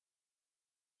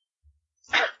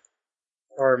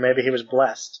 Or maybe he was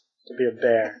blessed to be a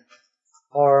bear.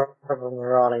 Horrible,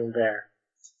 marauding bear.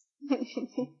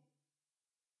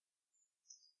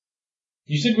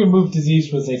 You should remove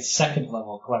disease was a 2nd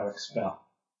level cleric spell.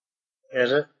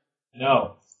 Is it?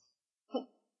 No.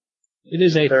 It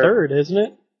is a third, isn't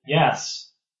it?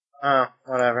 Yes. Oh,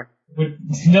 whatever. But,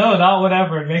 no, not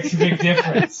whatever. It makes a big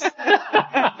difference.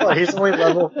 Well, he's only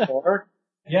level 4?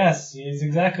 Yes, he's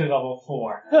exactly level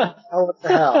 4. Oh, what the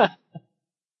hell?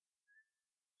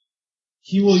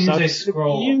 He will use a Sucks to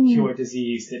scroll be of you. cure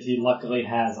disease that he luckily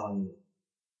has on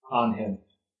him.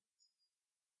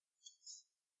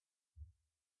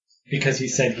 Because he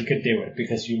said he could do it,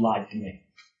 because you lied to me.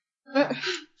 I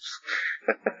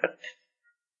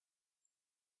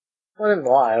didn't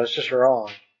lie, I was just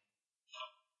wrong.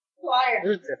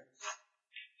 Liar.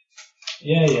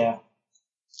 Yeah.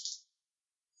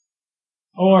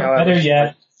 Or, However, better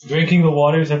yet, drinking the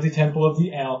waters of the Temple of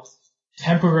the Elf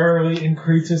temporarily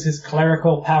increases his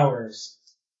clerical powers,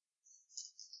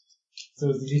 so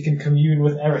that he can commune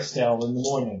with Aristel in the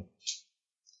morning.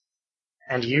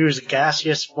 And use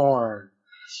gaseous form.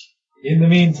 In the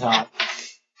meantime,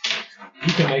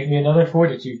 you can make me another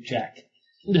fortitude check.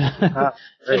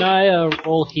 Can I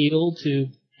roll heal to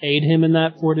aid him in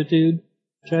that fortitude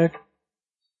check?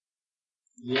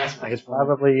 Yes, I could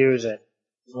probably use it.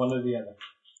 one or the other.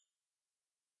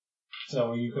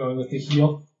 So, are you going with the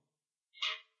heal?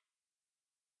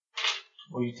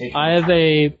 Or are you taking? I have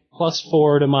a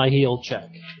 +4 to my heal check.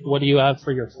 What do you have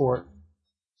for your fort?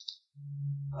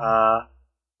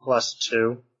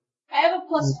 +2. I have a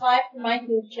 +5 for my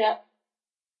heal check.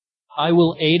 I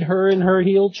will aid her in her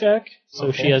heal check, so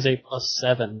Okay. she has a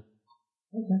 +7.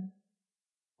 Okay.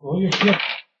 Roll your heal.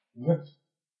 Good.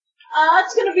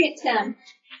 It's gonna be a 10.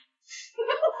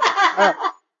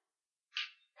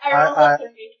 I rolled a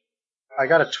 3. I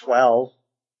got a 12.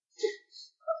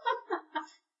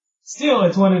 Still,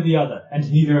 it's one or the other, and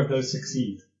neither of those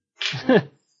succeed.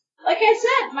 Like I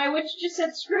said, my witch just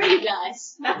said screw you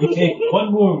guys. You take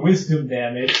one more wisdom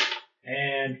damage,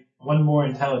 and one more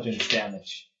intelligence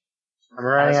damage. I'm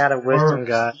running out of wisdom,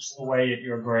 guys. Away at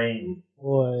your brain.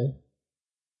 Boy.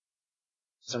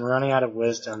 So I'm running out of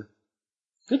wisdom.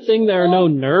 Good thing there are no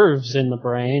nerves in the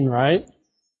brain, right?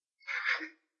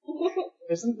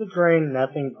 Isn't the brain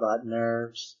nothing but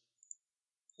nerves?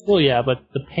 Well, yeah,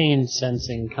 but the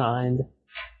pain-sensing kind.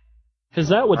 'Cause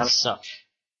that would suck.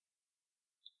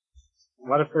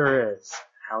 What if there is?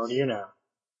 How do you know?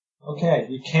 Okay,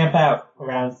 you camp out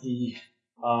around the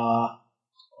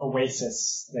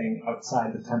oasis thing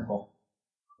outside the temple,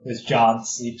 as John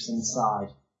sleeps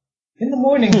inside. In the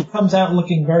morning, he comes out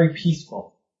looking very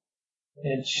peaceful.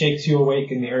 It shakes you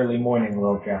awake in the early morning,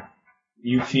 Roja.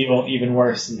 You feel even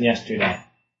worse than yesterday.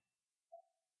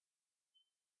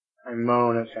 I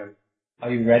moan at him.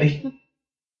 Are you ready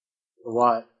For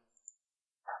what?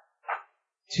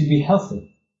 to be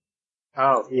healthy?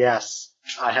 Oh, yes.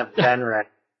 I have been ready.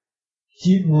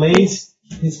 He lays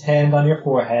his hand on your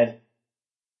forehead.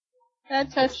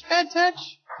 Bad touch, bad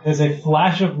touch. There's a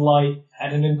flash of light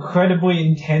and an incredibly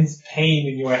intense pain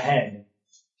in your head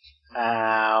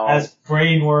Ow. as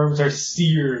brain worms are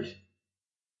seared.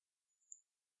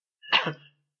 And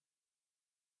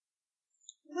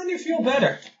then you feel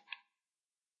better.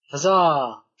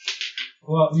 Huzzah!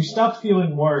 Well, you stop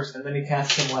feeling worse, and then he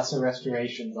casts some lesser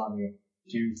restorations on you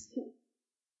to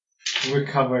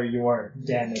recover your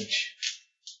damage.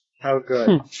 How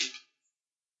good.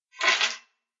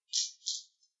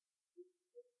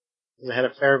 I had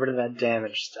a fair bit of that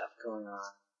damage stuff going on.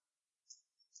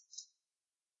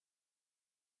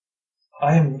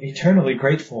 I am eternally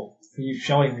grateful for you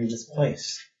showing me this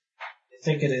place. I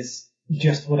think it is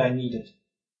just what I needed.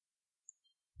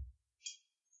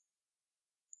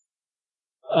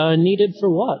 Needed for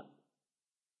what?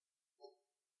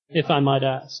 If I might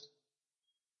ask.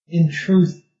 In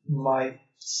truth, my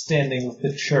standing with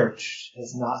the church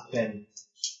has not been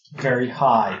very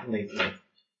high lately.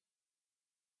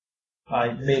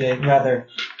 I made a rather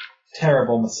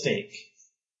terrible mistake.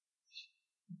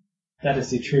 That is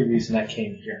the true reason I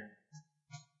came here.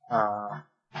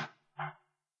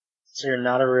 So you're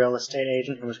not a real estate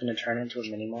agent who was going to turn into a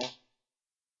mini-mall?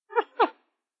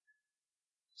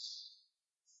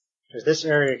 Because this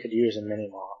area could use a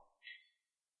mini-mall.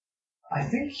 I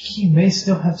think he may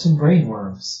still have some brain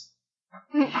worms.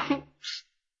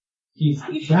 He's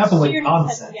You should babbling sear his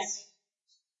head again. nonsense.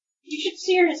 You should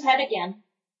sear his head again.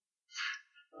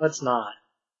 Let's not.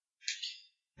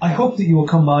 I hope that you will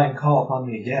come by and call upon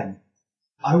me again.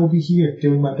 I will be here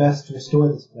doing my best to restore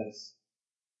this place.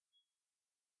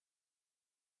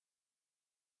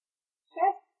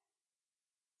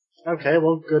 Okay,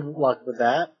 well, good luck with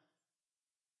that.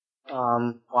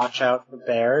 Watch out for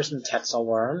bears and Tetzel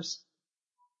worms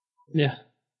Yeah.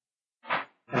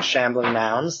 and shambling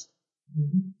mounds.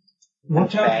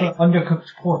 Watch out for undercooked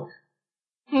pork.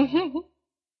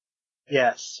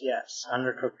 Yes.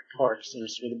 Undercooked pork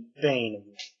seems to be the bane of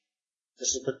me.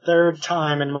 This is the third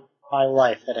time in my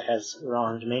life that it has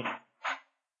wronged me.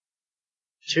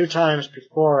 2 times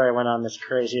before I went on this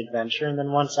crazy adventure, and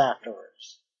then once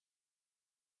afterwards.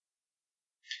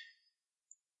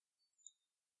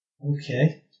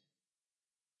 Okay.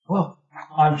 Well,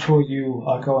 I'm sure you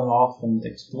are going off and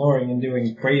exploring and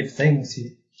doing brave things.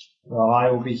 Well,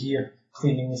 I will be here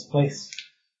cleaning this place,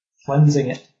 cleansing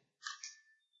it.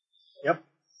 Yep.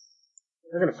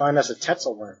 We're gonna find us a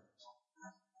Tetzel worm.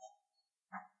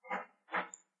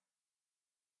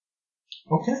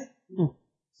 Okay.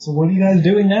 So what are you guys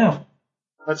doing now?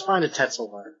 Let's find a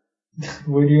Tetzel worm.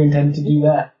 Where do you intend to do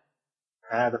that?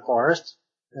 The forest.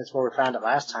 That's where we found it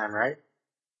last time, right?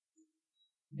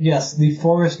 Yes, the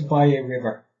forest by a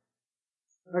river.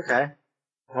 Okay.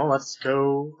 Well, let's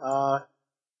go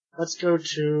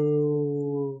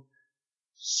to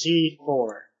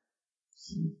C4.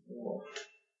 C4.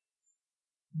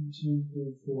 1, 2,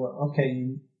 3, 4.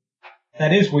 Okay,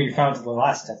 that is where you found the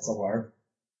last Tetzel worm.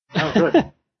 Oh,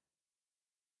 good.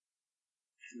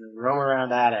 Roam around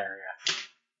that area.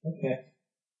 Okay.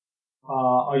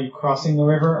 Are you crossing the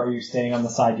river, or are you staying on the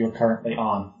side you're currently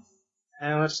on?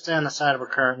 And let's stay on the side we're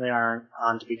currently on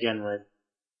to begin with.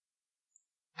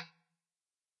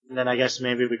 And then I guess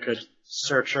maybe we could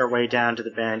search our way down to the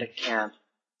bandit camp,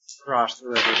 cross the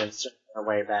river, then search our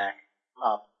way back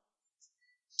up.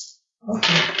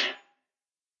 Okay.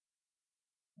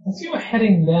 As you are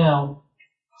heading down,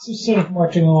 so sort of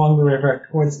marching along the river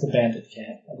towards the bandit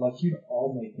camp, I'd like you to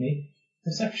all make me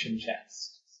perception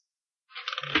checks.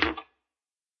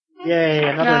 Yay,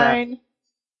 another 9.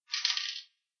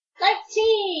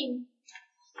 19!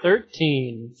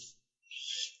 13.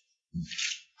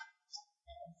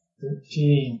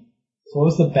 13. So what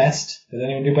was the best? Did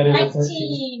anyone do better than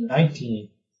 13? 19. 19.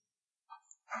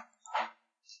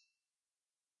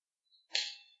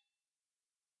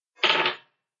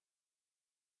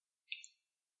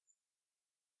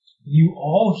 You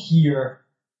all hear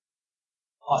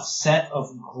a set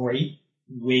of great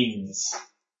wings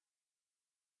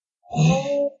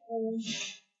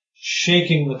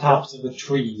shaking the tops of the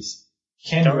trees.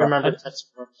 Don't Kendra, remember Tetzel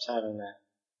worms having that.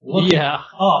 looking Yeah.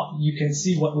 up, you can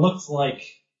see what looks like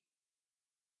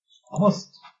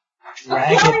almost A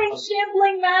flying dragon,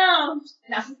 shambling mound!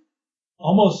 No.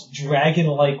 almost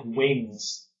dragon-like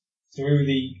wings through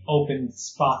the open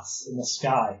spots in the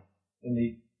sky, in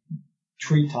the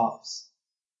treetops.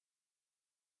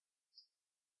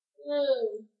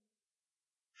 Ooh.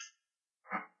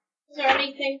 Is there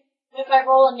anything, if I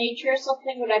roll a nature or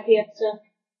something, would I be able to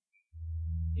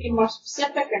be more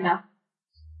specific or no?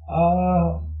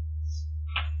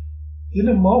 In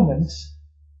a moment,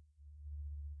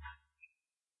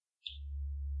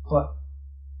 but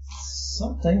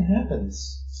something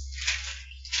happens.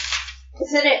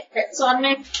 Is it it's on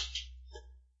me?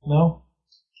 No?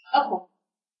 Okay.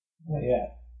 Not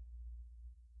yet.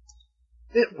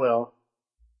 It will.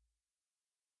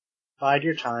 Bide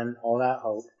your time, hold out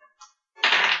hope.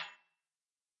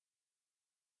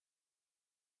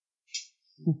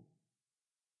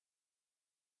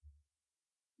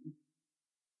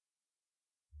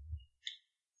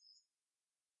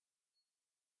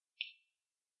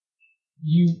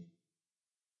 You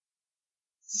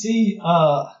see,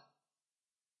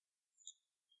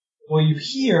 you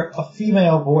hear a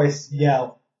female voice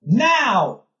yell,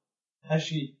 "Now!" as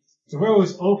she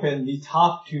throws open the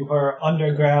top to her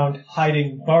underground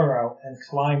hiding burrow and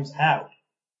climbs out.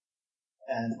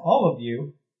 And all of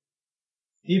you,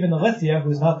 even Alithia,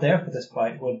 who's not there for this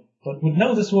fight, would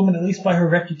know this woman at least by her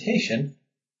reputation,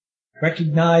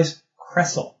 recognize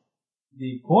Cressel,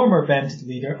 the former bandit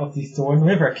leader of the Thorn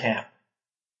River camp.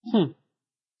 And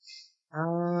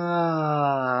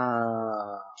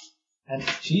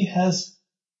she has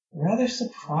rather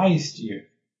surprised you,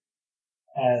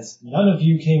 as none of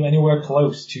you came anywhere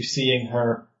close to seeing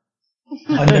her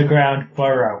underground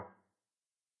burrow.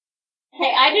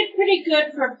 Hey, I did pretty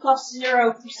good for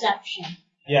 +0 perception.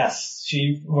 Yes,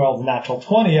 she rolled a natural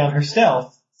 20 on her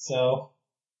stealth, so...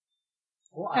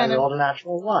 Well, I rolled a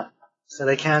natural 1, so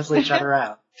they cancel each other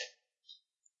out.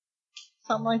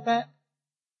 Something like that.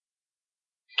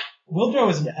 Wildrow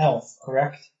is an elf,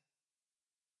 correct?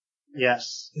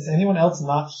 Yes. Is anyone else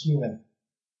not human?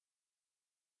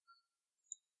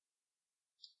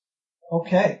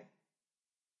 Okay.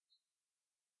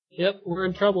 Yep, we're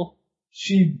in trouble.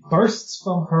 She bursts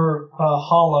from her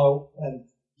hollow and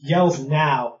yells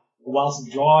now,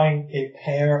 whilst drawing a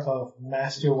pair of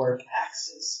masterwork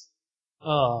axes.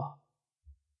 Oh.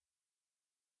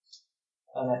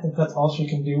 And I think that's all she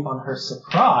can do on her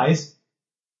surprise,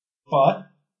 but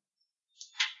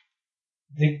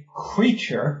the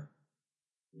creature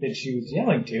that she was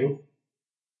yelling to,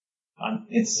 on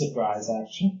its surprise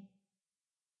action,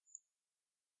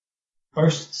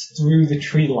 bursts through the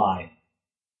tree line.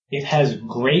 It has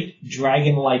great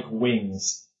dragon-like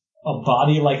wings, a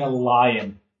body like a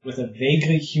lion with a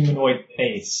vaguely humanoid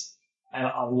face, and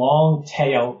a long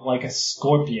tail like a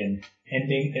scorpion,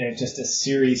 ending in just a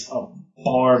series of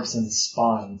barbs and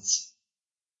spines.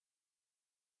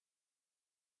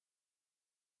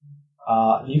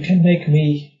 You can make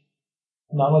me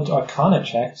knowledge arcana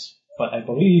checks, but I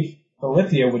believe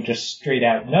Olivia would just straight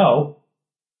out know,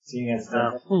 seeing as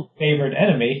the favored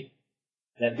enemy,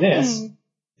 that this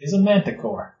is a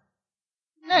manticore.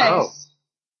 Nice.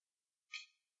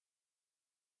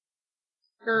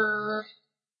 Grr.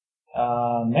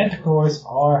 Manticores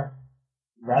are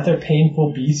rather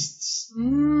painful beasts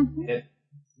Mm-hmm. that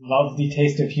love the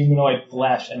taste of humanoid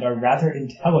flesh and are rather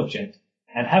intelligent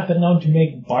and have been known to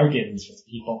make bargains with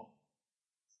people,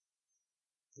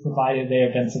 provided they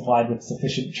have been supplied with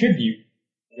sufficient tribute.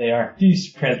 They are fierce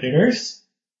predators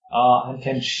and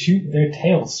can shoot their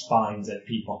tail spines at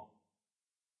people,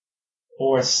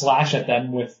 or slash at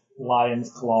them with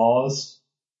lion's claws,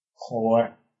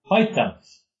 or fight them.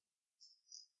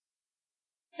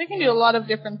 They can do a lot of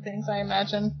different things, I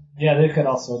imagine. Yeah, they've got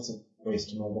all sorts of ways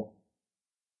to murder.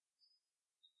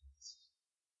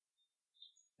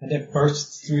 And it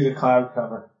bursts through the cloud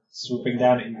cover, swooping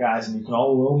down at you guys, and you can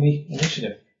all roll me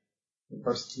initiative. It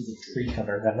bursts through the tree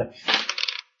cover, rather.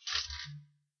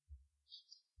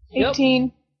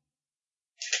 18.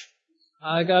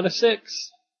 I got a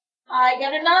 6. I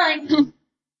got a 9.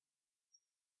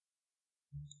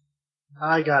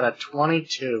 I got a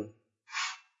 22.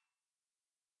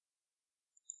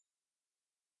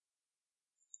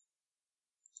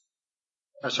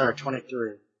 Oh, sorry,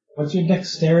 23. What's your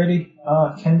dexterity,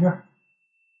 Kendra?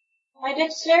 My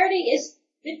dexterity is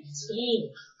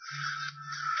 15.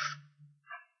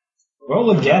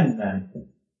 Roll again, then.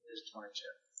 It's 22.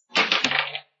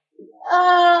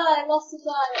 I lost the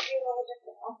die. Let me roll a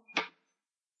different one.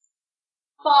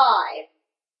 5.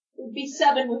 It would be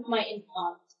 7 with my int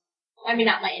mod. I mean,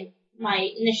 not my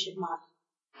initiative mod.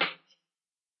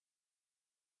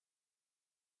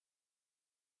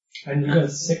 And you got a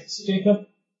 6, Jacob?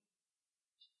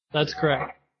 That's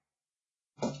correct.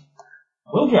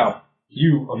 Wildrow,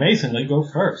 you amazingly go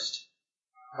first.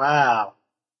 Wow.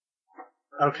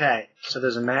 Okay, so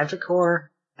there's a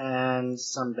manticore and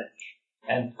some bitch.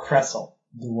 And Cressel,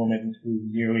 the woman who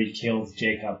nearly killed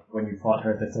Jacob when you fought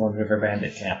her at the Thorn River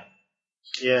Bandit Camp.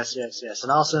 Yes. And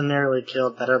also nearly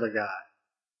killed that other guy.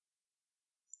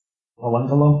 A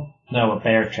Lungalo? No, a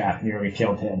bear trap nearly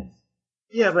killed him.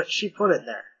 Yeah, but she put it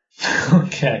there.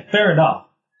 Okay, fair enough.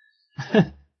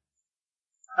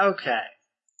 Okay.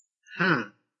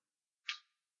 And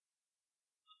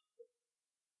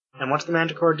what's the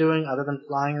manticore doing other than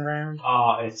flying around?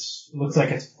 Looks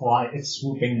like it's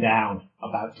swooping down,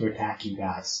 about to attack you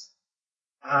guys.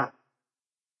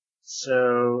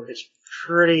 So it's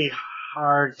pretty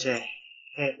hard to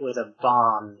hit with a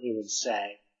bomb, you would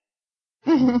say,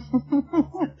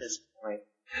 at this point.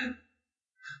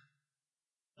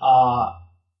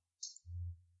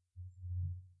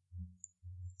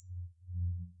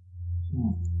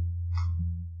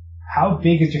 How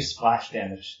big is your splash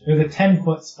damage? There's a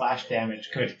 10-foot splash damage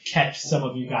could catch some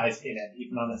of you guys in it,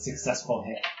 even on a successful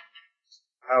hit.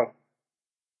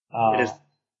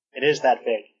 It is that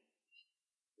big.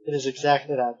 It is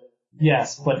exactly that big.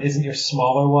 Yes, but isn't your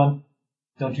smaller one?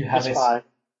 Don't you have It's 5.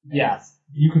 Yes,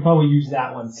 you could probably use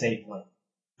that one safely.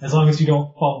 As long as you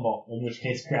don't fumble, in which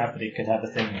case gravity could have a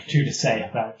thing or two to say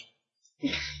about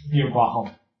your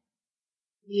bomb.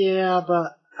 Yeah,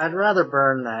 but I'd rather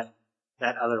burn that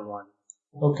other one.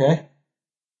 Okay.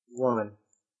 Woman.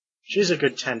 She's a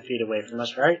good 10 feet away from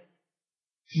us, right?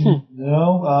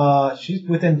 No, she's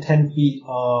within 10 feet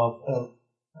of,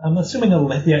 I'm assuming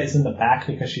Olivia is in the back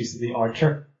because she's the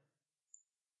archer.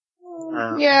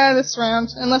 Yeah, this round.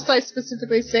 Unless I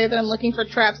specifically say that I'm looking for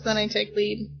traps, then I take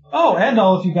lead. Oh, and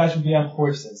all of you guys would be on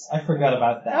horses. I forgot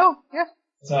about that. Oh, yeah.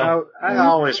 So, I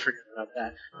always forget about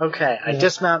that. Okay, I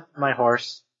dismount my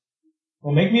horse.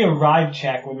 well, make me a ride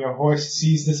check when your horse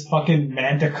sees this fucking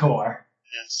manticore.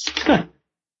 Yes.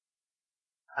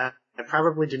 I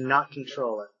probably do not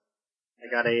control it.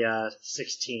 I got a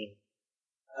 16.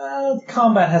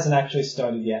 Combat hasn't actually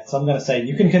started yet, so I'm gonna say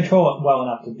you can control it well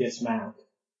enough to dismount.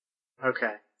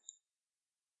 Okay.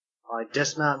 Well, I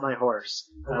dismount my horse.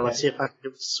 Okay. Let's see if I can do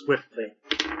it swiftly.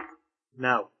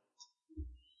 No.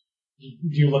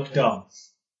 You look dumb.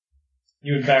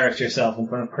 You embarrass yourself in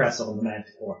front of Cressel and the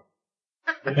manticore.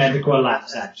 The manticore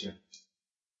laughs at you.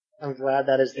 I'm glad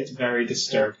that is It's very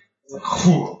disturbed. It's like,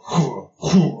 cool, cool,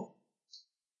 cool.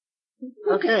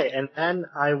 Okay, and then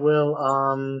I will,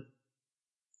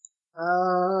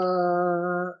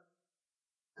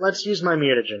 let's use my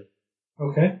mutagen.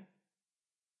 Okay.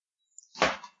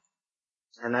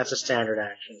 And that's a standard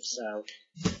action, so,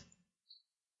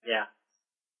 yeah.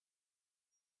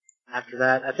 After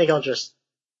that, I think I'll just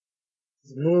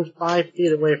move 5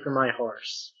 feet away from my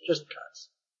horse. Just because.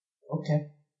 Okay.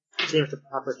 Seems the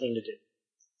proper thing to do.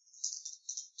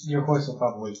 Your horse will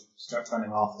probably start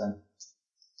running off then.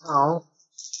 Oh.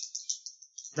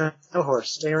 No horse,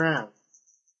 stay around.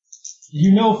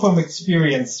 You know from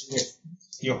experience with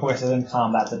your horses in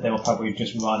combat that they will probably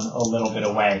just run a little bit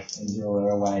away and lure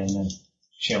away and then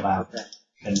chill out Okay.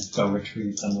 and go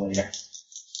retrieve them later.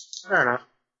 Fair enough.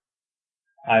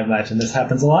 I imagine this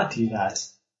happens a lot to you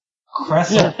guys.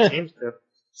 Cressel Seems to.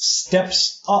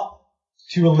 steps up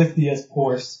to Alithia's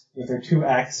horse with her 2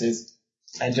 axes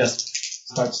and just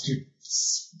starts to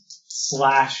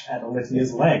slash at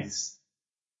Alithia's legs.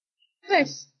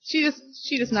 Nice. She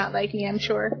does not like me, I'm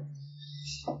sure.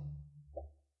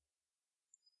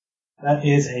 That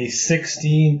is a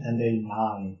 16 and a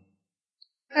 9.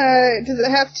 Does it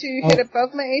have to hit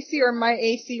above my AC or my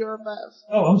AC or above?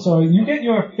 Oh, I'm sorry. You get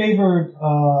your favored,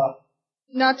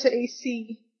 Not to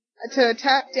AC. To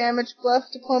attack, damage, bluff,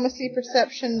 diplomacy,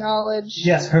 perception, knowledge.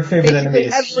 yes, her favorite enemy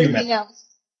Basically is everything human. else.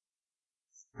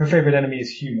 Her favorite enemy is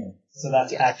human. So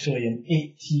that's Yes. actually an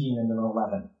 18 and an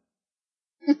 11.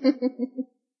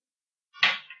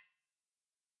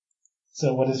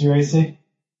 So what is your AC?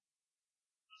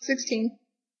 16.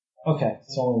 Okay,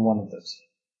 it's only one of those.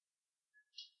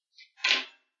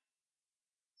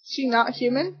 She not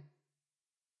human?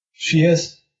 She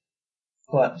is,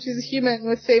 but She's a human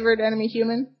with favored enemy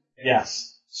human.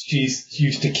 yes, she's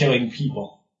used to killing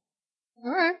people.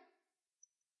 Alright.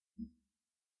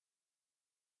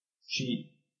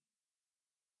 She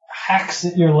hacks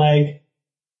at your leg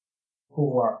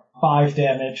for 5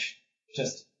 damage,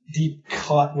 just deep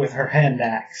cut with her hand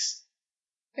axe.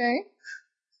 Okay.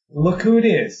 Look who it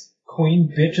is,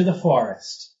 Queen Bitch of the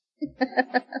Forest.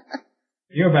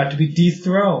 You're about to be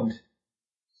dethroned.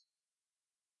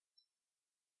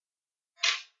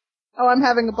 Oh, I'm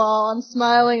having a ball. I'm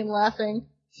smiling and laughing.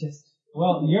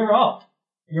 Well, you're up.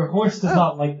 Your horse does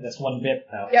not like this one bit,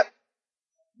 though.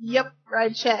 Yep,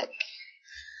 ride check.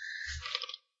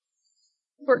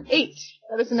 For 8.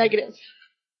 That is a negative.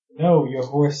 No, your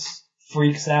horse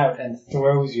freaks out and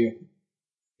throws you.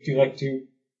 Would you like to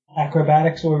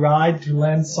acrobatics or ride to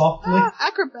land softly?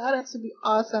 Acrobatics would be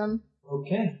awesome.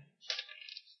 Okay.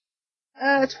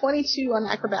 22 on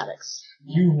acrobatics.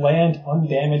 You land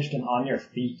undamaged and on your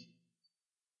feet.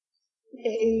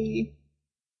 Yay.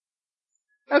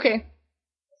 Okay.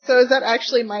 So is that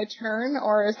actually my turn,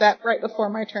 or is that right before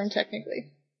my turn,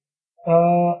 technically?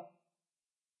 I'm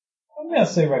gonna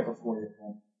say right before your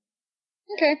turn.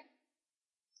 Okay.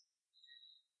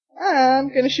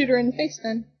 I'm gonna shoot her in the face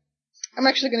then. I'm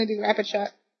actually gonna do rapid shot.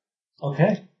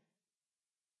 Okay.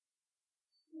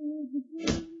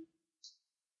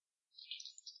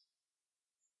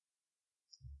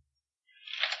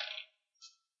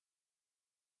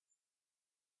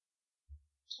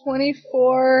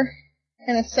 $24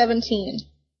 and a 17.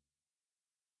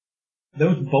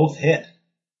 Those both hit.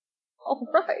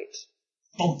 Alright.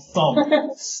 Thump,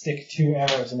 thump. Stick 2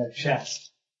 arrows in her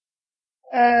chest.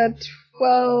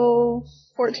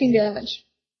 14 damage.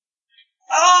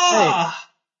 Ah!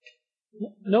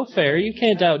 No fair, you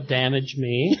can't out damage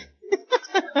me.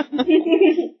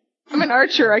 I'm an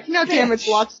archer, I can now damage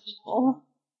lots of people.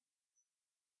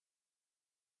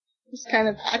 Just kind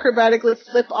of acrobatically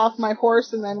flip off my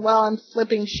horse and then while I'm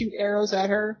flipping shoot arrows at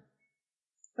her.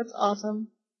 That's awesome.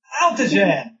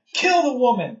 Altajan! Kill the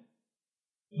woman!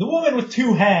 The woman with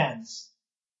 2 hands!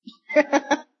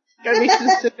 Gotta be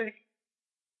specific.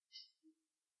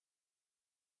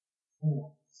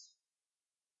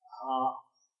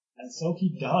 And so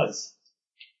he does.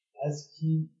 As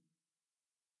he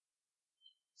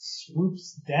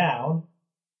swoops down.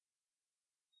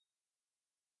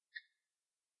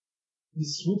 He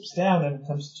swoops down and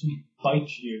attempts to bite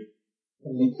you.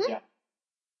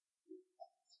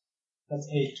 That's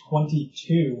a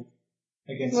 22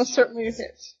 against Most certainly a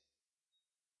hit.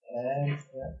 And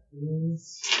that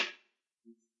is...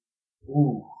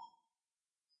 Ooh.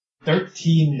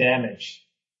 13 damage.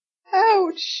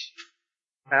 Ouch!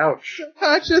 Ouch. Still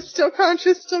conscious, still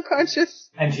conscious, still conscious.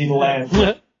 And he lands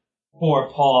 4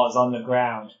 paws on the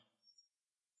ground.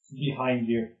 Behind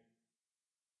you.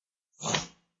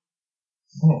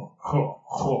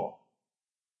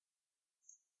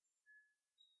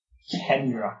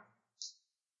 Kendra.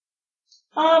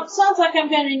 Sounds like I'm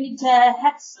gonna need to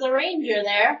hex the ranger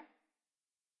there.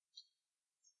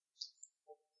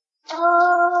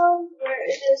 Where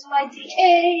is my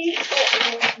D8?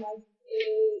 Where is my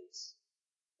D8?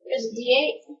 Where's the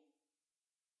D8?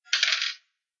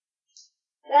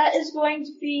 That is going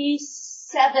to be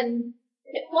 7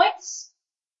 hit points.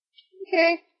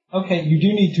 Okay. Okay, you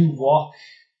do need to walk.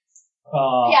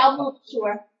 Yeah, I'll move to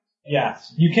her.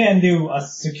 Yes, you can do a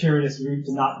circuitous route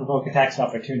to not provoke attacks of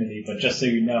opportunity, but just so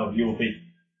you know, you will be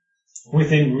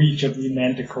within reach of the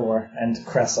Manticore and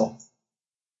Cressel.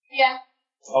 Yeah.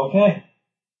 Okay.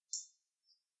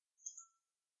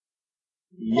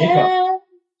 Jacob.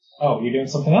 Oh, you're doing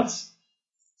something else?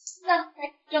 No,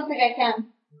 I don't think I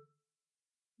can.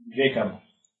 Jacob.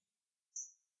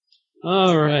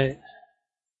 Alright.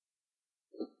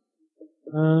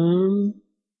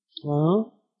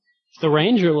 Well, if the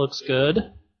ranger looks good,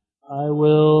 I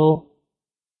will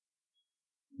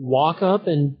walk up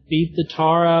and beat the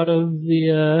tar out of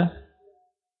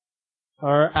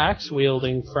our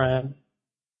axe-wielding friend.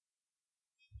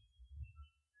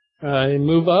 I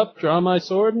move up, draw my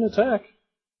sword, and attack.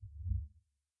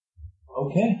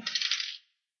 Okay.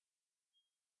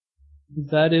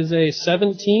 That is a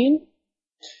 17.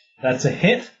 That's a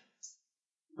hit.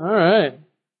 Alright.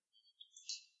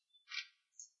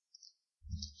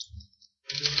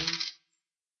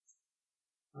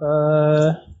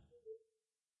 Uh,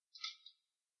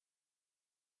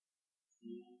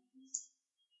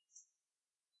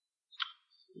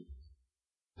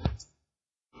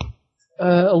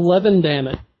 11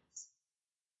 damage.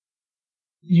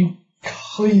 You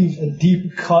cleave a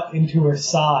deep cut into her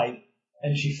side,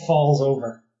 and she falls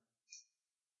over.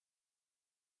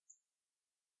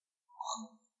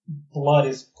 Blood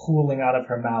is pooling out of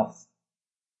her mouth.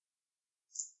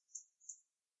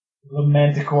 The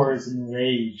Manticore is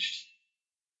enraged.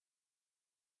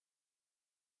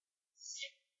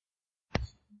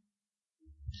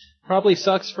 Probably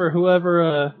sucks for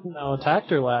whoever attacked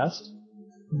her last.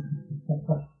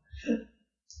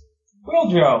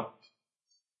 Wildro!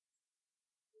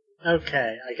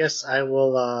 Okay, I guess I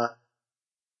will,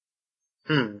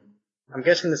 I'm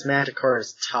guessing this Manticore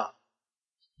is tough.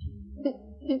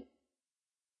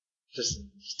 Just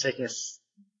taking a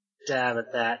stab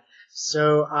at that.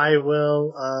 So I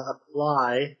will,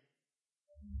 apply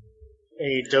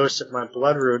a dose of my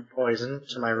bloodroot poison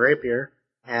to my rapier,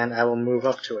 and I will move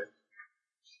up to it.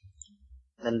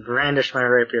 And brandish my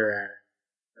rapier at her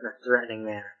in a threatening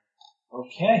manner.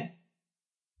 Okay.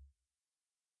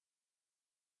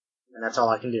 And that's all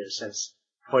I can do, since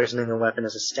poisoning a weapon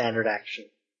is a standard action.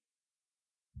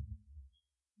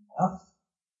 Well,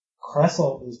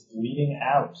 Cressel is bleeding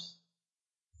out.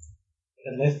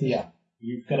 Alithia,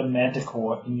 you've got a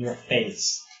Manticore in your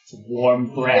face. It's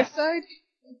warm breath. This side?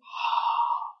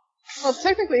 Well,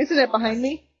 technically, isn't it behind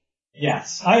me?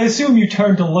 Yes. I assume you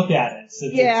turn to look at it.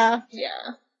 Since Yeah.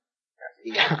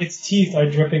 Its teeth are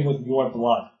dripping with your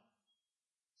blood.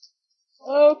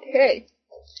 Okay.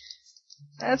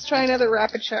 Let's try another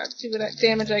rapid shot, see what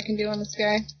damage I can do on this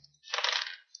guy.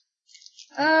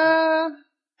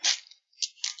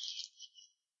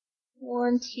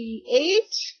 28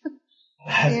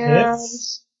 That and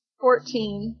hits.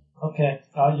 14. Okay.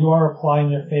 You are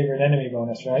applying your favorite enemy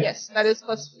bonus, right? Yes, that is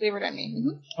plus favorite enemy.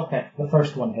 Mm-hmm. Okay, the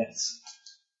first one hits.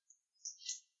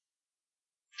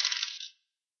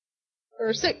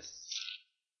 Or 6.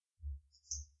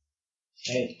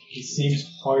 Hey, he seems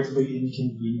hardly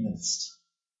inconvenienced.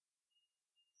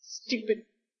 Stupid.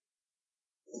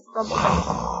 Rumble.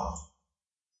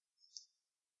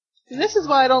 This is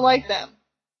why I don't like them.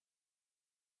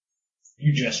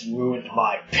 You just ruined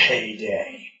my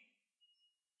payday.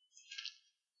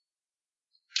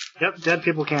 Yep, dead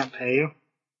people can't pay you.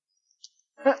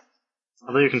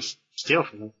 Although you can steal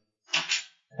from them.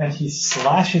 And he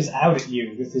slashes out at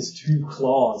you with his 2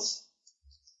 claws.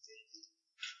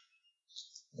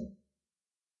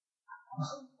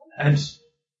 And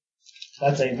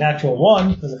that's a natural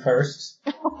 1 for the first.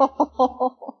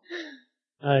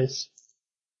 Nice.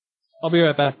 I'll be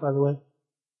right back, by the way.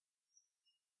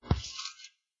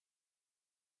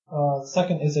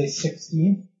 Second is a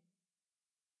 16.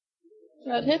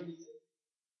 That hits.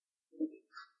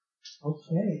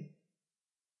 Okay.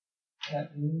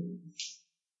 That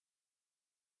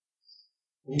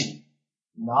is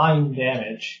 9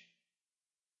 damage.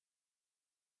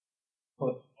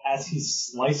 But as he's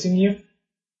slicing you,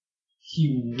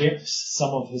 he rips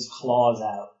some of his claws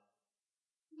out.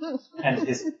 And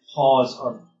his paws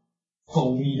are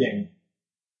bleeding.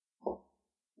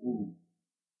 Ooh.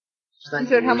 You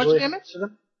said how much damage?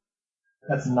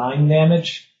 That's 9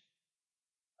 damage.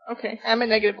 Okay, I'm at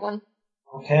 -1.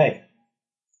 Okay.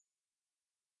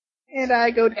 And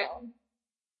I go down.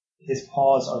 His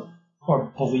paws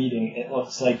are bleeding. It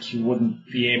looks like he wouldn't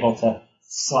be able to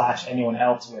slash anyone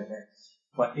else with it.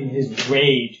 But in his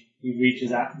rage, he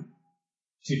reaches out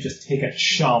to just take a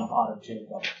chomp out of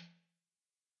Jacob.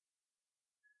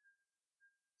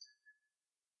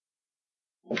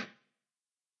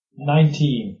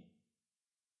 $19.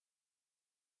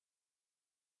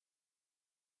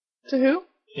 To who?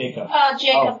 Jacob.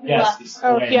 Jacob, Oh, yes, left. he's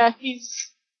Oh, away. yeah,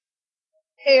 he's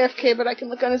AFK, but I can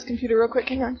look on his computer real quick.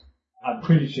 Hang on. I'm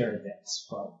pretty sure it is,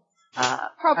 but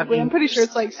Probably. I'm pretty sure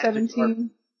it's like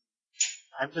 17.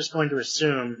 I'm just going to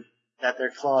assume that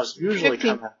their claws usually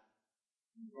 15. come out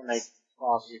when they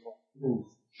claw people. ooh.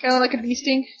 Kind of like a bee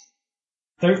sting.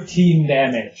 13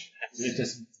 damage. It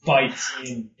just bites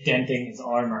in, denting his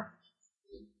armor.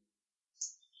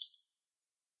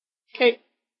 Okay.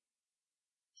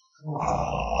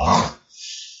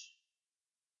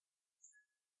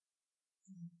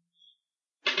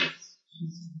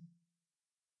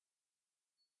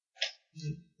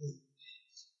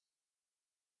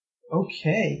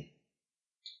 Okay.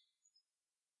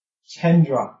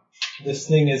 Kendra, this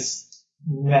thing is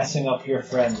messing up your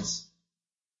friends.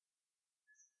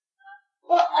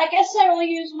 Well, I guess I will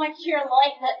use my Cure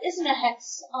Light. That isn't a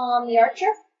hex on the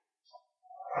archer.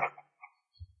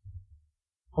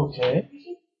 Okay.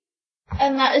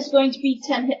 And that is going to be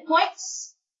 10 hit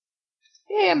points.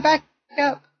 Hey, I'm back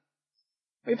up.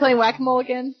 Are we playing whack-a-mole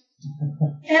again?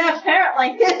 Yeah,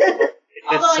 apparently.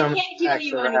 Although I some can't heal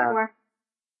you extra anymore.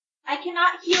 I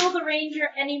cannot heal the ranger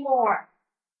anymore.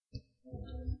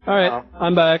 Alright,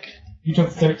 I'm back. You took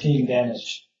 13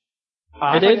 damage.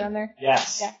 I Halfway did? down there.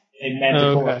 Yes. Yeah. A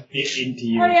manticore Okay. bit into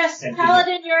you. Oh yes, and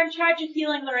Paladin, you're in charge of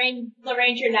healing the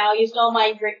ranger now. I used all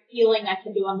my healing I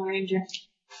can do on the ranger.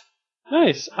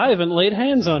 Nice. I haven't laid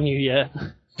hands on you yet.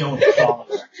 Don't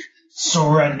bother.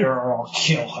 Surrender or I'll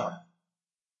kill her.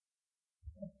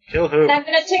 Kill who? And I'm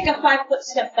gonna take a 5-foot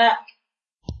step back.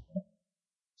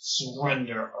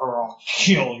 Surrender or I'll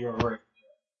kill your ranger.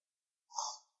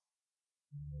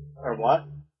 Or what?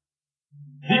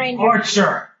 The Ranger.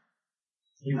 archer!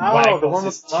 He Oh, waggles the one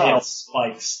his with tail gloves.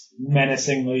 spikes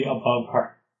menacingly above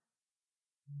her.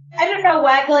 I don't know,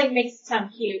 waggling makes it sound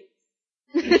cute.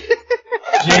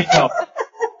 Jacob.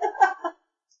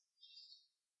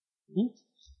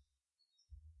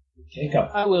 Jacob.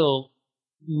 I will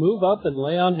move up and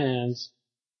lay on hands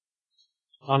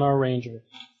on our ranger.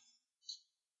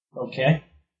 Okay.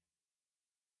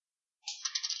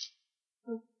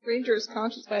 Ranger is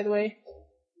conscious, by the way.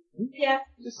 Yeah.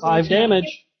 Just so 5 you know.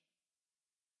 damage.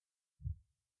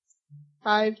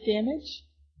 5 damage?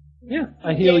 Yeah,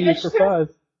 I heal you for 5.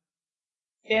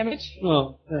 Damage?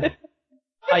 Well,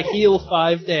 I heal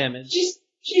 5 damage.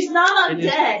 She's not It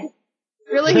is- undead.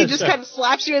 Really? He just kind of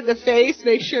slaps you in the face,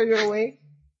 make sure you're awake?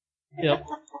 Yep.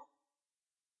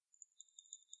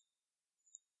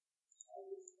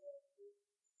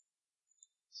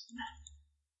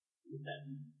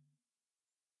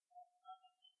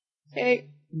 Okay.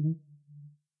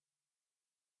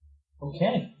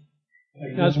 Okay.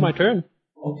 Now it's my turn.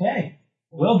 Okay.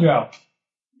 Wildrow,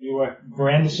 you were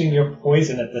brandishing your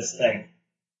poison at this thing.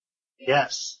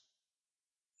 Yes.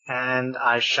 And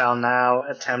I shall now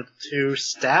attempt to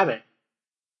stab it.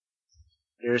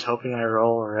 Here's hoping I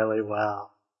roll really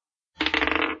well.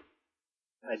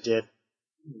 I did.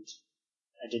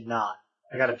 I did not.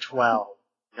 I got a 12.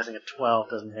 I'm guessing a 12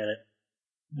 doesn't hit it.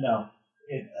 No.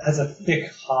 It has a thick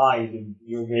hide in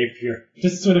your rapier.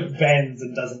 Just sort of bends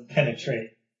and doesn't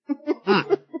penetrate.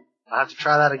 I'll have to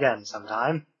try that again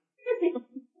sometime.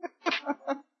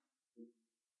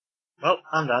 Well,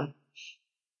 I'm done.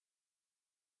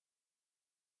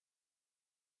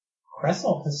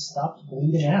 Cressel has stopped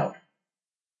bleeding out.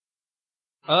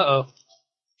 Uh-oh.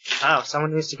 Oh,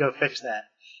 someone needs to go fix that.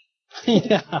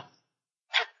 Yeah. Tinker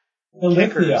or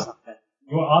Olivia, something.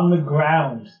 you're on the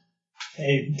ground.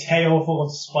 A tail full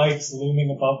of spikes looming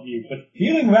above you, but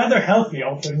feeling rather healthy,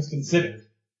 all things considered.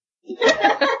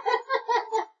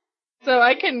 So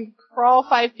I can crawl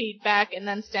 5 feet back and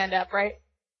then stand up, right?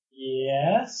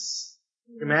 Yes.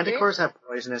 Do manticores have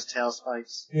poisonous tail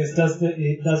spikes?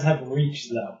 It does have reach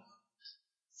though.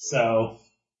 So,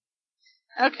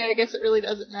 Okay, I guess it really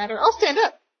doesn't matter. I'll stand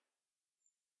up.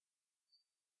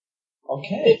 He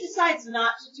okay. decides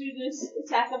not to do this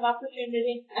attack of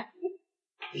opportunity.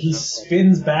 He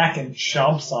spins back and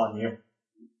chomps on you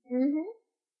Mm-hmm.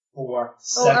 for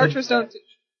Oh, 7 archers don't damage.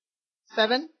 do...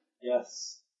 7?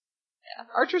 Yes. Yeah,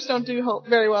 archers don't do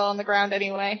very well on the ground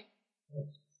anyway.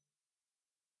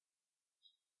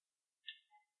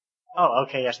 Oh,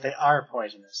 okay, yes, they are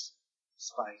poisonous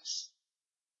spikes.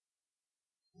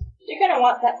 You're gonna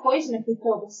want that poison if we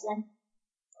kill this thing.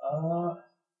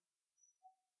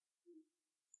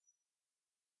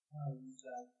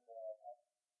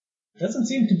 Doesn't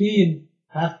seem to be in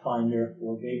Pathfinder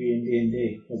or maybe in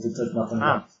D&D, because it says nothing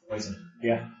about poison.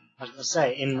 Yeah. I was gonna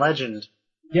say, in Legend,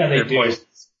 Yeah, they they're do.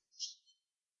 poisons.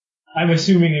 I'm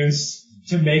assuming it was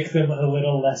to make them a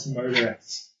little less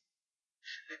murderous.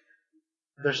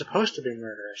 They're supposed to be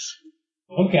murderous.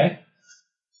 Okay.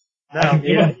 I No, can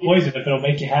give them poison if it'll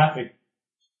make you happy.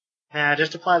 Nah,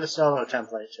 just apply the solo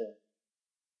template to it.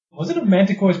 Wasn't a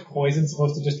manticore's poison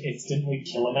supposed to just instantly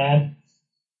kill a man?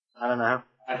 I don't know.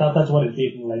 I thought that's what it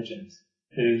did in Legends.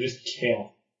 That it would just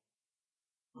kill.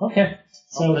 Okay.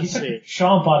 So Well, he let's took see.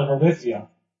 Chomp out of Alithia.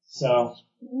 So,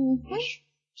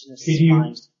 Just Did you-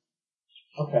 spines.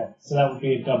 okay. So that would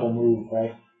be a double move,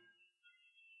 right?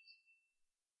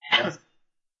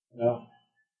 No.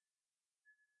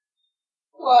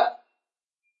 What?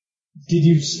 Did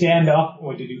you stand up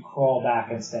or did you crawl back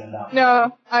and stand up?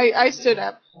 No, I stood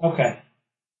up. Okay.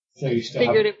 So you still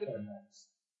Figured have it would- turn then.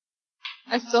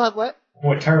 I still have what?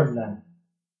 What turn then?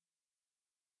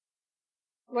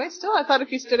 What still? I thought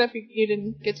if you stood up, you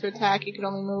didn't get to attack. You could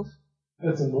only move.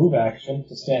 It's a move action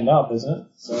to stand up, isn't it?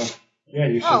 So, yeah,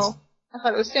 you should. Oh, I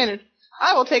thought it was standard.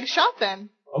 I will take a shot then.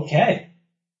 Okay.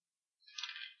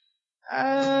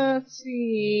 Let's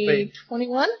see. Wait.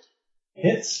 21?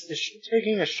 Hits. Is she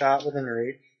taking a shot within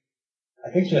reach? I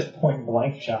think she has point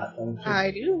blank shot, doesn't she?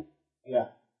 I do. Yeah.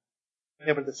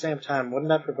 Yeah, but at the same time, wouldn't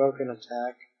that provoke an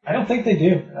attack? I don't think they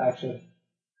do, actually.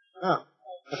 Oh,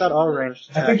 I thought all ranged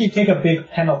attacks. I think you take a big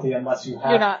penalty unless you You're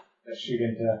have not. to shoot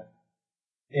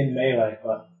in melee,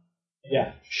 but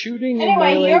yeah. Shooting in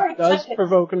Anyway, melee you're does accepted.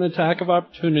 provoke an attack of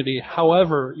opportunity.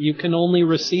 However, you can only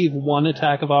receive one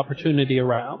attack of opportunity a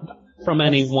round from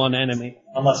any one enemy.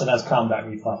 Unless it has combat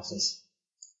reflexes.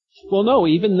 Well, no,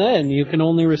 even then, you can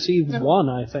only receive No. one,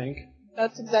 I think.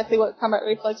 That's exactly what combat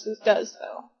reflexes does,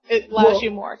 though. It allows Well-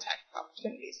 you more attack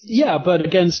opportunities. Yeah, but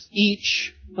against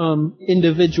each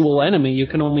individual enemy, you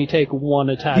can only take one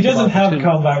attack He doesn't of have opportunity.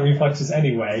 combat reflexes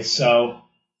anyway, so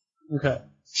Okay.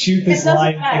 shoot this It doesn't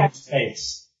lion in matter. its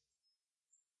face.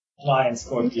 Lion,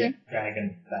 scorpion, Okay.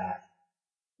 dragon, bat,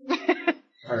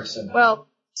 person. Well,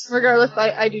 regardless,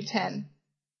 I do 10.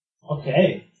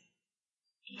 Okay.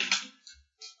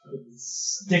 It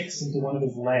sticks into one of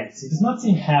his legs. He does not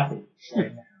seem happy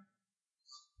right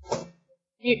now.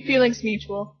 Feelings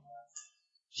mutual.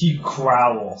 He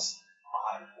growls,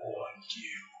 "I warned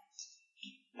you."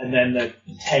 And then the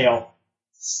tail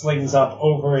slings up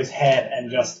over his head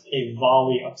and just a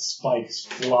volley of spikes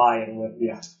fly in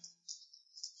Olivia.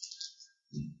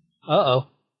 Uh-oh.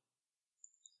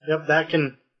 Yep,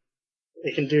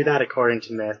 it can do that according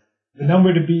to myth. The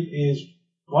number to beat is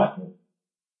what?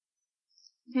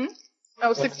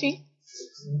 Oh, 16?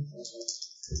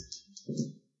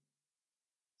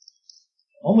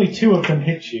 Only 2 of them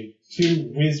hit you.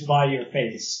 2 whiz by your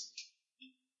face.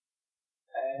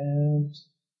 And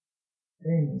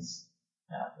things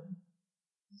happen.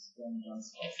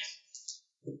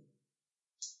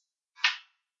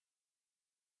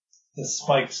 The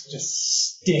spikes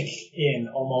just stick in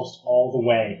almost all the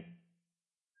way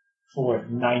for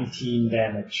 19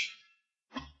 damage.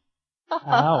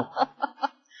 Ow.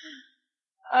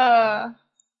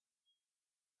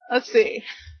 Let's see.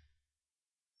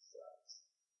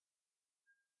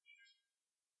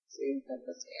 See if that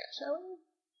puts me at, shall we?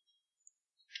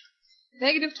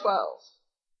 Negative 12.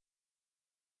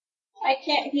 I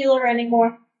can't heal her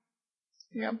anymore.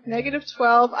 Yeah, negative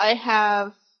 12. I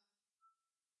have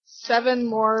 7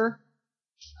 more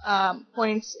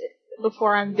points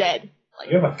before I'm dead.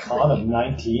 You have a con of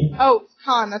 19? Oh,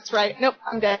 con, that's right. Nope,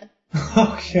 I'm dead.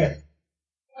 Okay.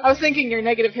 I was thinking your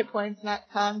negative hit points, not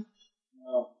con.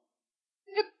 No.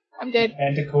 Yep, I'm dead.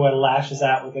 Manticore lashes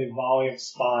out with a volley of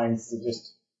spines to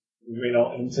just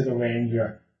riddle into the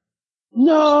ranger.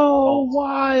 No!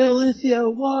 Why,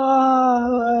 Alithia?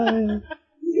 Why?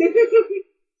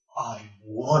 I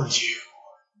warned you.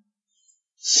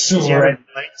 Is he out Surrender. of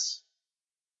spikes?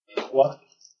 What?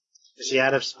 Is he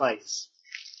out of spikes?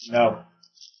 No.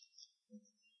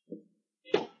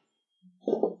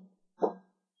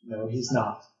 No, he's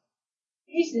not.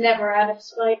 He's never out of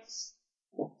spikes.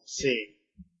 Let's see.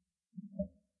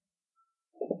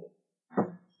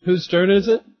 Whose turn is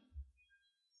it?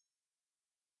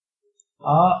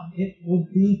 It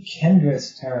would be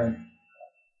Kendra's turn.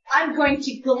 I'm going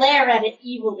to glare at it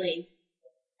evilly.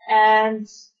 And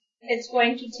it's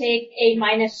going to take a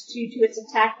 -2 to its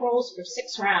attack rolls for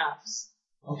 6 rounds.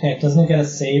 Okay, doesn't it get a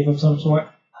save of some sort?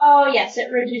 Oh yes,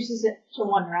 it reduces it to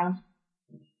 1 round.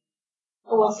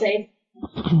 Oh, we'll save.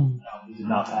 you did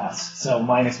not pass. So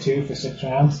 -2 for 6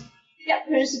 rounds. Yep,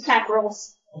 there's attack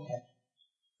rolls. Okay.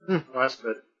 Well, that's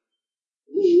good.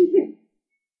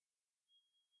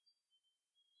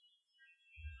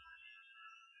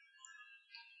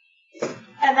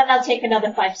 And then I'll take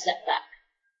another 5-step back.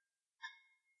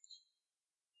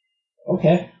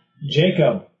 Okay.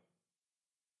 Jacob.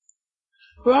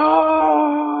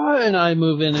 Ah, and I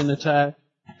move in and attack.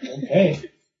 Okay.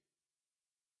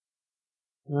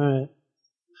 Alright.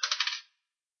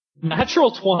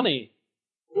 Natural 20.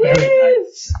 Very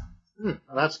nice. Well,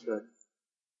 that's good.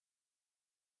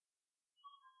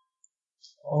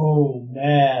 Oh,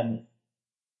 man.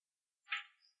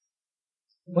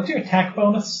 What's your attack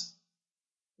bonus?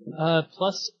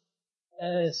 Plus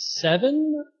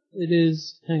 7? It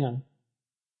is, hang on.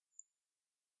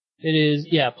 It is,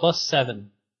 yeah, plus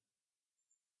 7.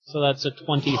 So that's a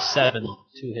 27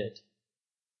 to hit.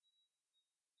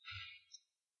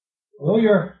 Roll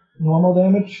your normal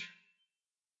damage.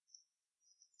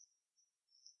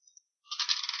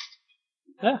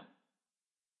 Yeah.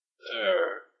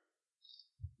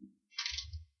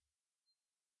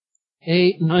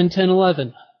 8, 9, 10,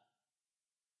 11.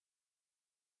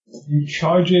 You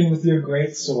charge in with your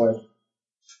greatsword.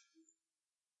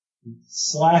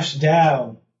 Slash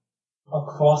down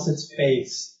across its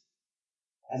face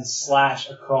and slash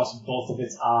across both of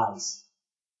its eyes.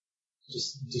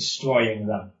 Just destroying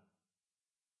them.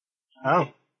 Oh.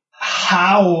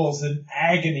 Howls in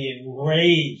agony and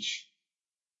rage.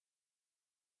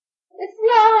 It's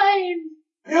mine!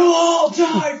 You'll all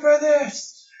die for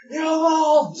this! You'll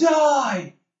all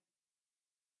die!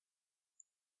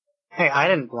 Hey, I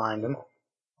didn't blind him.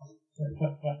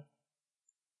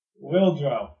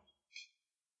 Wildrow.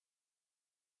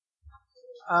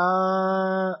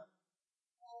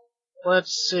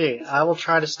 Let's see. I will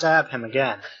try to stab him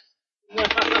again.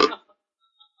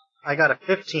 I got a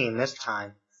 15 this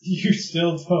time. You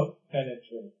still don't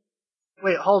penetrate.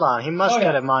 Wait, hold on. He must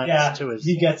get a minus yeah, to his...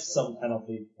 he gets some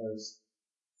penalty first.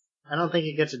 I don't think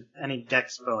he gets any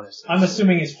dex bonus. I'm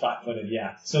assuming he's flat-footed,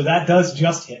 yeah. So that does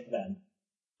just hit then.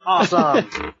 Awesome!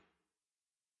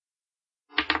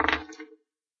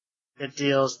 It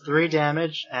deals 3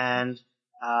 damage, and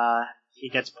he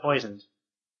gets poisoned.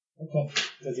 Okay.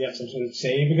 Does he have some sort of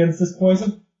save against this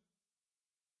poison?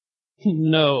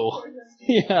 No.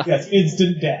 Yeah, Yes,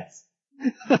 instant death.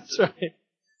 that's right.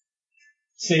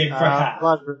 Save for half.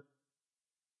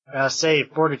 Save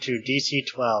Fortitude, DC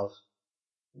 12.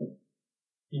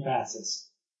 He passes.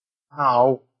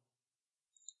 Oh.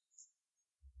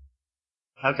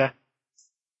 Okay.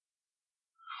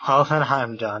 Well, then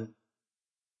I'm done.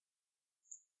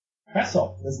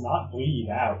 Kressel does not bleed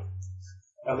out.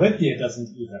 Alithia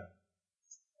doesn't either.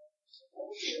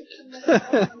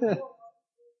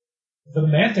 The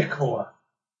Manticore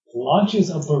launches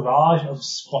a barrage of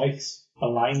spikes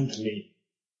blindly.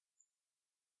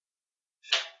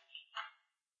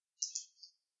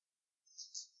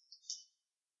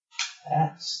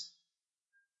 That's...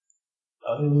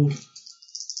 Oh...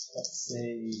 Let's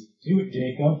see... Do it,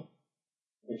 Jacob.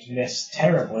 Which missed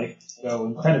terribly, go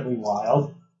incredibly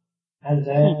wild. And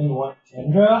then what,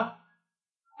 Kendra?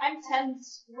 I'm 10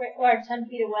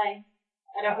 feet away.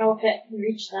 I don't know if it can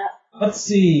reach that. Let's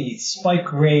see,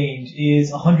 spike range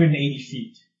is 180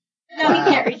 feet. No,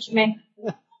 he can't reach me.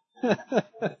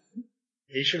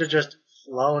 He should have just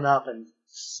flown up and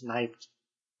sniped.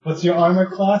 What's your armor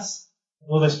class?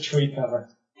 Well, there's tree cover.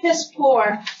 Piss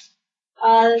poor.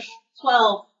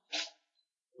 12.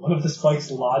 One of the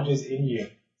spikes lodges in you.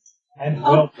 And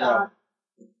Oh, will God.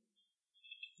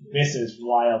 misses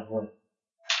wildly.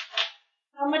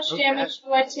 How much damage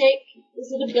do I take?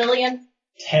 Is it a billion?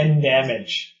 10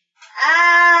 damage.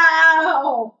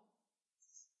 Ow!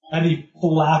 And he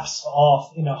flaps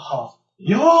off in a huff.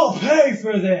 You'll pay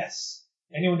for this!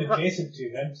 Anyone adjacent to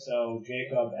him, so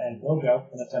Jacob and Bojo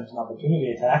can attempt an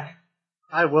opportunity attack.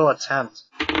 I will attempt.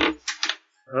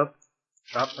 Oop.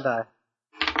 Drop the die.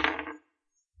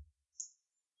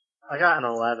 I got an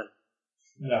 11.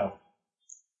 No.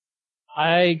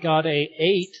 I got a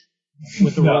 8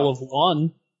 with a No. roll of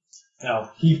 1. No.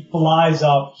 He flies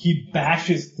up, he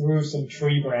bashes through some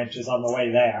tree branches on the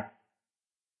way there.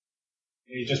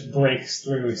 He just breaks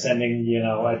through, sending,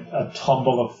 a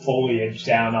tumble of foliage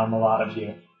down on the lot of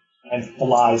you. And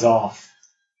flies off.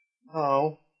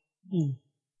 Oh.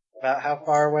 About how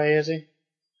far away is he?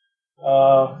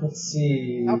 Let's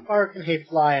see. How far can he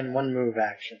fly in one move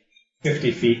action?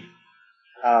 50 feet.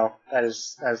 Oh, that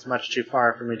is much too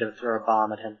far for me to throw a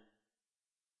bomb at him.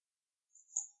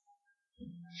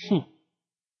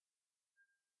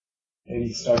 And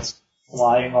he starts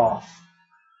flying off.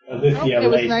 Olivia It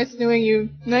was late. nice knowing you.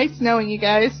 Nice knowing you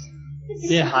guys.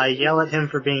 Yeah. I yell at him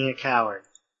for being a coward.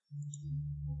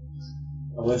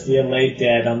 Alithia lay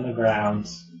dead on the ground.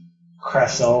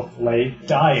 Cressel lay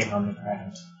dying on the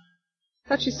ground.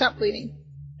 Thought she stopped bleeding.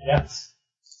 Yes.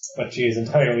 But she is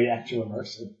entirely at your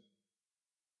mercy.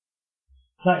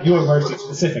 Not your mercy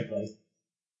specifically.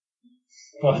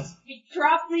 But We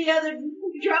drop the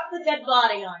dead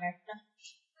body on her.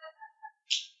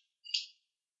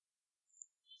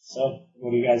 so,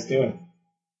 what are you guys doing?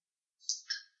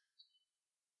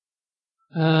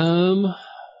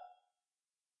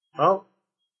 Well,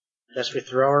 guess we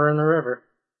throw her in the river.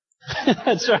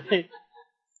 That's right.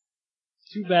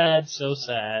 Too bad, so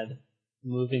sad.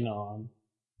 Moving on.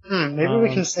 Maybe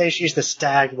we can say she's the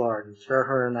Stag Lord and throw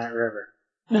her in that river.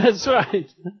 That's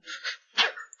right.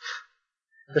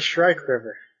 The Shrike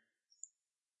River.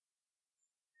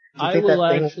 Do you I think will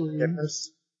that thing actually. will make a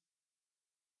difference?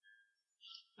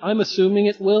 I'm assuming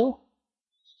it will.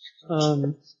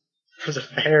 There's a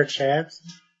fair chance.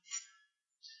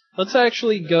 Let's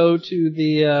actually go to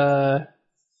the,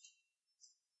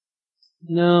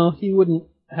 No, he wouldn't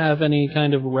have any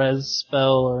kind of res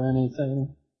spell or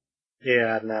anything.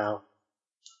 Yeah, no.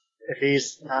 If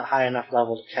he's not high enough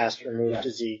level to cast Remove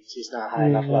Disease, he's not high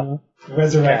enough level.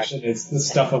 Resurrection is the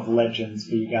stuff of legends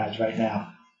for you guys right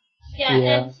now. Yeah,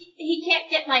 Yeah. and he can't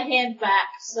get my hand back,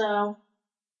 so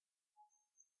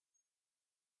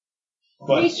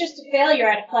But he's just a failure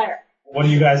at a cleric. what are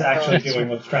you guys actually doing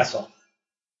with Cressel?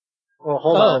 Well,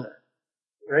 hold on.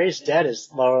 Raised Dead is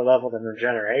lower level than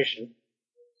Regeneration.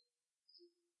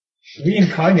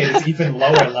 Reincarnate is even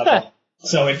lower level.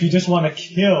 So if you just want to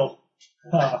kill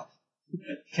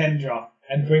Kendra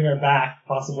and bring her back,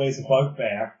 possibly as a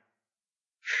bugbear,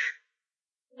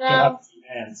 you'll No, have two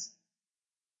hands.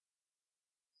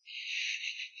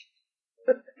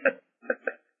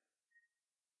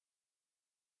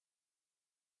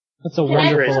 That's a Can I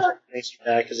wonderful. throw- Makes you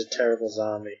back as a terrible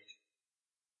zombie.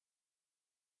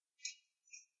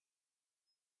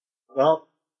 Well,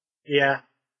 yeah.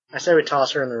 I say we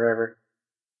toss her in the river.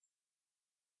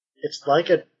 It's like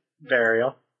a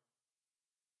burial.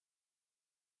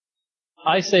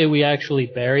 I say we actually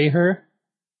bury her.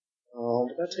 Oh,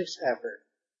 but that takes effort.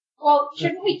 well,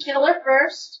 shouldn't we kill her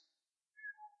first?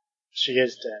 She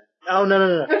is dead. Oh,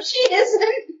 no. No, she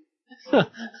isn't.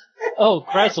 Oh,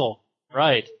 Cressel.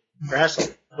 Right.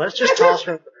 Wrestle. Let's just toss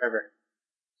her in the river.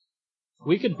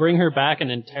 We could bring her back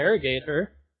and interrogate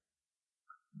her.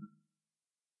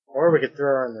 Or we could throw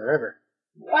her in the river.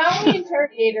 Why don't we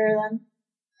interrogate her then?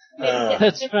 Maybe get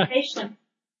That's some right. information.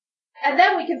 And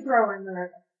then we can throw her in the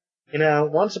river. You know,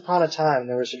 once upon a time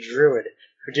there was a druid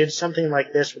who did something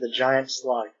like this with a giant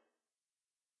slug.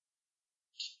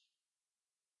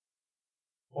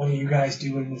 What are you guys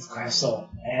doing with Cressel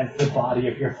and the body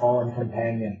of your fallen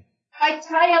companion? I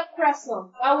tie up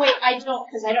Cressel. Oh wait, I don't,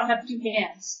 because I don't have two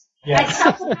hands. I Yes,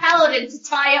 tell the paladin to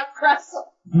tie up Cressel.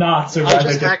 not so I'll rather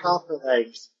just hack different. off her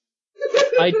legs.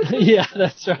 Yeah,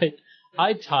 that's right.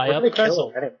 I'd tie We're up gonna kill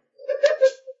Cressel. her anyway.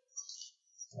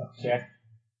 Okay.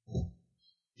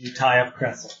 You tie up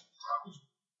Cressel.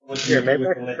 What do Here, you do maybe with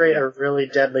I can Olivia? create a really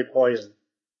deadly poison.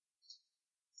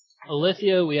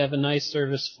 Alithia, we have a nice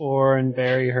service for, and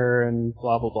bury her, and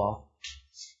blah blah blah.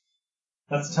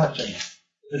 That's touching.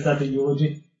 Is that the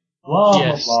eulogy? Blah,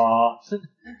 Yes. blah, blah.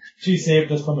 She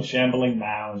saved us from a shambling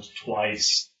mound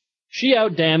twice. She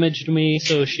outdamaged me,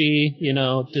 so she,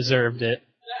 deserved it.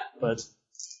 But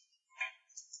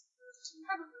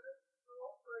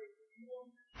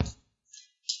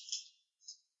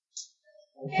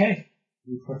Okay.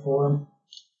 You perform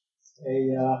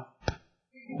a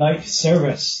night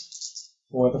service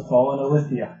for the fallen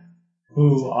Alithia,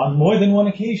 who on more than one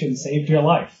occasion saved your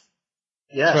life.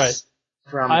 Yes.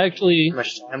 Right. From I actually a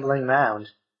shambling mound.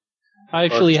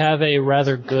 have a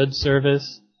rather good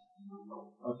service.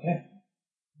 Okay.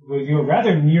 Well, you're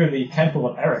rather near the Temple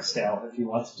of Ericdale if you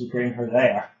wanted to bring her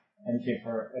there and give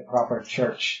her a proper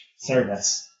church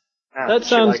service. Oh, That she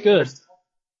sounds liked good. it.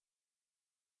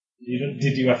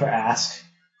 Did you ever ask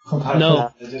about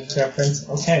No. the religious preference?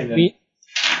 Okay, then.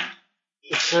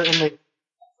 It certainly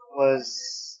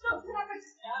was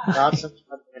not something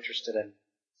I'm interested in.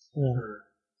 Yeah,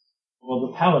 Well,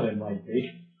 the paladin might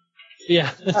be.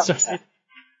 yeah, that's right.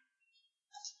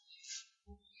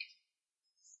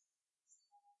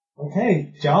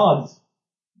 Okay, John.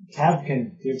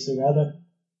 Tabkin gives a rather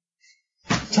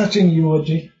touching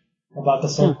eulogy about the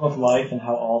circle of life and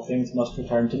how all things must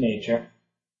return to nature.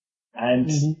 And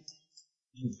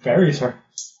buries her.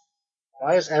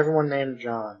 Why is everyone named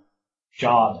John?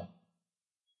 Jod.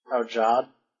 Oh, Jod?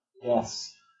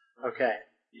 Yes. Okay.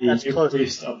 The That's new close.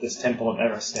 priest of this temple of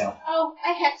Ericdale. Oh,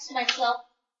 I hexed myself.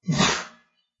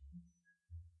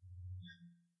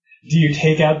 Do you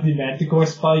take out the manticore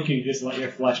spike or you just let your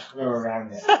flesh grow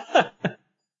around it? I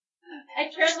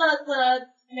turn the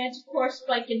manticore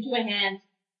spike into a hand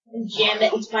and jam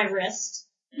it into my wrist.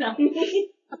 No.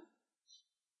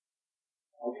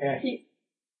 Okay.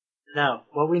 No,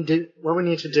 what we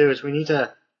need to do is we need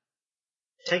to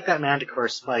take that manticore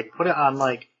spike, put it on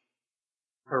like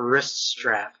a wrist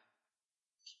strap.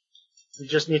 You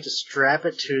just need to strap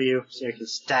it to you so you can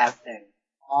stab things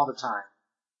all the time.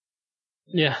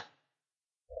 Yeah.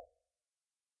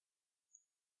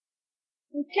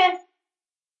 Okay.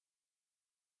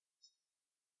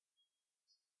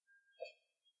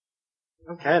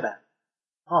 Okay then.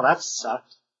 Oh, that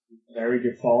sucked. Buried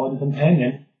your fallen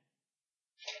companion.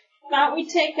 Why don't we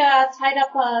take tied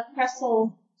up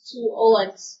Cressel to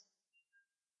Oleg's?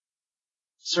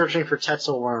 Searching for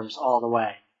Tetzel worms all the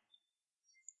way.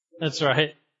 That's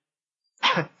right.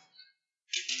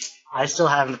 I still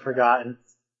haven't forgotten.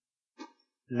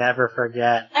 Never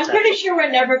forget. I'm pretty sure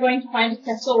we're never going to find a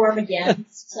Tetzel worm again,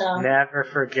 so. Never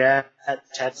forget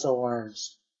Tetzel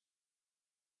worms.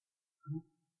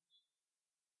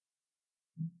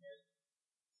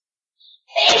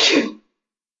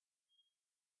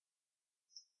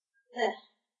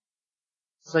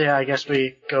 So yeah, I guess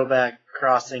we go back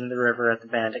crossing the river at the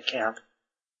bandit camp.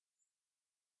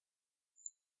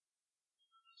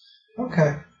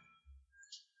 Okay.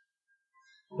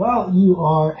 Well, you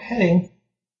are heading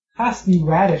past the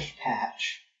radish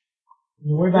patch. On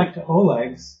your way back to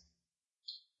Oleg's.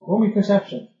 Roll me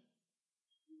perception.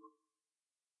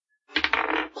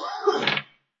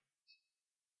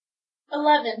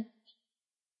 11.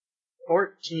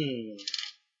 14.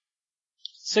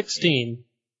 16.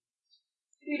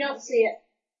 We don't see it.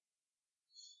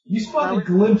 You spot a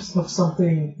glimpse of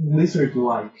something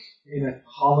lizard-like in a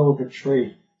hollow of a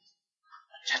tree.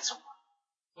 Tetzel.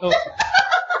 Oh,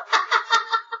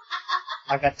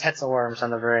 I've got Tetzel worms on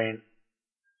the brain.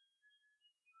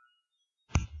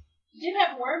 You did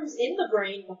have worms in the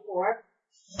brain before.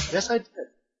 Yes, I did.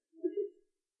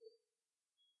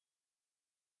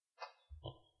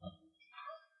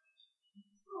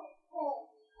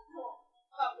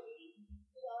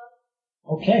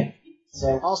 Okay.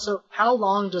 So, Also, how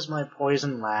long does my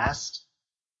poison last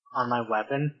on my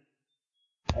weapon?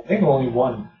 I think only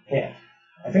one hit.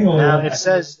 I think only Now one it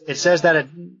says that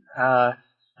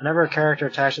whenever a character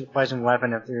attacks with a poison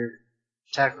weapon, if their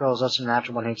attack roll is less than a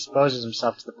natural one, he exposes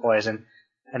himself to the poison,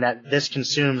 and that this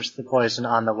consumes the poison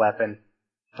on the weapon.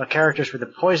 But characters with the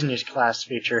poison use class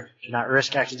feature do not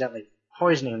risk accidentally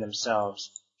poisoning themselves.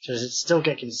 So does it still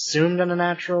get consumed on a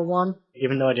natural one,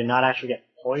 even though I did not actually get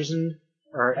poisoned?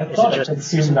 Or I is thought it it just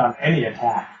consumed on any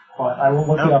attack, but I will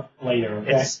look it up later,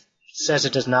 okay? It says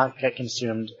it does not get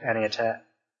consumed any attack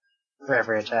for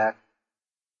every attack.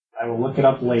 I will look it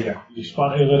up later. You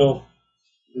spot a little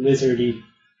lizardy,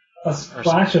 a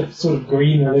splash of sort of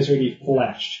green lizardy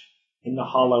flesh in the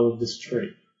hollow of this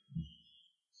tree.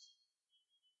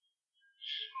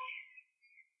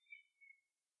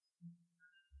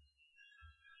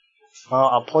 Well,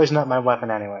 I'll poison up my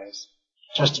weapon anyways,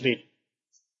 just to be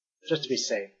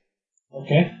safe.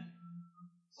 Okay?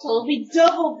 So it'll be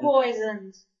double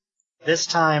poisoned. This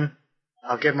time,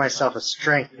 I'll give myself a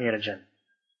strength mutagen.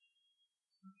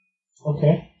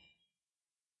 Okay.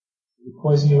 You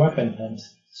poison your weapon and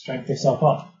strength yourself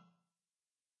up.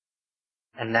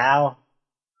 And now,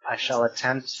 I shall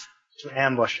attempt to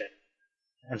ambush it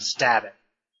and stab it.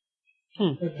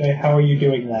 Okay, how are you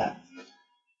doing that?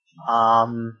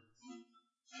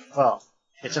 Well,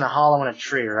 it's in a hollow in a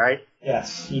tree, right?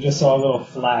 Yes, you just saw a little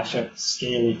flash of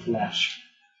scaly flesh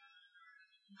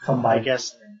come by. I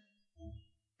guess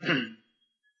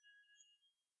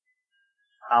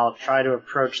I'll try to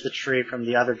approach the tree from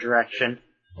the other direction,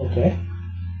 Okay.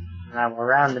 and I will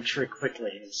round the tree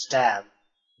quickly and stab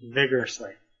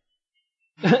vigorously.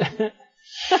 Make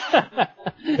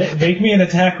me an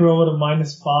attack roll at a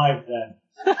 -5 then.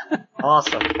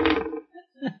 Awesome.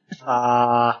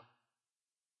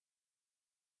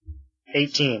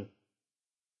 18.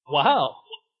 wow.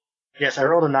 Yes, I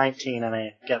rolled a 19 and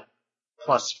I get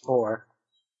 +4.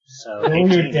 So Roll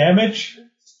 18. your damage.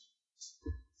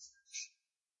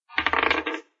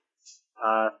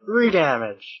 3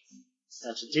 damage.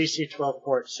 That's a DC 12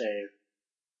 fort save.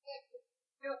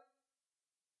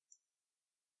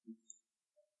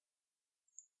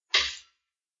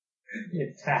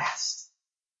 It passed.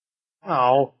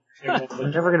 Oh,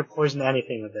 I'm never going to poison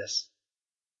anything with this.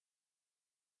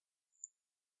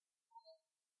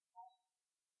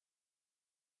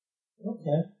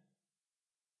 Okay.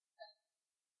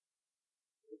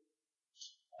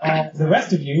 The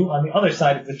rest of you, on the other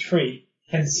side of the tree,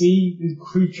 can see the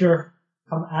creature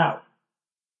come out.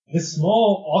 The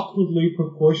small, awkwardly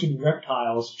proportioned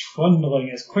reptile is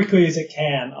trundling as quickly as it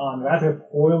can on rather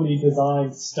poorly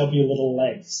designed, stubby little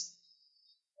legs.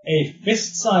 A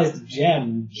fist-sized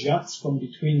gem juts from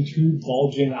between two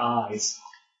bulging eyes.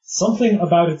 Something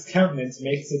about its countenance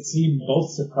makes it seem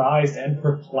both surprised and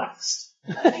perplexed.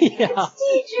 Yeah.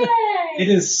 It's TJ! It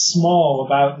is small,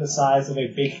 about the size of a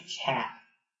big cat.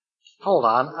 Hold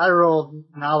on, I rolled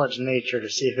knowledge nature to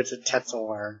see if it's a Tetzel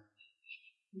worm.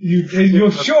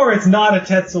 You're sure it's not a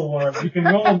Tetzelworm. You can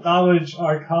roll knowledge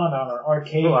arcana or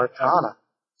arcane. Ooh, Arcana.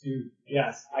 To,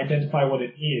 yes, identify what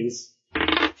it is.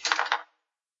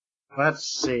 Let's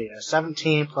see, a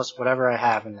 17 plus whatever I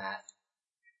have in that.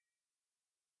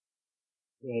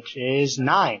 Which is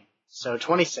 9, so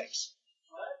 26.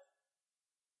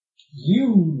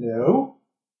 You know,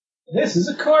 this is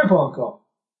a carbuncle.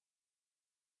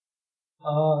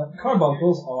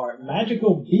 Carbuncles are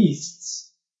magical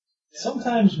beasts,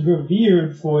 sometimes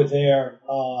revered for their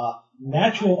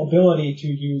natural ability to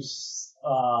use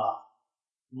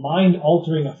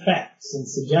mind-altering effects and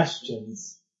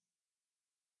suggestions.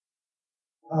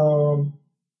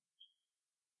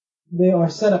 They are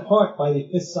set apart by the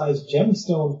fist-sized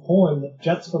gemstone horn that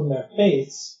juts from their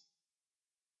face.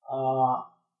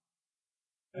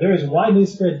 There is widely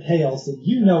spread tales that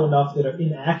you know enough that are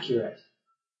inaccurate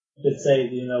that say,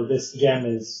 this gem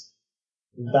is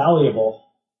valuable.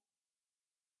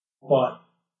 But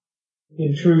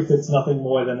in truth, it's nothing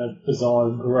more than a bizarre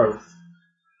growth,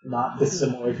 not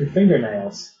dissimilar to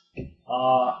fingernails.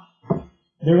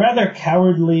 They're rather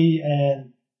cowardly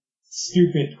and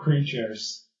stupid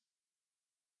creatures.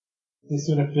 They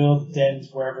sort of build dens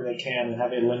wherever they can and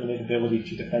have a limited ability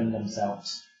to defend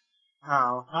themselves.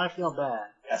 Oh, I feel bad.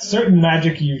 Yeah, certain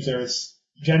magic users,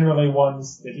 generally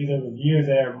ones that either revere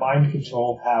their mind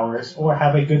control powers or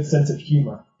have a good sense of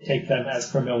humor, take them as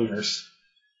familiars.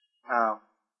 Oh.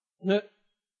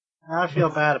 I feel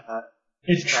bad about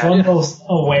it. It trundles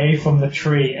away from the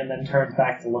tree and then turns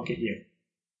back to look at you.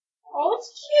 Oh,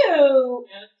 it's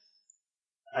cute!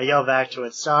 I yell back to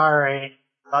it, sorry.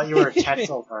 Thought you were a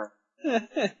Tetzel worm.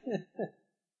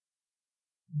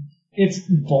 Its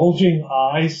bulging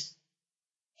eyes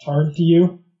turn to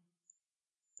you,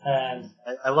 and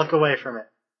I look away from it.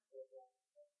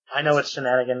 I know it's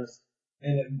shenanigans.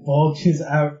 and it bulges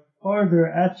out farther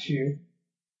at you.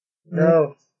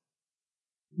 No.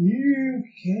 You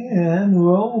can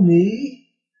roll me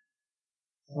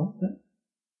something.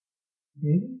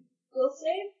 Maybe? Will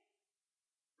save?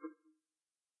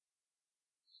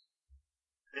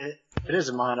 If it is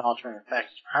a mind-altering effect,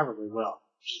 it probably will.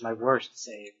 Which is my worst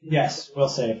save. Yes, we'll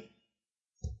save.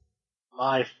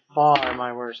 By far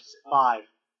my worst. 5.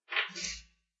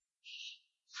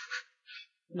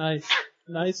 Nice.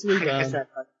 Nicely Like I done. said,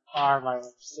 by far my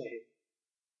worst save.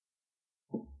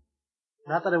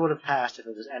 Not that I would have passed if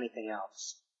it was anything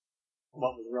else.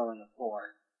 What was rolling a 4?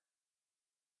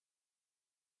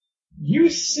 You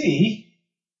see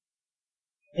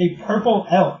a purple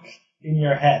elk in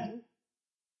your head.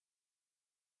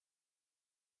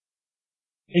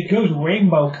 It goes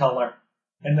rainbow color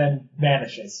and then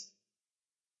vanishes.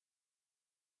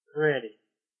 Pretty.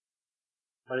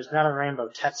 But it's not a rainbow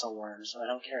Tetzel worm, so I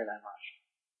don't care that much.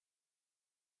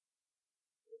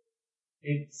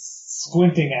 It's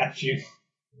squinting at you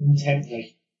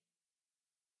intently.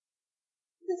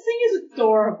 This thing is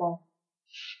adorable.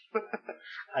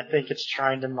 I think it's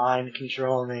trying to mind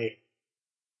control me.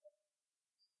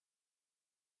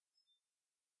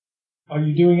 Are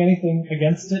you doing anything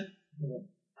against it?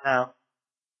 No.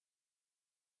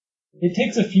 It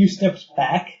takes a few steps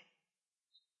back.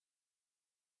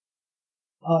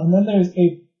 And then there's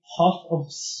a puff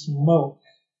of smoke.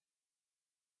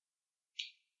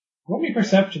 Roll me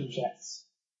perception checks.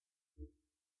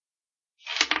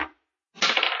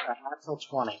 Natural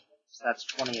 20. So that's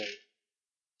 28.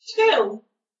 2!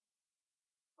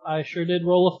 I sure did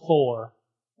roll a 4.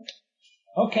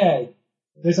 Okay.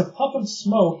 There's a puff of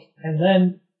smoke, and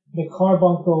then the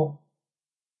carbuncle,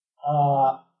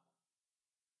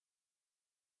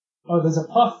 there's a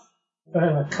puff,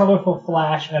 a colorful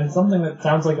flash, and something that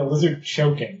sounds like a lizard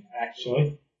choking,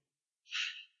 actually.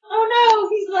 Oh no,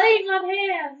 he's laying on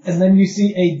hands! And then you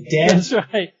see a dead... That's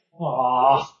right.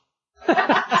 Aww.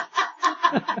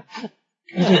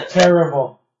 These are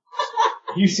terrible.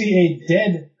 You see a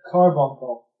dead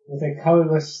carbuncle with a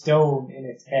colorless stone in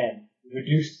its head,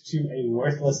 reduced to a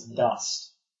worthless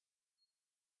dust.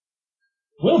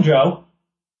 Wildrow,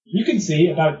 you can see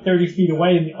about 30 feet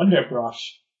away in the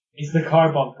underbrush is the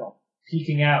carbuncle,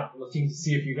 peeking out, looking to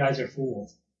see if you guys are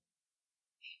fooled.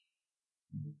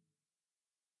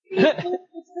 This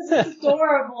is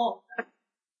adorable.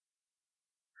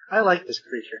 I like this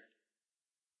creature.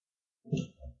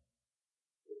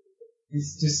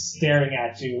 He's just staring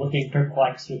at you, looking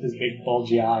perplexed with his big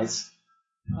bulgy eyes.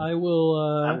 I will,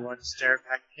 I'm going to stare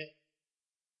back at it.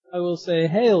 I will say,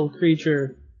 hail,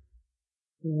 creature.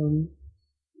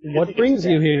 What think brings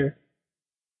it's you dead. here?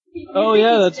 You Oh think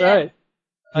yeah, he's that's dead? right.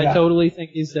 I Yeah. totally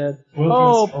think he's dead. Wilkins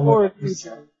Oh, poor almost-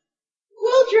 creature.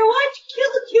 Wildra, why'd you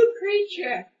kill the cute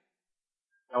creature?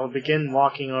 I will begin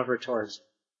walking over towards it.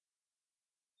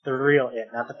 The real it,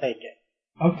 not the fake it.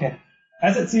 Okay.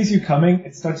 As it sees you coming,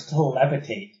 it starts to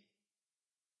levitate.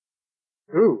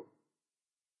 Ooh.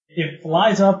 It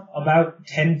flies up about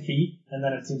 10 feet, and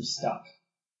then it seems stuck.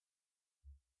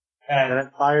 And And then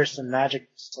it fires some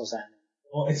magic pistols at me.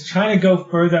 well, it's trying to go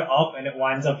further up, and it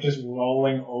winds up just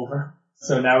rolling over.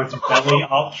 So now it's belly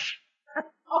up.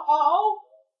 Oh.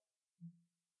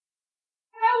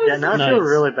 How Yeah, is now it I feel Nice.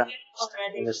 really bad for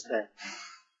already? this thing.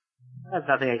 I have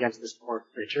nothing against this poor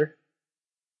creature.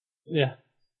 Yeah.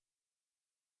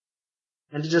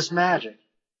 And it's just magic.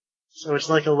 So it's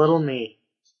like a little me.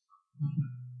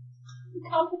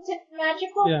 Competent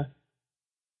magical? Yeah.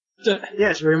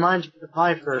 Yes, it reminds me of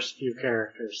my first few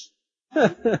characters.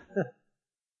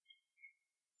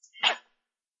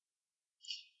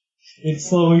 It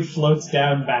slowly floats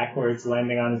down backwards,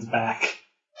 landing on its back.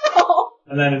 Oh.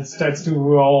 And then it starts to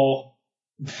roll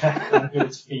back onto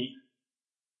its feet.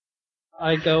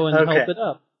 I go and Okay. help it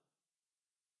up.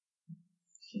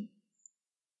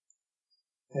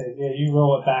 Okay, yeah, you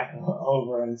roll it back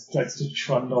over, and it starts to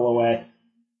trundle away.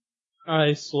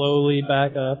 I slowly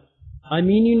back up. I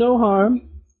mean you no harm.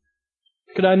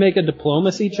 Could I make a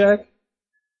diplomacy check?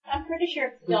 I'm pretty sure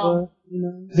it's dumb.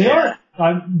 They are,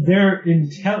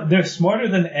 they're smarter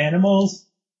than animals,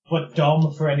 but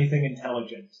dumb for anything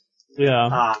intelligent. Yeah.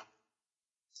 Ah,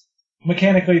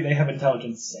 Mechanically, they have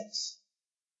intelligence 6.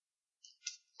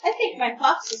 I think my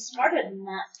fox is smarter than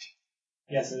that.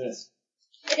 Yes, it is.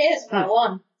 It is by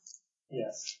one.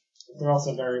 Yes. But they're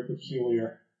also very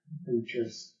peculiar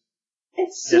creatures.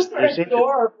 It's Yes, super they seem to-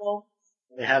 adorable.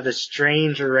 they have this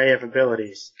strange array of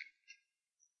abilities.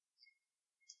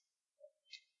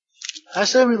 I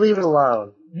say we leave it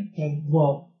alone. And,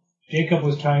 well, Jacob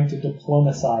was trying to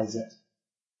diplomatize it.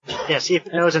 Yeah, see if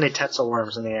it knows any Tetzel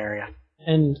worms in the area.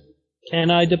 And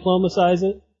can I diplomatize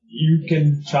it? You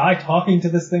can try talking to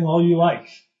this thing all you like.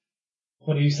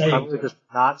 What do you say? Probably does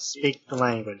not speak the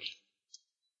language.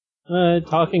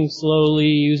 Talking slowly,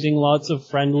 using lots of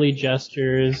friendly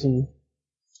gestures, and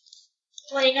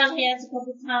Laying on hands a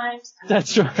couple times.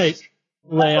 that's right.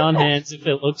 Lay on hands if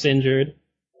it looks injured.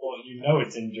 Well, you know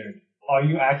it's injured. Are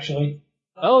you actually?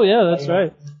 Oh yeah, that's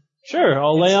right. Sure,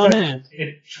 I'll lay on hands.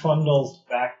 It trundles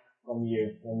back from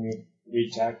you when you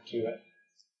reach out to it.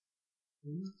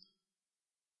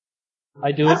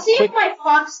 I do I'll it see quick. if my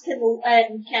fox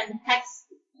can hex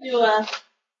do a.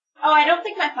 Oh, I don't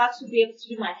think my fox would be able to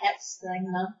do my hex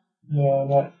thing though.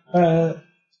 No, no.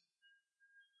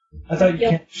 I thought you Yep.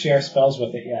 can't share spells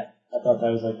with it yet. I thought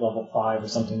that was like level 5 or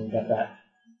something. You got that.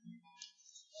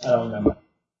 I don't remember.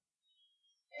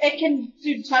 It can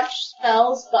do touch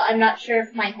spells, but I'm not sure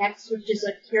if my hex, which is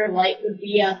a cure light, would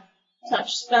be a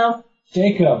touch spell.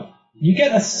 Jacob, you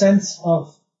get a sense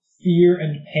of fear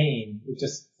and pain that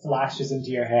just flashes into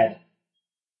your head.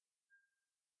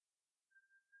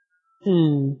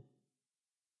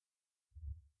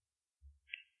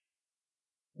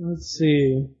 Let's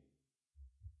see.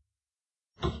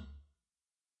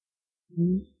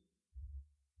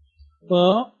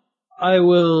 Well, I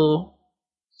will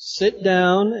sit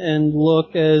down and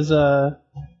look as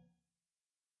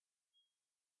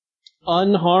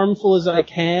unharmful as I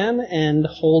can and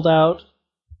hold out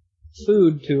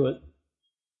food to it.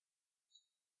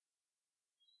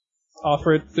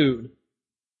 Offer it food.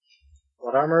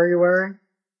 What armor are you wearing?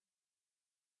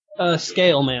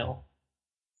 Scale mail.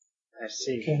 I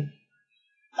see. Okay.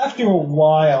 After a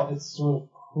while, it sort of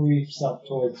creeps up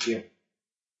towards you.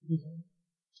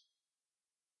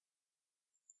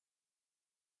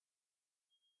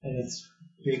 And its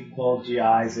big bulgy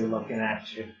eyes are looking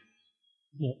at you.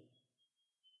 Yeah.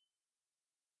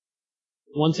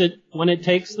 When it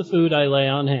takes the food, I lay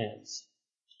on hands.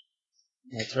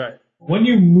 That's right. When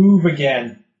you move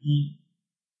again, he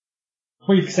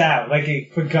freaks out, like he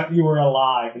forgot you were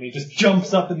alive, and he just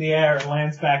jumps up in the air and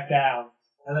lands back down,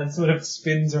 and then sort of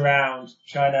spins around,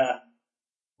 trying to,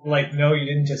 like, no, you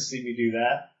didn't just see me do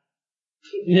that.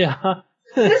 Yeah.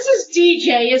 This is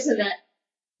DJ, isn't it?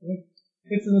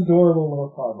 It's an adorable little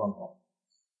carbuncle.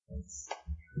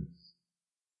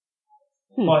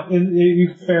 But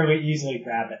you fairly easily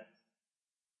grab it.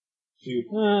 You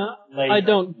lay I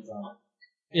don't. hands on it.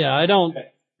 Yeah, I don't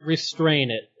Okay.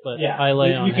 restrain it, but Yeah, I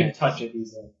lay on you can hands. touch it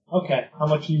easily. Okay, how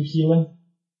much are you healing?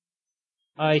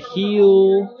 I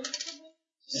heal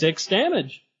 6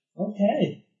 damage.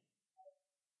 Okay.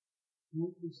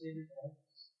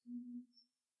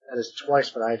 That is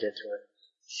twice what I did to it.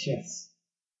 Yes.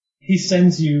 He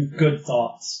sends you good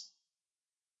thoughts.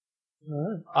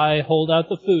 Alright. I hold out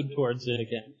the food towards it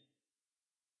again.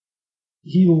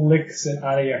 He licks it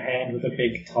out of your hand with a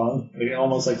big tongue. He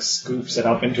almost like scoops it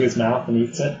up into his mouth and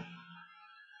eats it.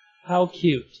 How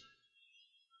cute.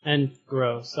 And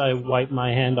gross. I wipe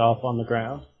my hand off on the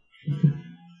ground.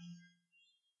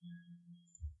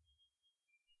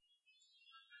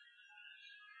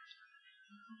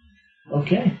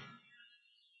 Okay.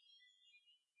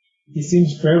 He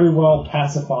seems fairly well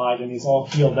pacified and he's all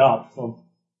healed up from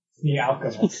the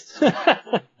alchemist.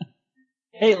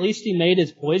 Hey, at least he made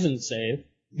his poison save.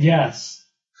 Yes.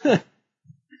 Then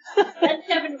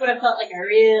Kevin would have felt like a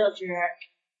real jerk.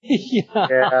 Yeah.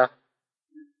 Yeah.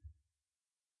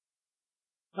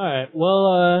 Alright,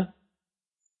 well,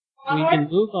 we Onward? can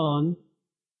move on.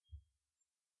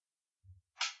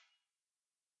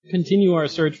 Continue our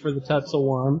search for the Tetzel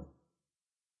worm.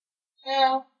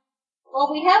 Yeah. Well,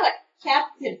 we have a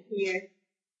captive here.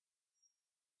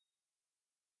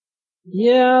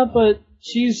 Yeah, but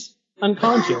she's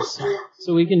unconscious.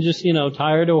 So we can just,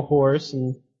 tie her to a horse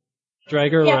and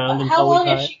drag her Yeah, around but until how we long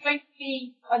tie is she going to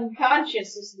be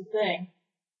unconscious is the thing.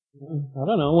 I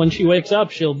don't know. When she wakes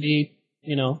up, she'll be,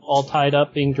 all tied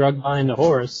up being drugged behind a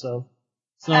horse, so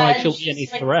it's not like she'll be any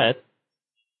she's like- threat.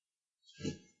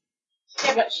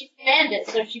 Yeah, but she's a bandit,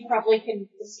 so she probably can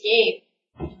escape.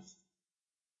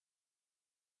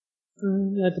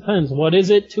 That depends. What is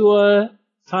it to,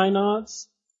 tie knots?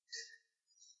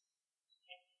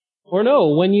 Or no,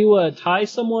 when you, tie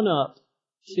someone up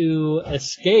to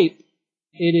escape,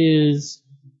 it is...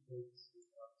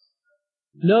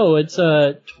 No, it's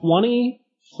 20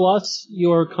 plus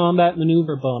your combat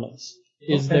maneuver bonus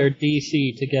is Okay. their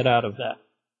DC to get out of that.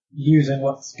 Using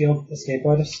what skill? Escape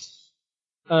artist?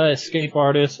 Escape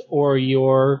artist or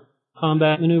your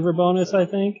combat maneuver bonus, I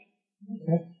think.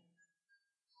 Okay.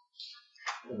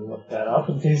 We'll look that up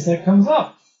in case that comes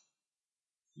up.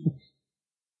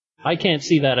 I can't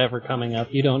see that ever coming up.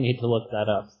 You don't need to look that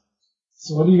up.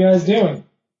 So what are you guys doing?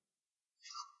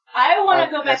 I want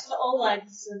to go back to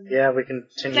Oleg's and Yeah, we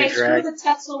continue okay, screw drag. the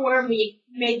Tetzel worm. We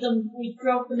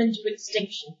drove them into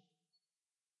extinction.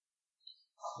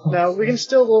 No, we can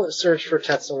still search for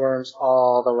Tetzel worms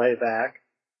all the way back.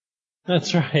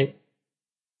 That's right.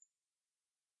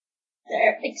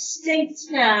 They're extinct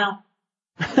now.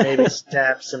 Maybe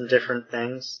stab some different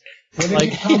things. What is Like,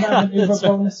 your combat yeah, maneuver that's right.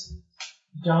 bonus?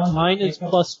 John? Mine is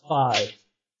 +5.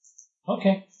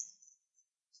 Okay.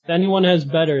 If anyone has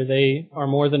better, they are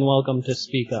more than welcome to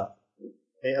speak up.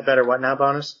 Hey, a better what now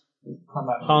bonus?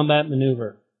 Combat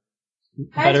maneuver. Mine's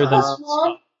Better than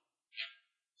 +1.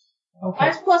 Okay.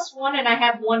 Mine's +1 and I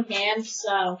have one hand,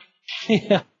 so.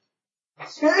 yeah.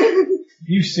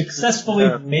 You successfully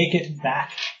make it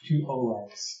back to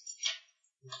Oleg's.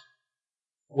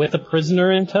 With a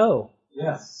prisoner in tow.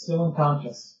 Yes, still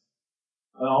unconscious.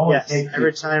 It only Yes, takes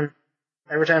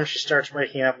every time she starts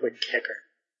waking up, we kick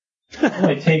her. it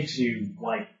only takes you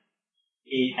like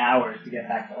 8 hours to get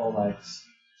back to Oleg's.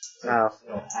 So Oh. it's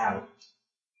still out.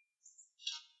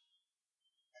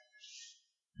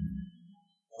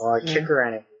 Well, I kick her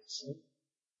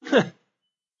anyways.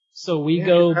 So we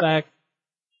go back.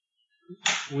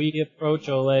 We approach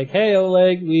Oleg. Hey,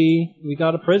 Oleg, we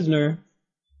got a prisoner.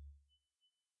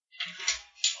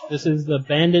 This is the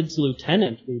bandit's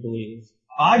lieutenant, we believe.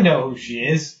 I know who she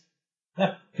is.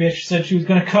 That bitch said she was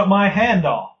gonna cut my hand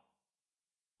off.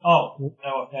 Oh,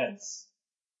 no offense.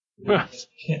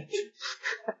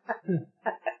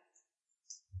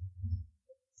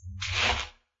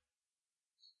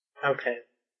 Okay.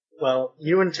 Well,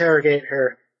 you interrogate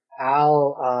her.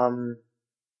 I'll,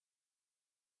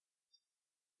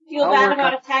 Feel I'll bad work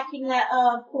about on- attacking that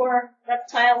poor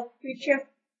reptile creature.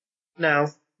 no.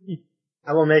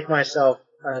 I will make myself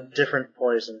a different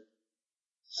poison.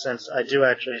 Since I do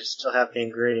actually still have the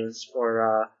ingredients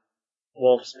for,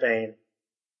 Wolf's Bane.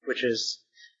 Which is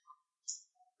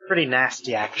pretty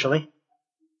nasty, actually.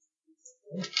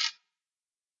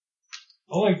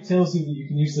 Oleg tells you that you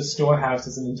can use the storehouse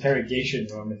as an interrogation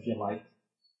room if you like.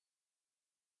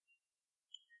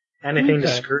 Anything to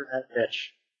Okay. screw that bitch.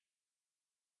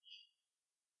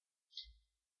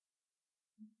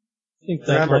 I think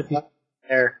that might be...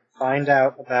 There, find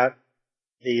out about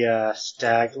the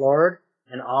Stag Lord,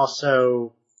 and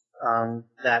also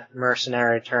that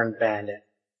mercenary turned bandit.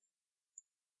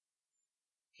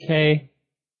 Okay.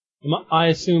 I'm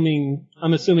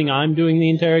assuming I'm doing the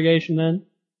interrogation then?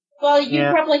 Well, you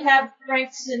Yeah. probably have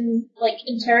ranks in, like,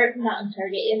 not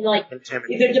interrogate, in, like, Intimidate.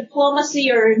 either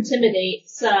diplomacy or intimidate,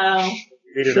 so...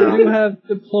 We do Sure not. do have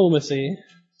diplomacy.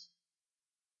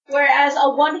 Whereas a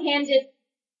one-handed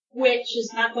witch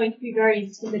is not going to be very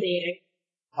intimidating.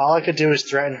 All I could do is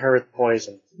threaten her with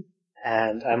poison.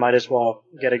 And I might as well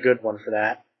get a good one for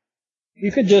that.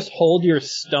 You could just hold your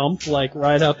stump, like,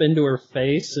 right up into her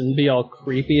face and be all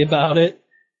creepy about it.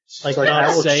 Like, Like, I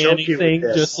not will say choke you with anything,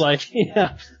 this. just like,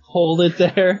 yeah, hold it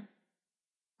there.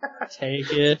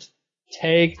 Take it.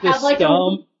 Take the Have, like,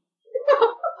 stump.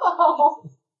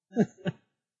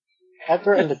 I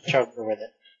threatened to choke her with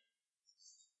it.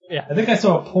 I think I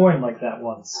saw a porn like that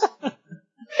once.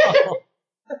 Oh.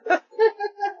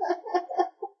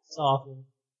 It's awful.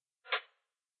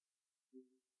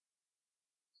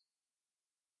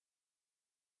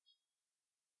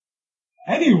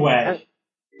 Anyway,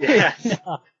 Yeah.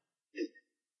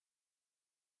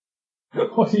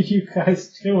 what are you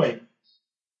guys doing?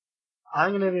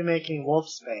 I'm gonna be making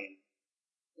wolfsbane.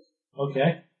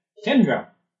 Okay. Kendra.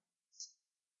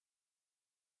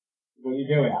 What are you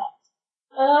doing?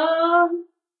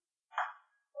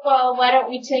 Well, why don't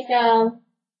we take now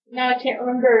I can't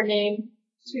remember her name,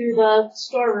 to the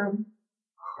storeroom.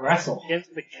 Wrestle.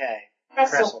 Into the K.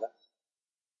 Wrestle.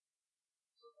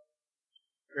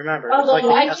 Remember, it's Although like the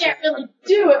I Kessel- can't really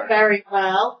do it very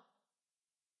well.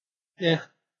 Yeah.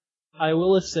 I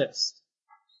will assist.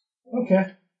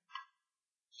 Okay.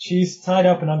 She's tied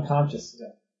up and unconscious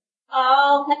still.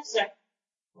 I'll hex her.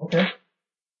 Okay.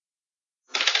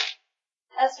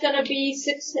 That's gonna be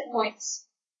 6 hit points.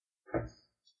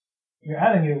 You're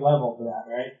adding your level to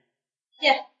that, right?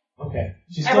 Yeah. Okay.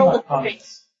 She's I still rolled a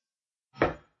unconscious.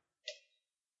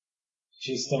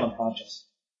 She's still unconscious.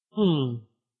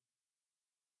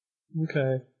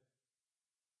 Okay.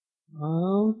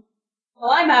 Well,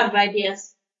 I'm out of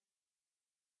ideas.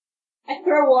 I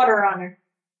throw water on her.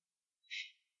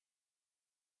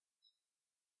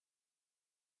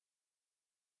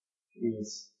 She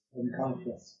is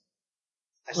unconscious.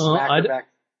 I smack I her d- back.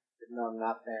 No, I'm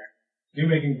not there. You're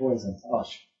making poison.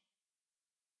 Hush.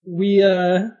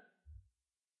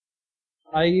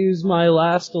 I use my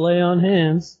last lay on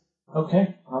hands.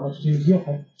 Okay. How much do you heal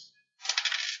her?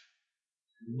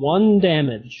 1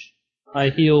 damage. I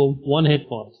heal 1 hit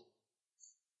point.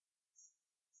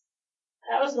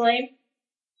 That was lame.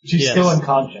 She's Yes. still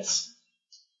unconscious.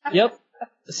 Yep.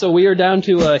 So we are down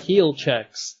to heal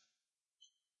checks.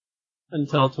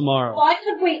 Until tomorrow. Well, I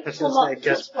could wait It's till just like,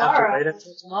 guess we'll have to wait tomorrow.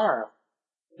 until tomorrow.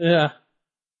 Yeah.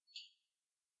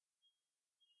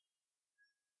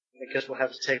 I guess we'll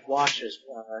have to take watches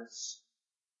once.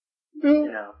 You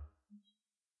know,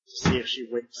 to see if she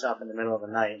wakes up in the middle of the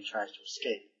night and tries to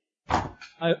escape.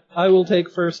 I will take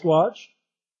first watch.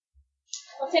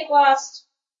 I'll take last.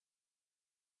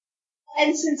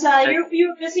 And since you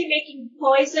were busy making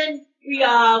poison, we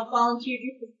volunteered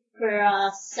you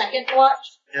for second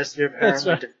watch. Yes, you're That's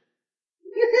apparently. right.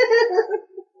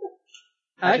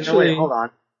 Actually, no, wait, Actually, hold on.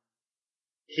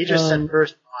 He just said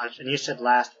first watch, and you said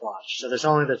last watch, so there's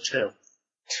only the 2.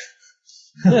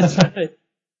 that's right.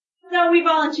 No, we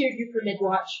volunteered you for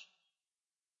mid-watch.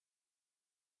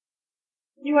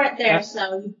 You weren't there,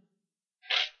 so...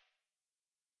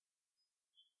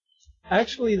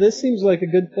 Actually, this seems like a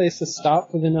good place to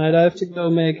stop for the night. I have to go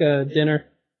make dinner.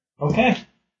 Okay.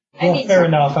 I Well, need fair some-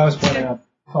 enough. I was planning on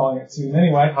calling it soon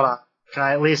anyway. Hold on. Can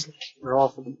I at least roll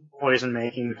for poison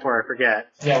making before I forget?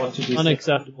 Yeah, what's your DC?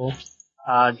 Unacceptable.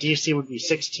 DC would be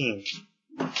 16,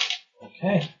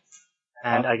 Okay.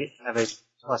 and I have a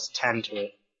plus 10 to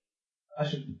it. I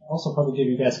should also probably give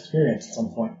you guys experience at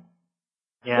some point.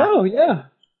 Yeah. Oh, yeah.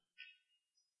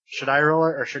 Should I roll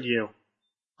it, or should you?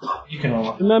 You can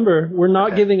roll it. Remember, we're not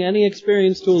Okay. giving any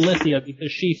experience to Alithia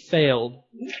because she failed.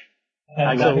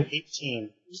 I And, got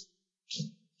 18.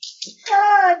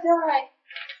 die!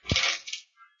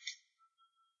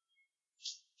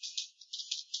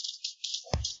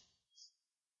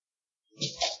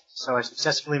 So I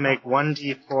successfully make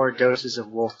 1d4 doses of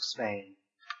wolfsbane.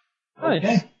 Nice.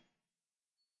 Okay.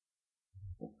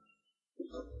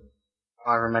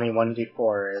 However many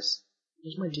 1d4 is.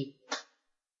 Here's my d.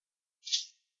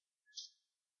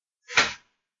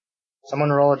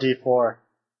 Someone roll a d4.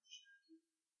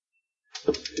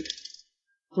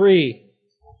 3.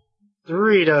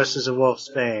 3 doses of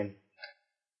wolfsbane.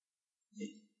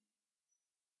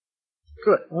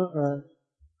 Good.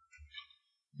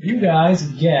 You guys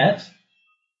get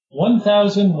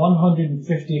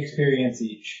 1,150 experience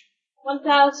each.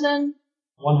 1,000.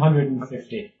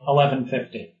 150.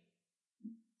 1150.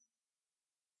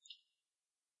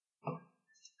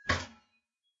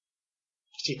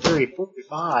 63,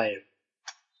 45.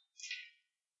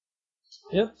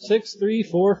 Yep, 6, 3,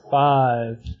 4,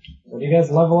 5. What do you guys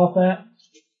level up at?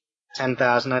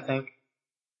 10,000, I think.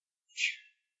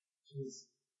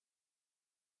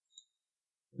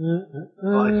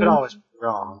 Well, I could always be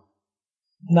wrong.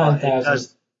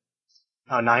 9,000.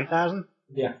 Oh, 9,000?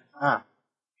 Yeah. Ah,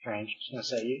 strange. I was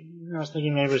gonna say, I was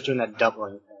thinking maybe it was doing that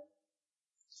doubling thing.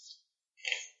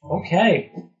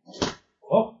 Okay.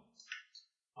 Well,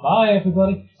 bye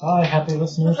everybody. Bye, happy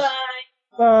listeners. Bye.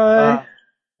 Bye.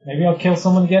 Maybe I'll kill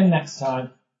someone again next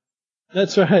time.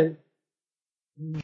 That's right.